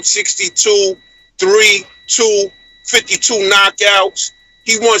time, 62, 3, 2, 52 knockouts.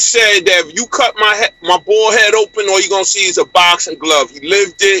 He once said that if you cut my bald head open, all you're going to see is a boxing glove. He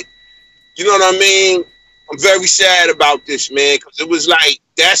lived it. You know what I mean? I'm very sad about this, man, because it was like,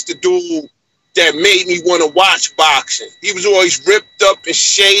 that's the dude that made me want to watch boxing. He was always ripped up in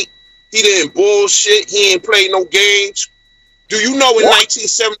shape. He didn't bullshit. He ain't play no games. Do you know in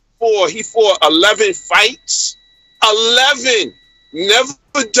 1974, he fought 11 fights? 11. Never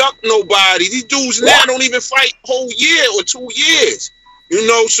ducked nobody. These dudes now don't even fight a whole year or 2 years. You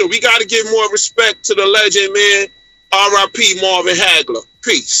know, so we got to give more respect to the legend, man. R.I.P. Marvin Hagler.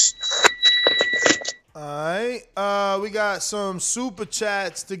 Peace. All right. We got some super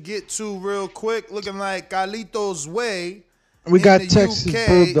chats to get to real quick. Looking like Carlitos Way. We got Texas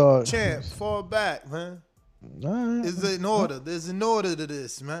Bulldog. Champ, fall back, man. Is it in order? There's an order to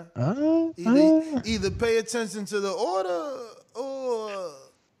this, man. Either pay attention to the order or...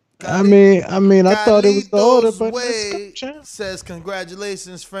 I mean, I thought it was the order, but Way says,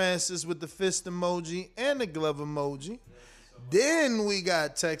 congratulations, Francis, with the fist emoji and the glove emoji. Then we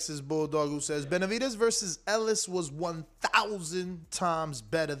got Texas Bulldog who says, Benavidez versus Ellis was 1,000 times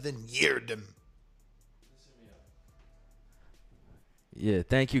better than Yeardem. Yeah,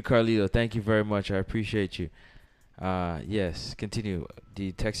 thank you, Carlito. Thank you very much. I appreciate you. Yes, continue.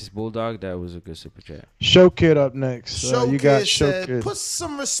 The Texas Bulldog, that was a good super chat. Show Kid up next. Show you Kid got Show said, Kid. put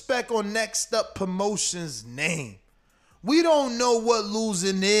some respect on Next Up Promotions' name. We don't know what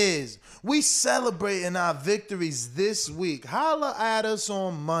losing is. We celebrating our victories this week. Holla at us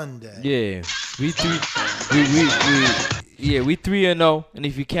on Monday. Yeah, we 3-0, and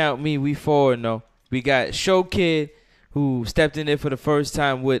if you count me, we 4-0. We got Show Kid, who stepped in there for the first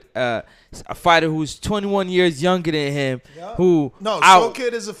time with a fighter who's 21 years younger than him. Yep. Show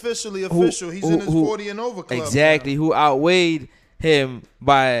Kid is officially official. He's in his 40 and over club. Exactly, who outweighed him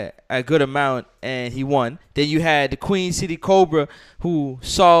by a good amount, and he won. Then you had the Queen City Cobra, who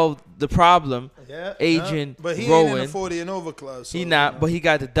solved the problem. Adrian but he Rowan. ain't in the 40 and over club. So, he not, but he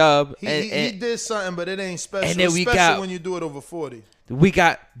got the dub. He did something, but it ain't special. And then it's we special got, when you do it over 40. We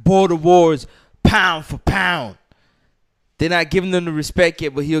got Border Wars pound for pound. They're not giving them the respect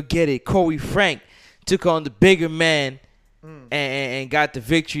yet, but he'll get it. Corey Frank took on the bigger man and got the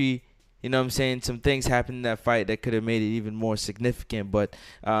victory. You know what I'm saying? Some things happened in that fight that could have made it even more significant, but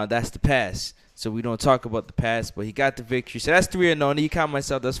that's the past. So we don't talk about the past, but he got the victory. So that's 3-0. And you count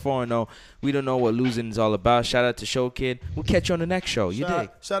myself, that's 4-0. We don't know what losing is all about. Shout out to Show Kid. We'll catch you on the next show. You dig?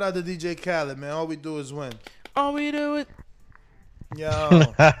 Shout out to DJ Khaled, man. All we do is win. All we do is...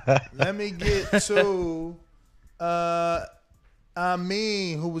 Yo, let me get to...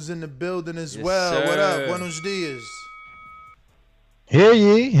 Amin, who was in the building as well. Sir. What up? Buenos dias. Hear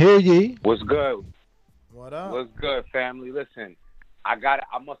ye. What's good? What up? What's good, family? Listen, I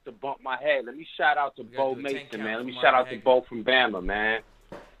must have bumped my head. Let me shout out to Bo Mason, man. Let me shout out to Bo from Bama, man.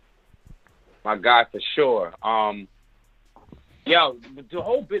 My guy for sure. Yo, the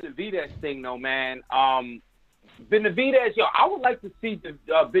whole Benavidez thing, though, man. Benavidez, I would like to see the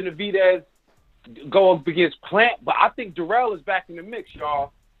Benavidez go up against Plant, but I think Durrell is back in the mix,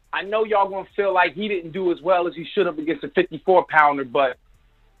 y'all. I know y'all gonna feel like he didn't do as well as he should have against a 54-pounder, but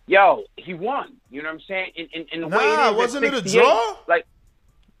he won. You know what I'm saying? In the way it is, wasn't it a draw?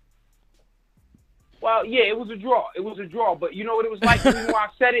 Well, yeah, it was a draw. It was a draw, but you know what it was like? The reason why I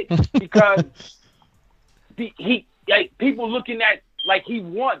said it because people looking at like he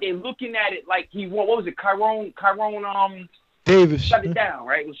won. They looking at it like he won. What was it? Chiron Davis shut it down,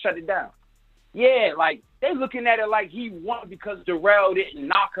 right? It was shut it down. Yeah, like they looking at it like he won because Durrell didn't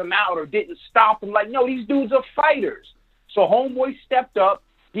knock him out or didn't stop him. Like, no, these dudes are fighters. So Homeboy stepped up.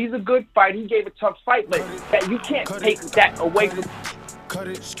 He's a good fighter. He gave a tough fight, but you can't take that away from. Cut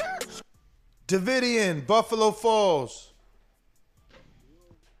it. Davidian, Buffalo Falls.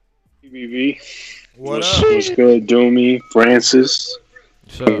 BBV. What up? What's good, Doomy, Francis?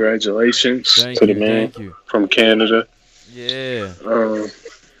 Congratulations to the man from Canada. Yeah.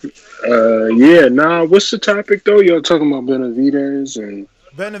 What's the topic though? Y'all talking about Benavidez and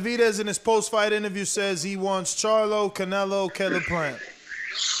Benavidez in his post-fight interview says he wants Charlo, Canelo, Caleb Plant.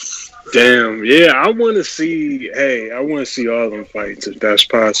 Damn, yeah, I want to see. Hey, I want to see all them fights if that's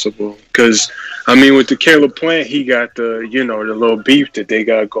possible. Because I mean, with the Caleb Plant, he got the the little beef that they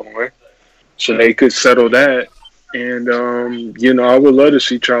got going, so they could settle that. And I would love to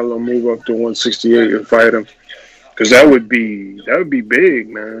see Charlo move up to 168 and fight him, because that would be big,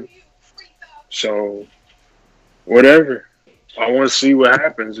 man. So whatever, I want to see what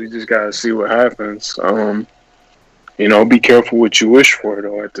happens. We just gotta see what happens. Be careful what you wish for,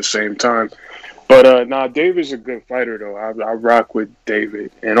 though, at the same time. But, David's a good fighter, though. I rock with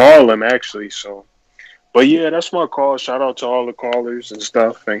David and all of them, actually. So, but, yeah, that's my call. Shout out to all the callers and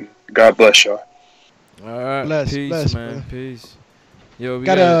stuff, and God bless y'all. All right. Peace, man. Peace. Yo, we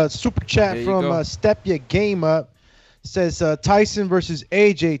got a super chat from Step Your Game Up. It says Tyson versus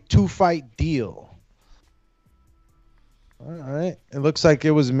AJ 2-fight deal. All right. It looks like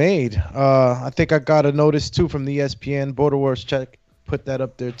it was made. I think I got a notice, too, from the ESPN. Border Wars check. Put that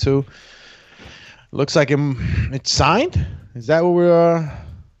up there, too. Looks like it's signed. Is that what we're...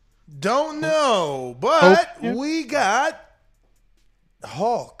 Don't know, but we got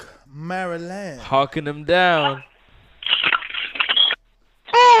Hawk, Maryland. Hawking them down.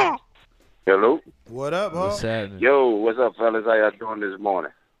 Hello. What up, Hawk? What's happening? Yo, what's up, fellas? How y'all doing this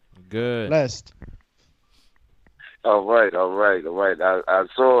morning? Good. Blessed. All right. I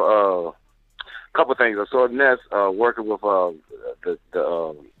saw a couple things. I saw Ness working with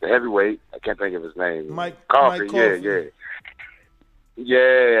the heavyweight. I can't think of his name. Mike Coffey. Coffey.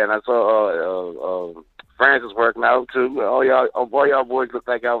 Yeah, and I saw Francis working out too. All y'all boys look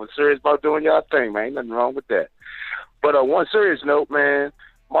like y'all was serious about doing y'all thing, man. Ain't nothing wrong with that. But one serious note, man.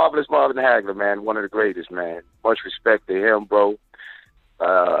 Marvelous Marvin Hagler, man. One of the greatest, man. Much respect to him, bro.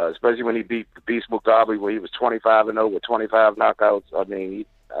 Especially when he beat Beast Mugabe when he was 25-0 with 25 knockouts. I mean,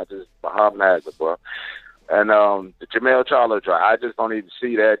 Marvin Hagler, bro. And the Jermell Charlo try, I just don't even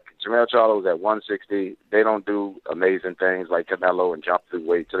see that. Jermell Charlo's at 160. They don't do amazing things like Canelo and jump through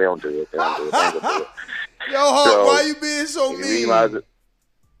weight, so they don't do it. They don't do it. Yo, Hawk, why you being so mean?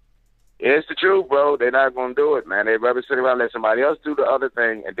 It's the truth, bro. They're not going to do it, man. They'd rather sit around and let somebody else do the other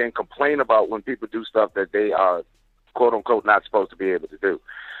thing and then complain about when people do stuff that they are, quote-unquote, not supposed to be able to do.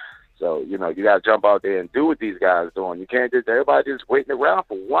 So, you got to jump out there and do what these guys doing. You can't just, everybody just waiting around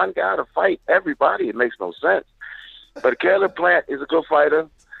for one guy to fight everybody. It makes no sense. But Caleb Plant is a good fighter.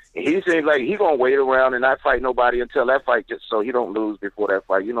 He seems like he's going to wait around and not fight nobody until that fight, just so he don't lose before that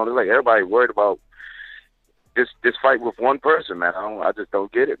fight. They're like everybody worried about this fight with one person, man. I just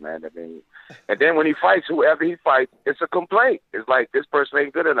don't get it, man. I mean, and then when he fights, whoever he fights, it's a complaint. It's like, this person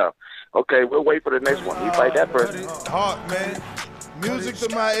ain't good enough. Okay, we'll wait for the next one. He fight that person. Hawk, man. Music to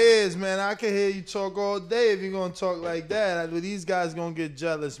my ears, man. I can hear you talk all day if you're going to talk like that. These guys going to get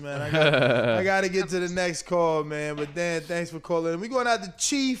jealous, man. I got to get to the next call, man. But Dan, thanks for calling. We're going out to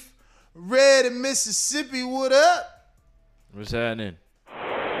Chief Red in Mississippi. What up? What's happening?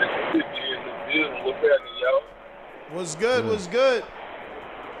 What's happening, y'all? What's good? What's good?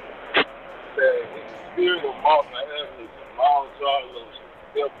 In the spirit of Marvin Hagler, Jermell Charlo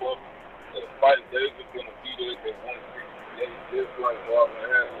step up and fight. David going to be there at 168, just like Marvin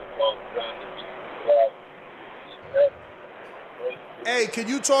Hagler was trying to beat. Hey, can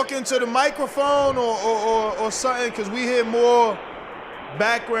you talk into the microphone or something? Because we hear more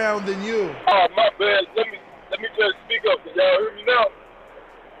background than you. Oh, my bad. Let me just speak up. Can y'all hear me now?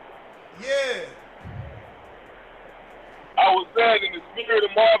 Yeah. I was saying in the spirit of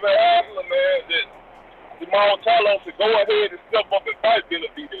Marvin Hagler, man, that Jermell Charlo should go ahead and step up and fight Billy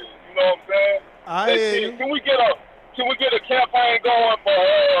B. You know what I'm saying? Can we get a campaign going for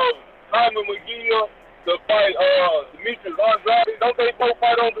Hyman McGill to fight Demetrius Andrade? Don't they both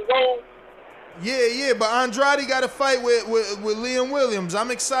fight on the zone? Yeah, but Andrade got to fight with Liam Williams. I'm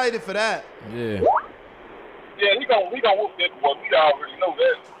excited for that. Yeah. Yeah, he gonna whoop that boy. We already know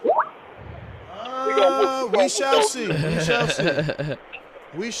that. We shall see.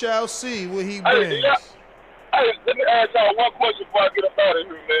 We shall see what he brings. Hey, let me ask y'all one question before I get up out of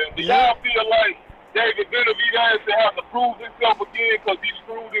here, man. Do y'all feel like David Benavidez should have to prove himself again because he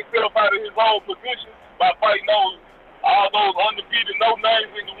screwed himself out of his own position by fighting all those undefeated no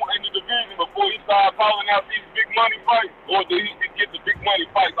names in the division before he started calling out these big money fights? Or did he just get the big money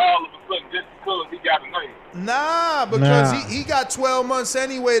fights all of a sudden just because he got a name? Nah, because he got 12 months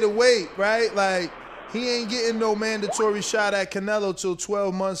anyway to wait, right? Like, he ain't getting no mandatory shot at Canelo till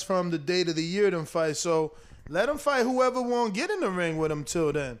 12 months from the date of the year them fight. So let him fight whoever won't get in the ring with him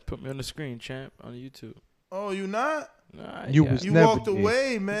till then. Put me on the screen, champ, on YouTube. Oh, you not? Nah, you walked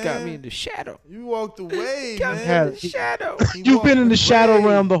away, man. You got me in the shadow. You walked away, got man. me in the shadow. You've been in the shadow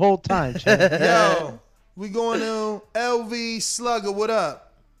realm the whole time, champ. Yo, we going to LV Slugger. What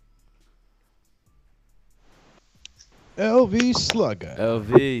up? LV Slugger.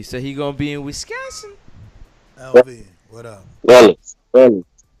 LV. So he gonna be in Wisconsin. LV, what up? Fellas.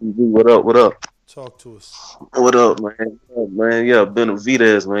 What up? What up? Talk to us. What up, man? Man, yeah,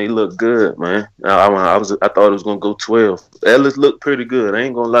 Benavidez, man, he looked good, man. I thought it was gonna go 12. Ellis looked pretty good. I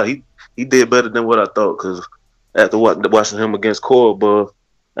ain't gonna lie, he did better than what I thought. Cause after watching him against Korobov,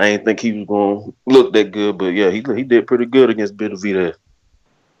 I ain't think he was gonna look that good. But yeah, he did pretty good against Benavidez.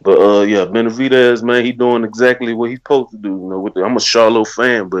 But yeah, Benavidez, man, he doing exactly what he's supposed to do. You know, I'm a Charlo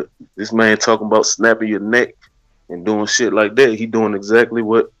fan, but this man talking about snapping your neck and doing shit like that, he doing exactly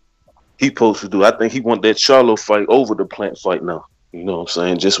what he supposed to do. I think he want that Charlo fight over the Plant fight now. You know what I'm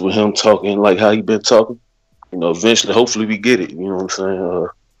saying? Just with him talking like how he been talking. You know, eventually, hopefully we get it. You know what I'm saying?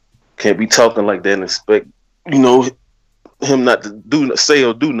 Can't be talking like that and expect, you know, him not to say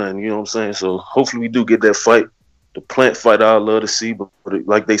or do nothing. You know what I'm saying? So hopefully we do get that fight. The Plant fight I'd love to see, but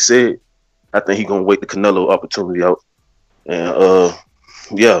like they said, I think he gonna wait the Canelo opportunity out. And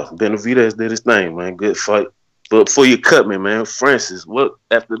yeah, Benavidez did his thing, man. Good fight. But before you cut me, man, Francis, what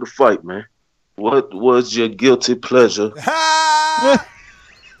after the fight, man? What was your guilty pleasure?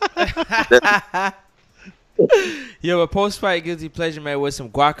 Yo, a post-fight guilty pleasure, man, was some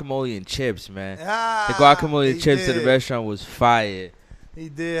guacamole and chips, man. The guacamole and chips at the restaurant was fire. He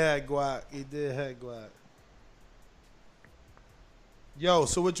did have guac. Yo,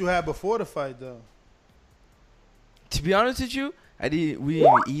 so what you had before the fight, though? To be honest with you, we didn't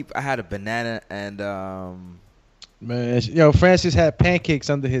even eat. I had a banana and Man, yo, Francis had pancakes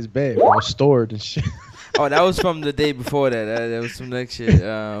under his bed, bro, stored and shit. Oh, that was from the day before that. That was some next shit.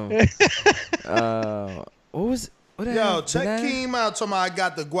 What was? What yo, check Keem out. Talking about I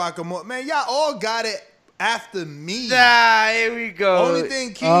got the guacamole. Man, y'all all got it after me. Nah, here we go. Only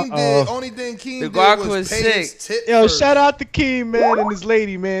thing Keem did was pay his tip Yo, first. shout out to Keem, man, and his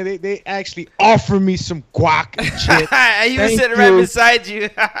lady, man. They actually offered me some guac and shit. He was sitting right beside you. You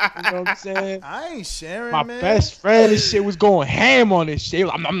know what I'm saying? I ain't sharing, My man. best friend and shit was going ham on this shit. He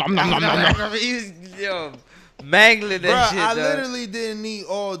was like, nom, nom, nom, nom, nom. He was, yo, mangling that shit, I dog. literally didn't eat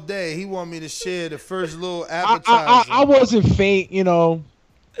all day. He wanted me to share the first little appetizer. I wasn't faint, you know,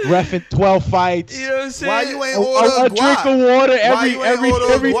 reffing 12 fights. You know what I'm saying? Why you ain't order a drink of water every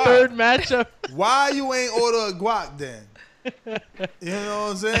guac? third matchup. Why you ain't order a guac then? You know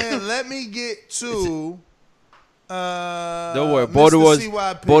what I'm saying? Let me get to don't worry,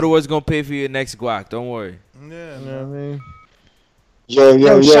 Mr. Borderwood's gonna pay for your next guac. Don't worry. Yeah, you know what I mean?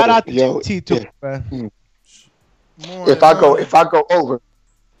 Yo, shout out to GT too, man. If I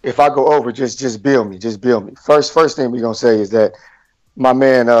go over, just bill me. First thing we're gonna say is that my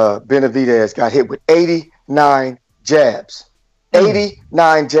man Benavidez got hit with 89 jabs.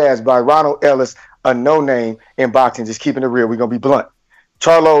 89 jabs by Ronald Ellis, a no-name in boxing. Just keeping it real. We're gonna be blunt.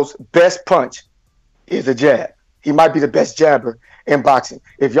 Charlo's best punch is a jab. He might be the best jabber in boxing.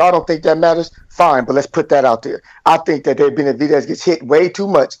 If y'all don't think that matters, fine, but let's put that out there. I think that Benavidez gets hit way too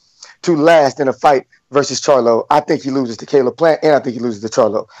much to last in a fight versus Charlo. I think he loses to Caleb Plant, and I think he loses to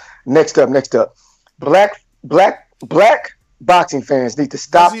Charlo. Next up. Black boxing fans need to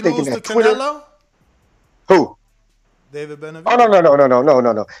stop thinking that Twitter. Canelo? Who? David Benavidez. Oh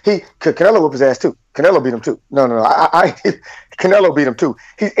no. Canelo whooped his ass too. Canelo beat him too. No. Canelo beat him too.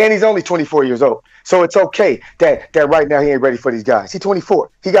 He's only 24 years old. So it's okay that right now he ain't ready for these guys. He's 24.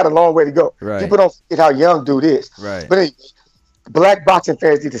 He got a long way to go. Right. People don't forget how young dude is. Right. But anyway, black boxing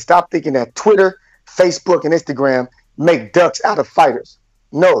fans need to stop thinking that Twitter, Facebook, and Instagram make ducks out of fighters.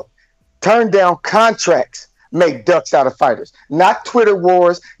 No. Turn down contracts make ducks out of fighters. Not Twitter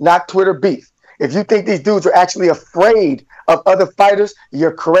wars, not Twitter beef. If you think these dudes are actually afraid of other fighters,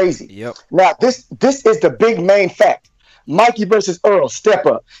 you're crazy. Yep. Now, this is the big main fact. Mikey versus Earl, step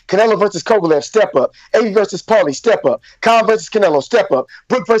up. Canelo versus Kovalev, step up. A versus Paulie, step up. Khan versus Canelo, step up.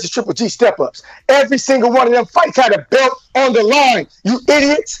 Brook versus Triple G, step ups. Every single one of them fights had a belt on the line, you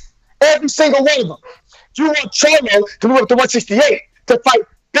idiots. Every single one of them. You want Charlo to move up to 168 to fight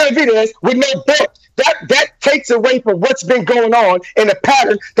Benavidez with no belt. That takes away from what's been going on in the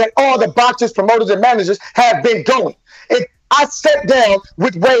pattern that all the boxers, promoters, and managers have been going. I sat down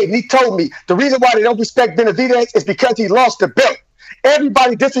with Wade and he told me the reason why they don't respect Benavidez is because he lost the belt.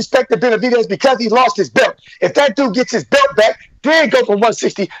 Everybody disrespected Benavidez because he lost his belt. If that dude gets his belt back, then go from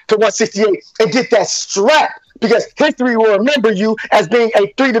 160 to 168 and get that strap. Because history will remember you as being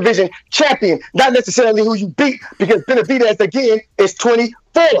a 3-division champion, not necessarily who you beat, because Benavidez, again, is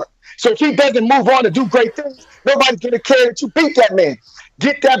 24. So if he doesn't move on to do great things, nobody's going to care that you beat that man.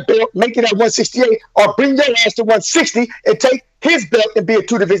 Get that belt, make it at 168, or bring your ass to 160 and take his belt and be a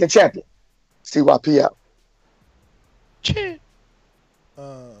 2-division champion. CYP out.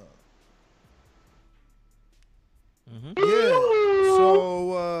 Yeah.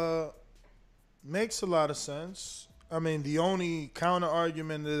 So makes a lot of sense. I mean, the only counter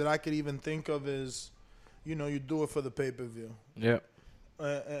argument that I could even think of is, you do it for the pay-per-view. Yep.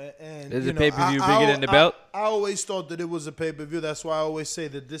 And is the pay-per-view bigger than the belt? I always thought that it was a pay-per-view. That's why I always say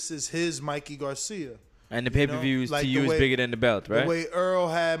that this is his Mikey Garcia. And the pay-per-view to you is bigger than the belt, right? The way Earl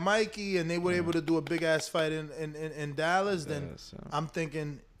had Mikey and they were able to do a big-ass fight in Dallas, then I'm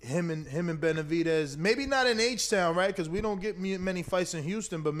thinking him and Benavidez, maybe not in H-Town, right? Because we don't get many fights in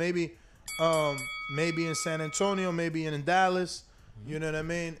Houston, but maybe in San Antonio, maybe in Dallas. You know what I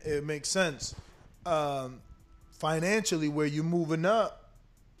mean? It makes sense. Financially, where you're moving up,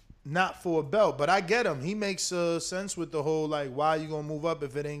 not for a belt. But I get him. He makes sense with the whole, like, why you going to move up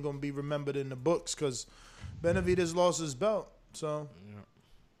if it ain't going to be remembered in the books? Because Benavidez lost his belt. So,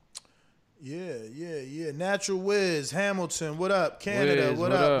 yeah. Natural Wiz, Hamilton, what up? Canada, Wiz,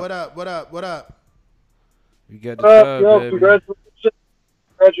 what up? You got the club, baby.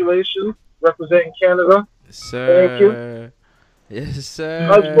 Congratulations. Representing Canada. Yes, sir. Thank you. Yes, sir.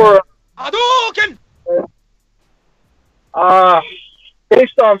 As for Hadouken!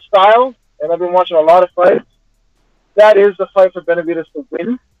 Based on style, and I've been watching a lot of fights, that is the fight for Benavidez to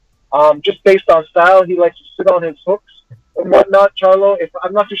win. Just based on style, he likes to sit on his hooks and whatnot. Charlo,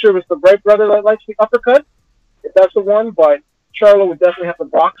 I'm not too sure if it's the Bright brother that likes the uppercut, if that's the one, but Charlo would definitely have to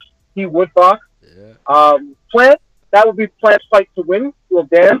box. He would box. Yeah. Plant, that would be Plant's fight to win. He'll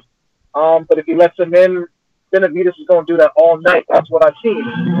dance. But if he lets him in, Benavidez is going to do that all night. That's what I've seen.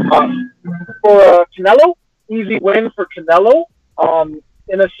 For Canelo, easy win for Canelo.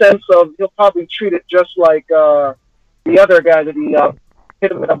 In a sense of he'll probably treat it just like the other guy that he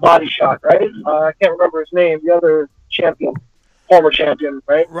hit him with a body shot, right? I can't remember his name. The other champion, former champion,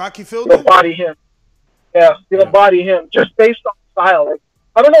 right? Rocky Fielding? He'll body him. Yeah, he'll body him just based on style. Like,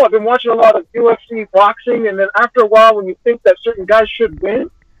 I don't know. I've been watching a lot of UFC boxing, and then after a while, when you think that certain guys should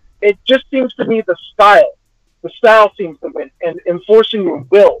win, it just seems to be the style. The style seems to win, and enforcing your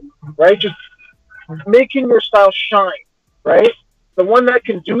will, right? Just making your style shine, right? The one that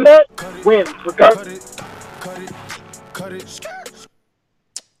can do that wins, regardless.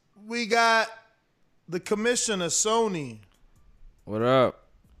 We got the commissioner, Sony. What up?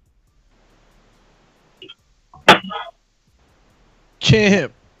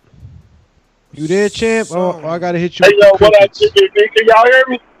 Champ. You there, Champ? Oh, I got to hit you. Hey, yo, what up, can y'all hear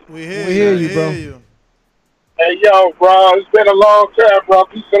me? We hear you, bro. Hey, yo, bro, it's been a long time, bro.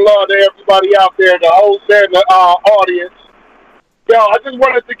 Peace and love to everybody out there, the host and the audience. Yo, I just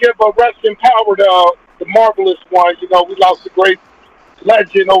wanted to give a rest in power to the Marvelous One. You know, we lost a great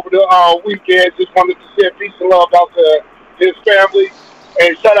legend over the weekend. Just wanted to send peace and love out to his family.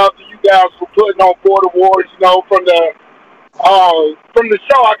 And shout out to you guys for putting on Border Wars. You know, from the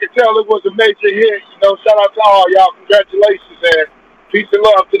show, I could tell it was a major hit. You know, shout out to all y'all. Congratulations, and peace and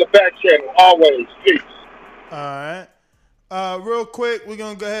love to the back channel. Always. Peace. All right. Real quick, we're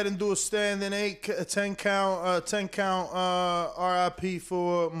gonna go ahead and do a standing 10 count RIP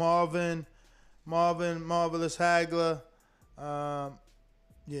for Marvelous Hagler.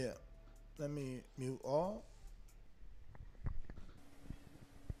 Yeah. Let me mute all.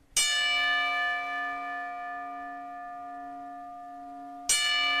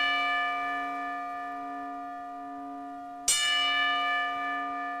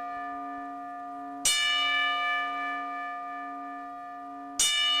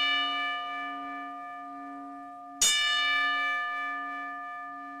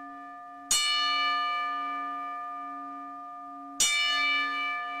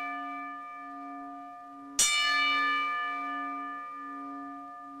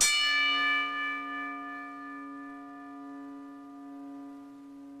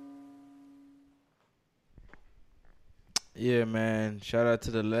 Yeah, man. Shout out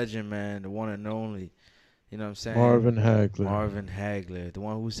to the legend, man, the one and only. You know what I'm saying? Marvin Hagler. Marvin Hagler, the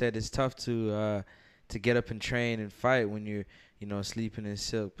one who said it's tough to get up and train and fight when you're, sleeping in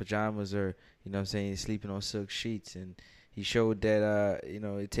silk pajamas or, you're sleeping on silk sheets. And he showed that,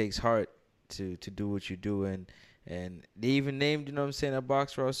 it takes heart to do what you do. And they even named, a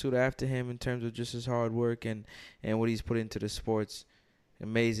box raw suit after him in terms of just his hard work and what he's put into the sports.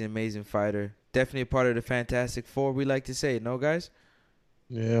 Amazing fighter. Definitely a part of the Fantastic Four, we like to say. No, guys?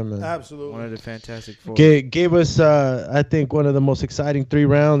 Yeah, man. Absolutely. One of the Fantastic Four. Gave us, I think, one of the most exciting 3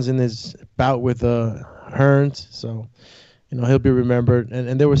 rounds in his bout with Hearns. So, he'll be remembered.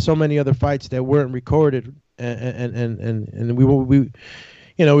 And there were so many other fights that weren't recorded, and we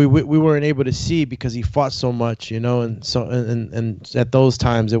weren't able to see because he fought so much, and so and at those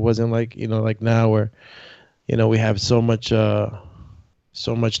times it wasn't like like now where we have so much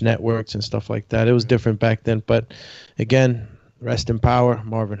so much networks and stuff like that. It was different back then. But again, rest in power,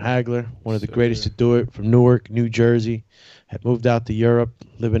 Marvin Hagler, one of the greatest to do it, from Newark, New Jersey, had moved out to Europe,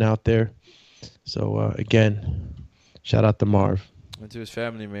 living out there. So again, shout out to Marv. And to his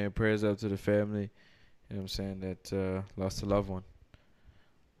family, man. Prayers up to the family. You know what I'm saying? That lost a loved one.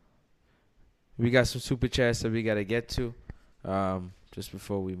 We got some super chats that we got to get to just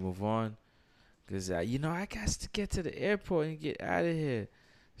before we move on. Because, I got to get to the airport and get out of here.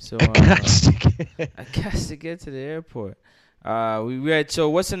 So I got to get to the airport. We read. So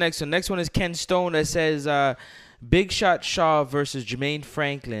what's the next one? Next one is Ken Stone that says Big Shot Shaw versus Jermaine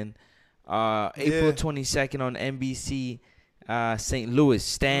Franklin, April 22nd on NBC St. Louis.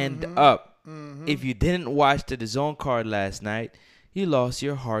 Stand up. If you didn't watch the DAZN card last night, you lost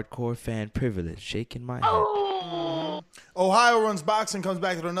your hardcore fan privilege. Shaking my head. Ohio Runs Boxing comes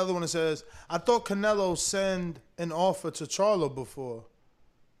back with another one and says, I thought Canelo sent an offer to Charlo before.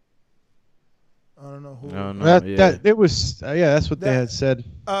 I don't know who. It was that's what they had said.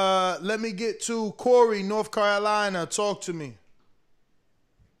 Let me get to Corey, North Carolina. Talk to me.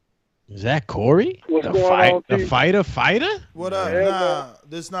 Is that Corey? The fighter? What up? Yeah, nah,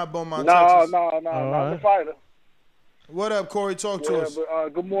 this is not Beaumont, No, Texas. not the fighter. What up, Corey? Talk to us. But,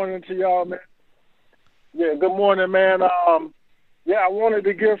 good morning to y'all, man. Yeah, good morning, man. I wanted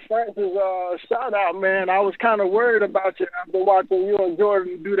to give Francis a shout out, man. I was kind of worried about you after watching you and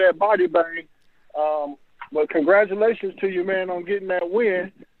Jordan do that body bang. But congratulations to you, man, on getting that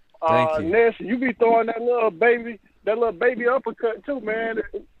win. Thank you. Ness, you be throwing that little baby uppercut too, man.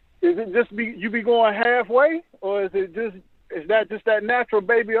 Is it just you be going halfway, or is that just that natural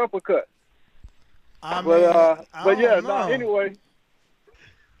baby uppercut? Anyway,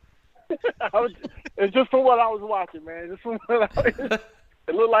 it's just from what I was watching, man.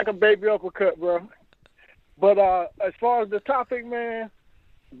 It looked like a baby uppercut, bro. But as far as the topic, man,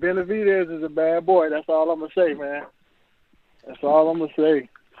 Benavidez is a bad boy. That's all I'm gonna say, man. That's all I'm gonna say.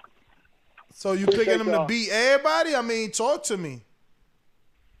 So you picking him to beat everybody? I mean, talk to me.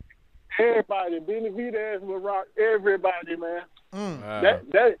 Everybody, Benavidez will rock everybody, man. Wow.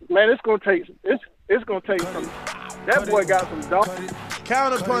 That man, it's gonna take some. That boy got some dog.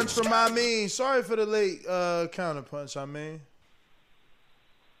 Counterpunch from Amin. Sorry for the late counterpunch, Amin.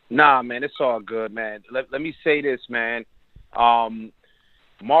 Nah, man, it's all good, man. Let me say this, man. Marvin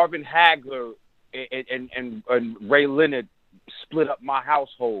Hagler and Ray Leonard split up my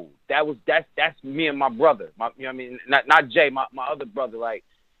household. That's me and my brother. Not Jay, my other brother. Like,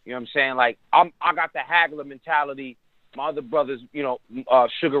 you know what I'm saying? Like, I got the Hagler mentality. My other brother's,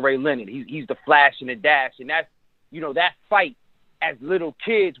 Sugar Ray Leonard. He's the flash and the dash, and that's, that fight as little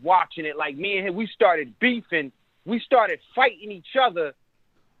kids watching it. Like, me and him, we started beefing. We started fighting each other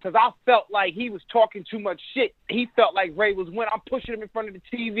because I felt like he was talking too much shit. He felt like Ray was winning. I'm pushing him in front of the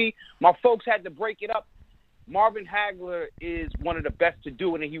TV. My folks had to break it up. Marvin Hagler is one of the best to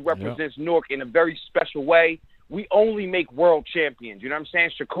do it, and he represents Newark in a very special way. We only make world champions. You know what I'm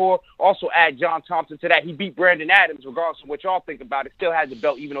saying? Shakur, also add John Thompson to that. He beat Brandon Adams, regardless of what y'all think about it. Still has the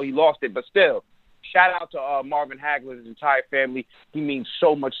belt, even though he lost it. But still, shout out to Marvin Hagler and his entire family. He means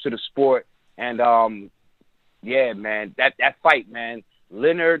so much to the sport. And, yeah, man, that fight, man,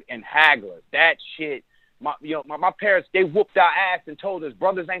 Leonard and Hagler, that shit. My parents, they whooped our ass and told us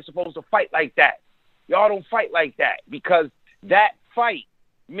brothers ain't supposed to fight like that. Y'all don't fight like that, because that fight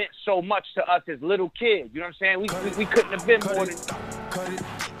meant so much to us as little kids. You know what I'm saying? We couldn't have been more than...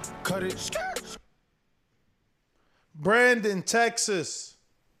 Cut it. Brandon, Texas.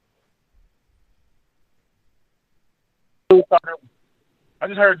 I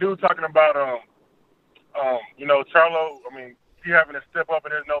just heard dude talking about, Charlo. I mean, he having to step up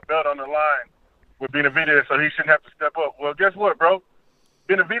and there's no belt on the line with Benavidez, so he shouldn't have to step up. Well, guess what, bro?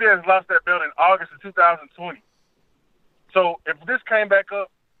 Benavidez lost that belt in August of 2020. So if this came back up,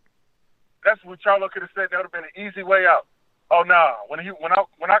 that's what Charlo could have said. That would have been an easy way out. Oh, nah. When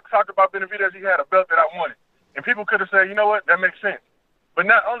I talked about Benavidez, he had a belt that I wanted. And people could have said, you know what, that makes sense. But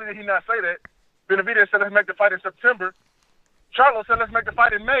not only did he not say that, Benavidez said, let's make the fight in September. Charlo said, let's make the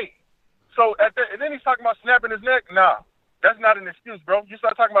fight in May. So and then he's talking about snapping his neck. Nah, that's not an excuse, bro. You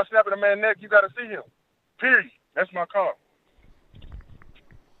start talking about snapping a man's neck, you got to see him. Period. That's my call.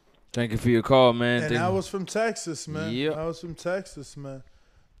 Thank you for your call, man. And I was from Texas, man. Yep. I was from Texas, man.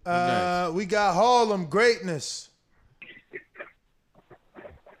 Nice. We got Harlem Greatness.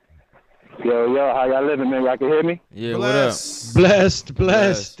 Yo, how y'all living, man? Y'all can hear me? Yeah, Bless. what up?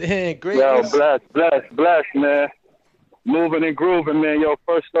 Blessed. Dang, greatness. Yo, blessed, man. Moving and grooving, man. Yo,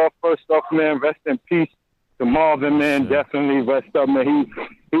 first off, man, rest in peace to Marvin, man. Definitely rest up, man.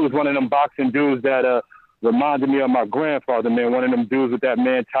 He was one of them boxing dudes that reminded me of my grandfather, man. One of them dudes with that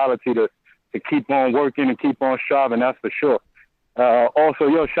mentality to keep on working and keep on striving, that's for sure.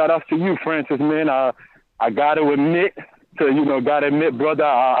 Also, shout outs to you, Francis, man. I gotta admit, brother,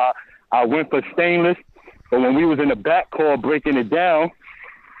 I went for Stainless, but when we was in the back call breaking it down,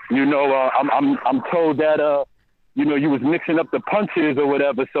 I'm told that you was mixing up the punches or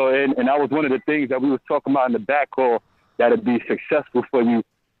whatever. So and that was one of the things that we was talking about in the back call that'd be successful for you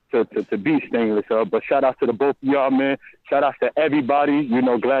to be Stainless. But shout out to the both of y'all, man. Shout out to everybody.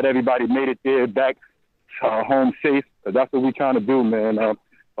 Glad everybody made it there back home safe. Cause that's what we trying to do, man.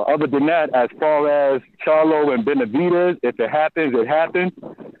 Other than that, as far as Charlo and Benavidez, if it happens, it happens.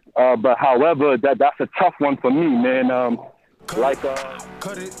 But however, that's a tough one for me, man.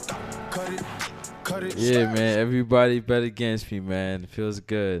 Yeah, man. Everybody bet against me, man. It feels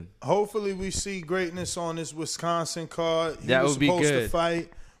good. Hopefully, we see greatness on this Wisconsin card. That would be good. He was supposed to fight.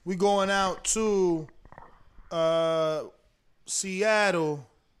 We going out to Seattle.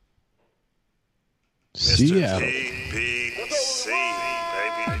 Seattle. PBC,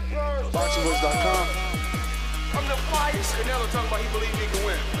 baby. BoxingVoice.com. I'm the flyest. Canelo talking about he believes he can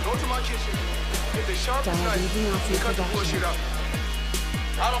win. Go to my kitchen. Get the sharpest knife and cut the bullshit out.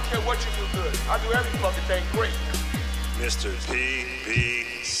 I don't care what you do good. I do every fucking thing great. Mr.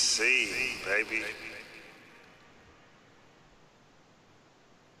 PBC, baby.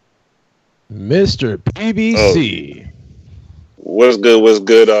 Mr. PBC. What's good? What's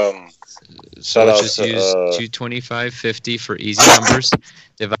good? Shout out just to use 225.50 for easy numbers.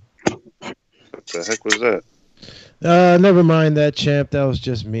 What the heck was that? Never mind that, champ. That was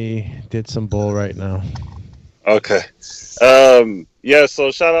just me. Did some bull right now. Okay. Yeah, so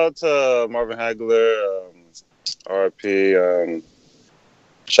shout out to Marvin Hagler, RP.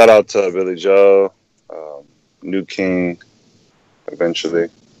 Shout out to Billy Joe, New King, eventually.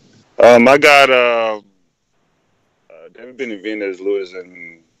 I got David Benavidez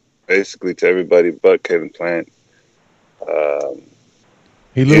losing basically to everybody but Kevin Plant.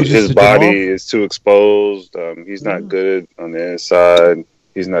 He loses his to body Jamal? is too exposed. He's not good on the inside.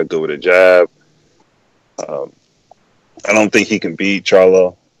 He's not good with a jab. I don't think he can beat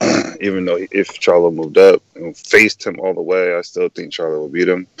Charlo, even though if Charlo moved up and faced him all the way, I still think Charlo will beat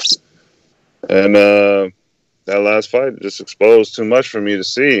him. And that last fight just exposed too much for me to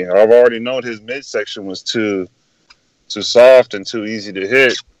see. I've already known his midsection was too soft and too easy to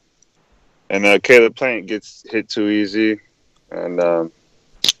hit. And Caleb Plant gets hit too easy. And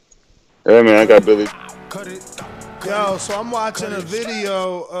yeah, man, I got Billy. Yo, so I'm watching a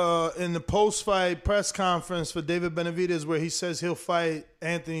video in the post-fight press conference for David Benavidez where he says he'll fight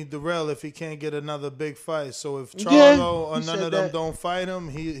Anthony Durrell if he can't get another big fight. So if Charlo or none of them don't fight him,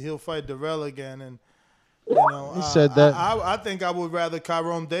 he'll fight Durrell again. And He said that. I think I would rather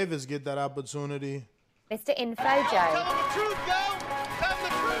Tyrone Davis get that opportunity. Mr. Infojo.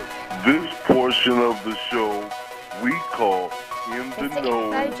 This portion of the show we call In the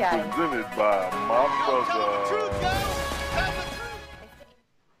Know, presented by my brother.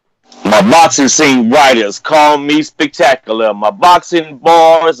 My boxing scene writers call me spectacular. My boxing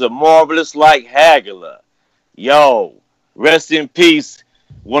bars are marvelous like Hagler. Yo, rest in peace.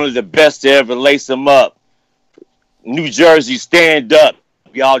 One of the best to ever lace them up. New Jersey, stand up.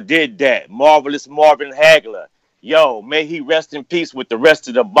 Y'all did that. Marvelous Marvin Hagler. Yo, may he rest in peace with the rest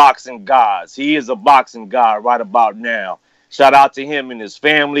of the boxing gods. He is a boxing god right about now. Shout out to him and his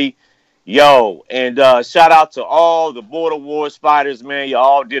family. Yo, and shout out to all the Border Wars fighters, man. You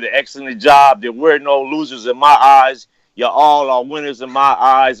all did an excellent job. There were no losers in my eyes. You all are winners in my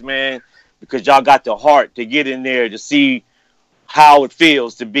eyes, man, because y'all got the heart to get in there to see how it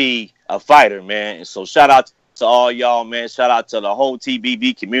feels to be a fighter, man. And so shout out to all y'all, man. Shout out to the whole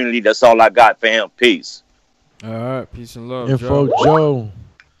TBB community. That's all I got, fam. Peace. All right, peace and love, Info Joe.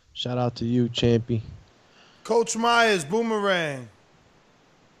 Shout out to you, Champy. Coach Myers, Boomerang.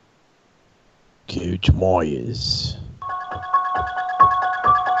 Coach Myers.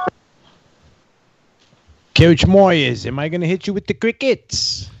 Coach Myers, am I going to hit you with the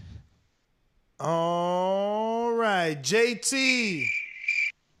crickets? All right, JT.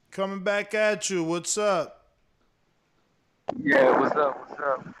 Coming back at you. What's up? Yeah, what's up? What's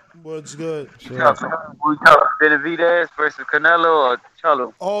up? What's good? We talking Benavidez versus Canelo or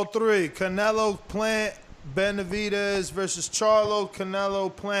Charlo? All three. Canelo, Plant, Benavidez versus Charlo.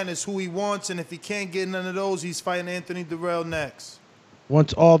 Canelo, Plant is who he wants, and if he can't get none of those, he's fighting Anthony Durrell next.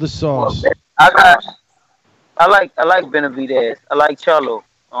 Wants all the sauce. I like Benavidez. I like Charlo.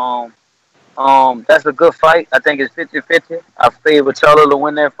 That's a good fight. I think it's 50-50. I favor Charlo to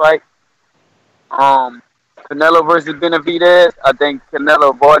win that fight. Canelo versus Benavidez. I think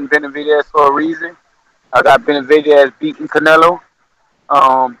Canelo bought Benavidez for a reason. I got Benavidez beating Canelo.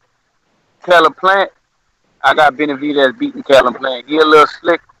 Caleb Plant, I got Benavidez beating Caleb Plant. He a little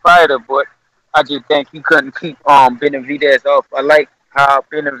slick fighter, but I just think he couldn't keep Benavidez off. I like how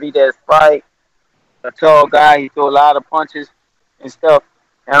Benavidez fight. A tall guy, he throw a lot of punches and stuff.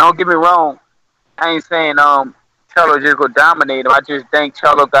 And don't get me wrong, I ain't saying Charlo just go dominate him. I just think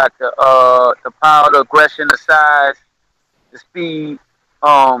Charlo got the power, the aggression, the size, the speed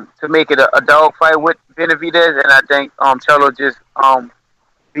to make it a dog fight with Benavidez, and I think Charlo just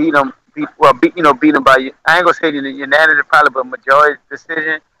beat him by, I ain't gonna say the unanimous, probably, but majority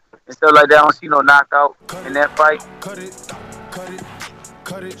decision and stuff like that. I don't see no knockout in that fight. Cut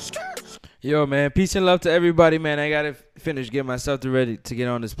it. Yo, man, peace and love to everybody, man. I gotta finish getting myself ready to get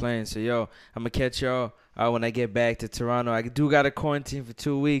on this plane. So, yo, I'm gonna catch y'all when I get back to Toronto. I do got a quarantine for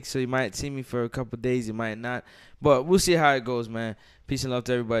 2 weeks, so you might see me for a couple days, you might not. But we'll see how it goes, man. Peace and love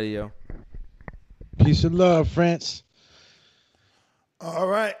to everybody, yo. Peace and love, France. All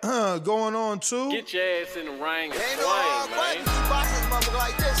right, going on to Get your ass in the ring and Ain't no swing, hard man. button. You boxing motherfucker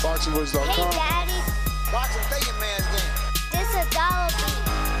like this. BoxingWiz.com. Hey, Daddy. Boxing thinking man's game. This a dollar beat.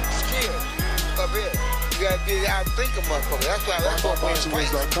 Skill. Up here. You gotta get out and think of motherfucker. That's what we're playing.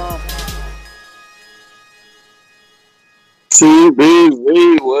 BoxingWiz.com.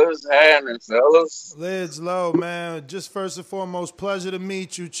 TBV, what's happening, fellas? Lids Low, man. Just first and foremost, pleasure to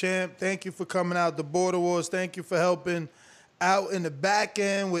meet you, champ. Thank you for coming out to Border Wars. Thank you for helping out in the back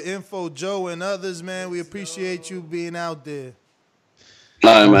end with Info Joe and others, man. We appreciate you being out there.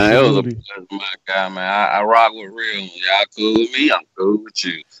 No, man, it was a pleasure, my guy, man. I rock with real. Y'all cool with me? I'm cool with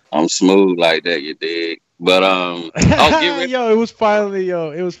you. I'm smooth like that, you dig? But it was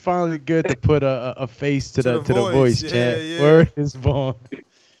finally good to put a face to the voice, chat. Yeah. Word is born.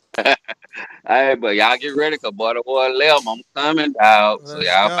 Hey, but y'all get ready, cause Border War 11, I'm coming out. So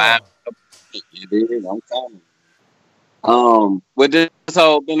y'all find you dig? I'm coming. With this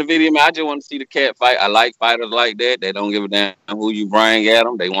whole Benavidez, man, I just want to see the cat fight. I like fighters like that. They don't give a damn who you bring at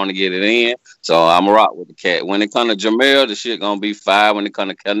them. They want to get it in. So I'm a rock with the cat. When it comes to Jamel, the shit gonna be 5. When it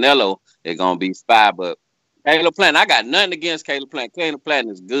comes to Canelo, it gonna be 5. But Caleb Plant, I got nothing against Caleb Plant. Caleb Plant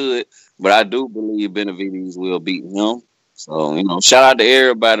is good, but I do believe Benavidez will beat him. So, shout out to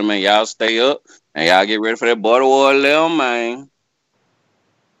everybody, man. Y'all stay up and y'all get ready for that Border War 11, man.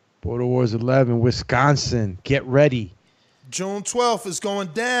 Border Wars 11, Wisconsin. Get ready. June 12th is going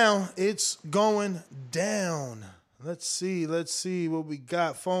down. It's going down. Let's see what we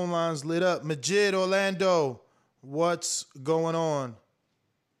got. Phone lines lit up. Majid, Orlando, what's going on?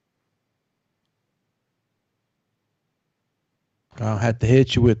 I'll have to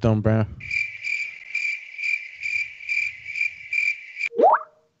hit you with them, bro.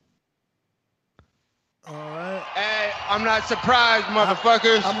 All right. Hey, I'm not surprised,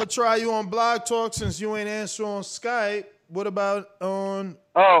 motherfuckers. I'm going to try you on Blog Talk since you ain't answer on Skype. What about on...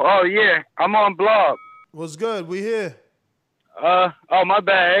 Oh, yeah. I'm on Blog. What's good? We here. My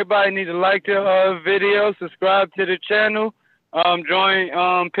bad. Everybody need to like the video, subscribe to the channel, join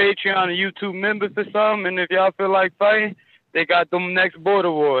Patreon and YouTube members or something, and if y'all feel like fighting, they got them next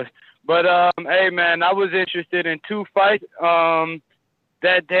Border Wars. But, hey, man, I was interested in 2 fights.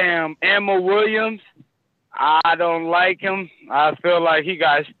 That damn Ammo Williams, I don't like him. I feel like he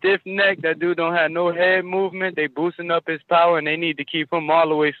got stiff-necked. That dude don't have no head movement. They boosting up his power, and they need to keep him all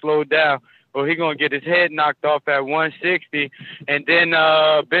the way slowed down, or he going to get his head knocked off at 160. And then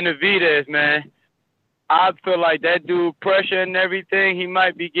Benavidez, man, I feel like that dude pressure and everything, he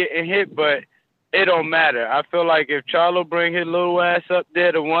might be getting hit, but it don't matter. I feel like if Charlo bring his little ass up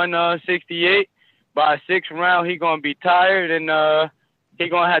there to 168, by 6th round, he going to be tired, and he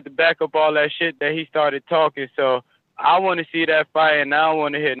going to have to back up all that shit that he started talking. So I want to see that fight, and I don't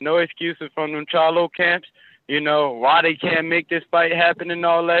want to hear no excuses from them Charlo camps, why they can't make this fight happen and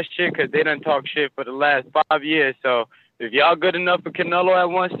all that shit, because they done talk shit for the last 5 years. So if y'all good enough for Canelo at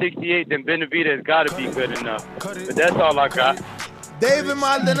 168, then Benavidez got to be good enough. But that's all I got. David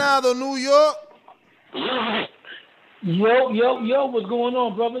Maldonado, New York. Yo, what's going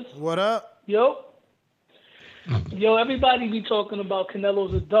on, brothers? What up? Yo, everybody be talking about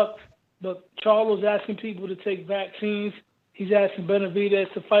Canelo's a duck, but Charlo's asking people to take vaccines. He's asking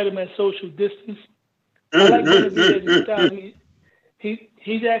Benavidez to fight him at social distance. I like Benavidez's style.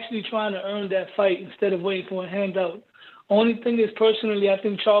 He's actually trying to earn that fight instead of waiting for a handout. Only thing is, personally, I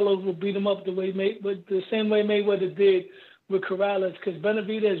think Charlo will beat him up the same way Mayweather did with Corrales, because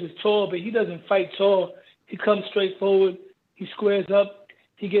Benavidez is tall, but he doesn't fight tall. He comes straight forward. He squares up.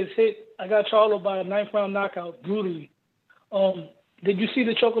 He gets hit. I got Charlo by a 9th round knockout, brutally. Did you see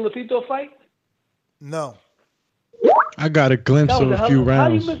the Chocolatito fight? No. I got a glimpse of a few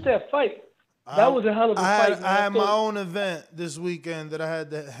rounds. How you missed that fight? That was a hell of a fight. I had my own event this weekend that I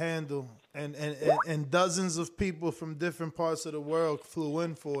had to handle, and dozens of people from different parts of the world flew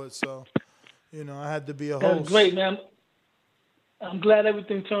in for it. So, I had to be a host. That's great, man. I'm glad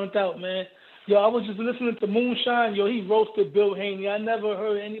everything turned out, man. Yo, I was just listening to Moonshine. Yo, he roasted Bill Haney. I never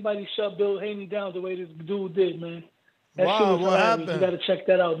heard anybody shut Bill Haney down the way this dude did, man. That shit was what hilarious. happened? You got to check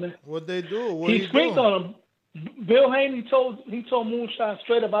that out, man. What'd they do? What He screamed on him. Bill Haney told Moonshine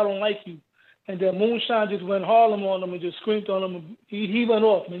straight up, "I don't like you," and then Moonshine just went Harlem on him and just screamed on him. He went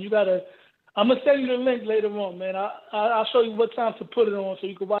off, man. You gotta. I'm gonna send you the link later on, man. I'll show you what time to put it on so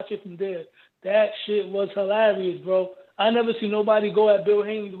you can watch it from there. That shit was hilarious, bro. I never see nobody go at Bill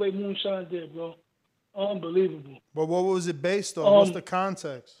Haney the way Moonshine did, bro. Unbelievable. But what was it based on? What's the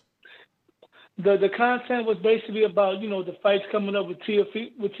context? The content was basically about, the fights coming up with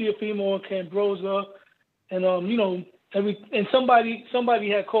Teofimo and Cambrosa, and and somebody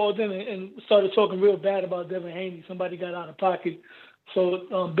had called in and started talking real bad about Devin Haney. Somebody got out of pocket,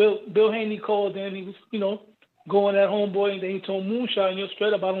 so Bill Haney called in. He was going at homeboy, and then he told Moonshine,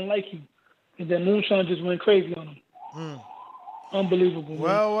 straight up, "I don't like you," and then Moonshine just went crazy on him. Unbelievable.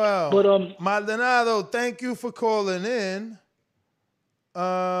 Well. But Maldonado, thank you for calling in.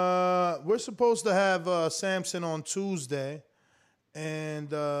 We're supposed to have Samson on Tuesday,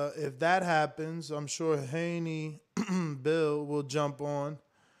 and if that happens, I'm sure Haney Bill will jump on,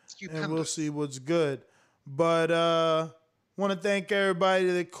 and we'll see what's good. But want to thank everybody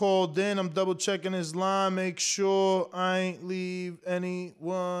that called in. I'm double checking his line, make sure I ain't leave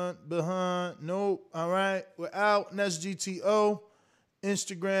anyone behind. Nope. All right, we're out. NestGTO,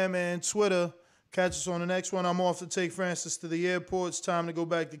 Instagram and Twitter. Catch us on the next one. I'm off to take Francis to the airport. It's time to go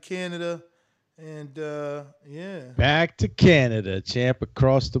back to Canada. And, yeah. Back to Canada, champ,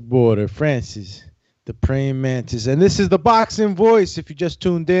 across the border. Francis, the praying mantis. And this is the Boxing Voice. If you just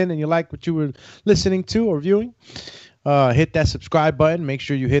tuned in and you like what you were listening to or viewing, hit that subscribe button. Make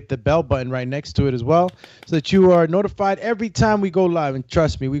sure you hit the bell button right next to it as well so that you are notified every time we go live. And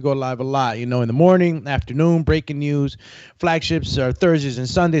trust me, we go live a lot, in the morning, afternoon, breaking news. Flagships are Thursdays and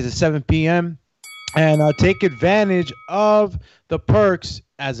Sundays at 7 p.m. And take advantage of the perks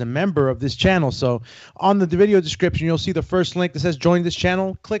as a member of this channel. So on the video description, you'll see the first link that says join this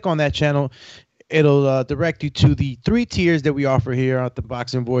channel. Click on that channel. It'll direct you to the 3 tiers that we offer here at the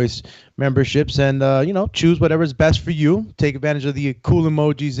Boxing Voice memberships. And, choose whatever's best for you. Take advantage of the cool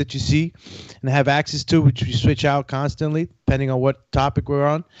emojis that you see and have access to, which we switch out constantly, depending on what topic we're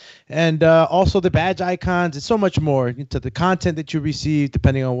on. And also the badge icons and so much more to the content that you receive,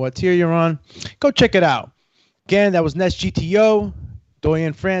 depending on what tier you're on. Go check it out. Again, that was NestGTO,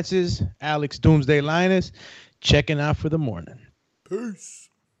 Doyen Francis, Alex Doomsday Linus, checking out for the morning. Peace.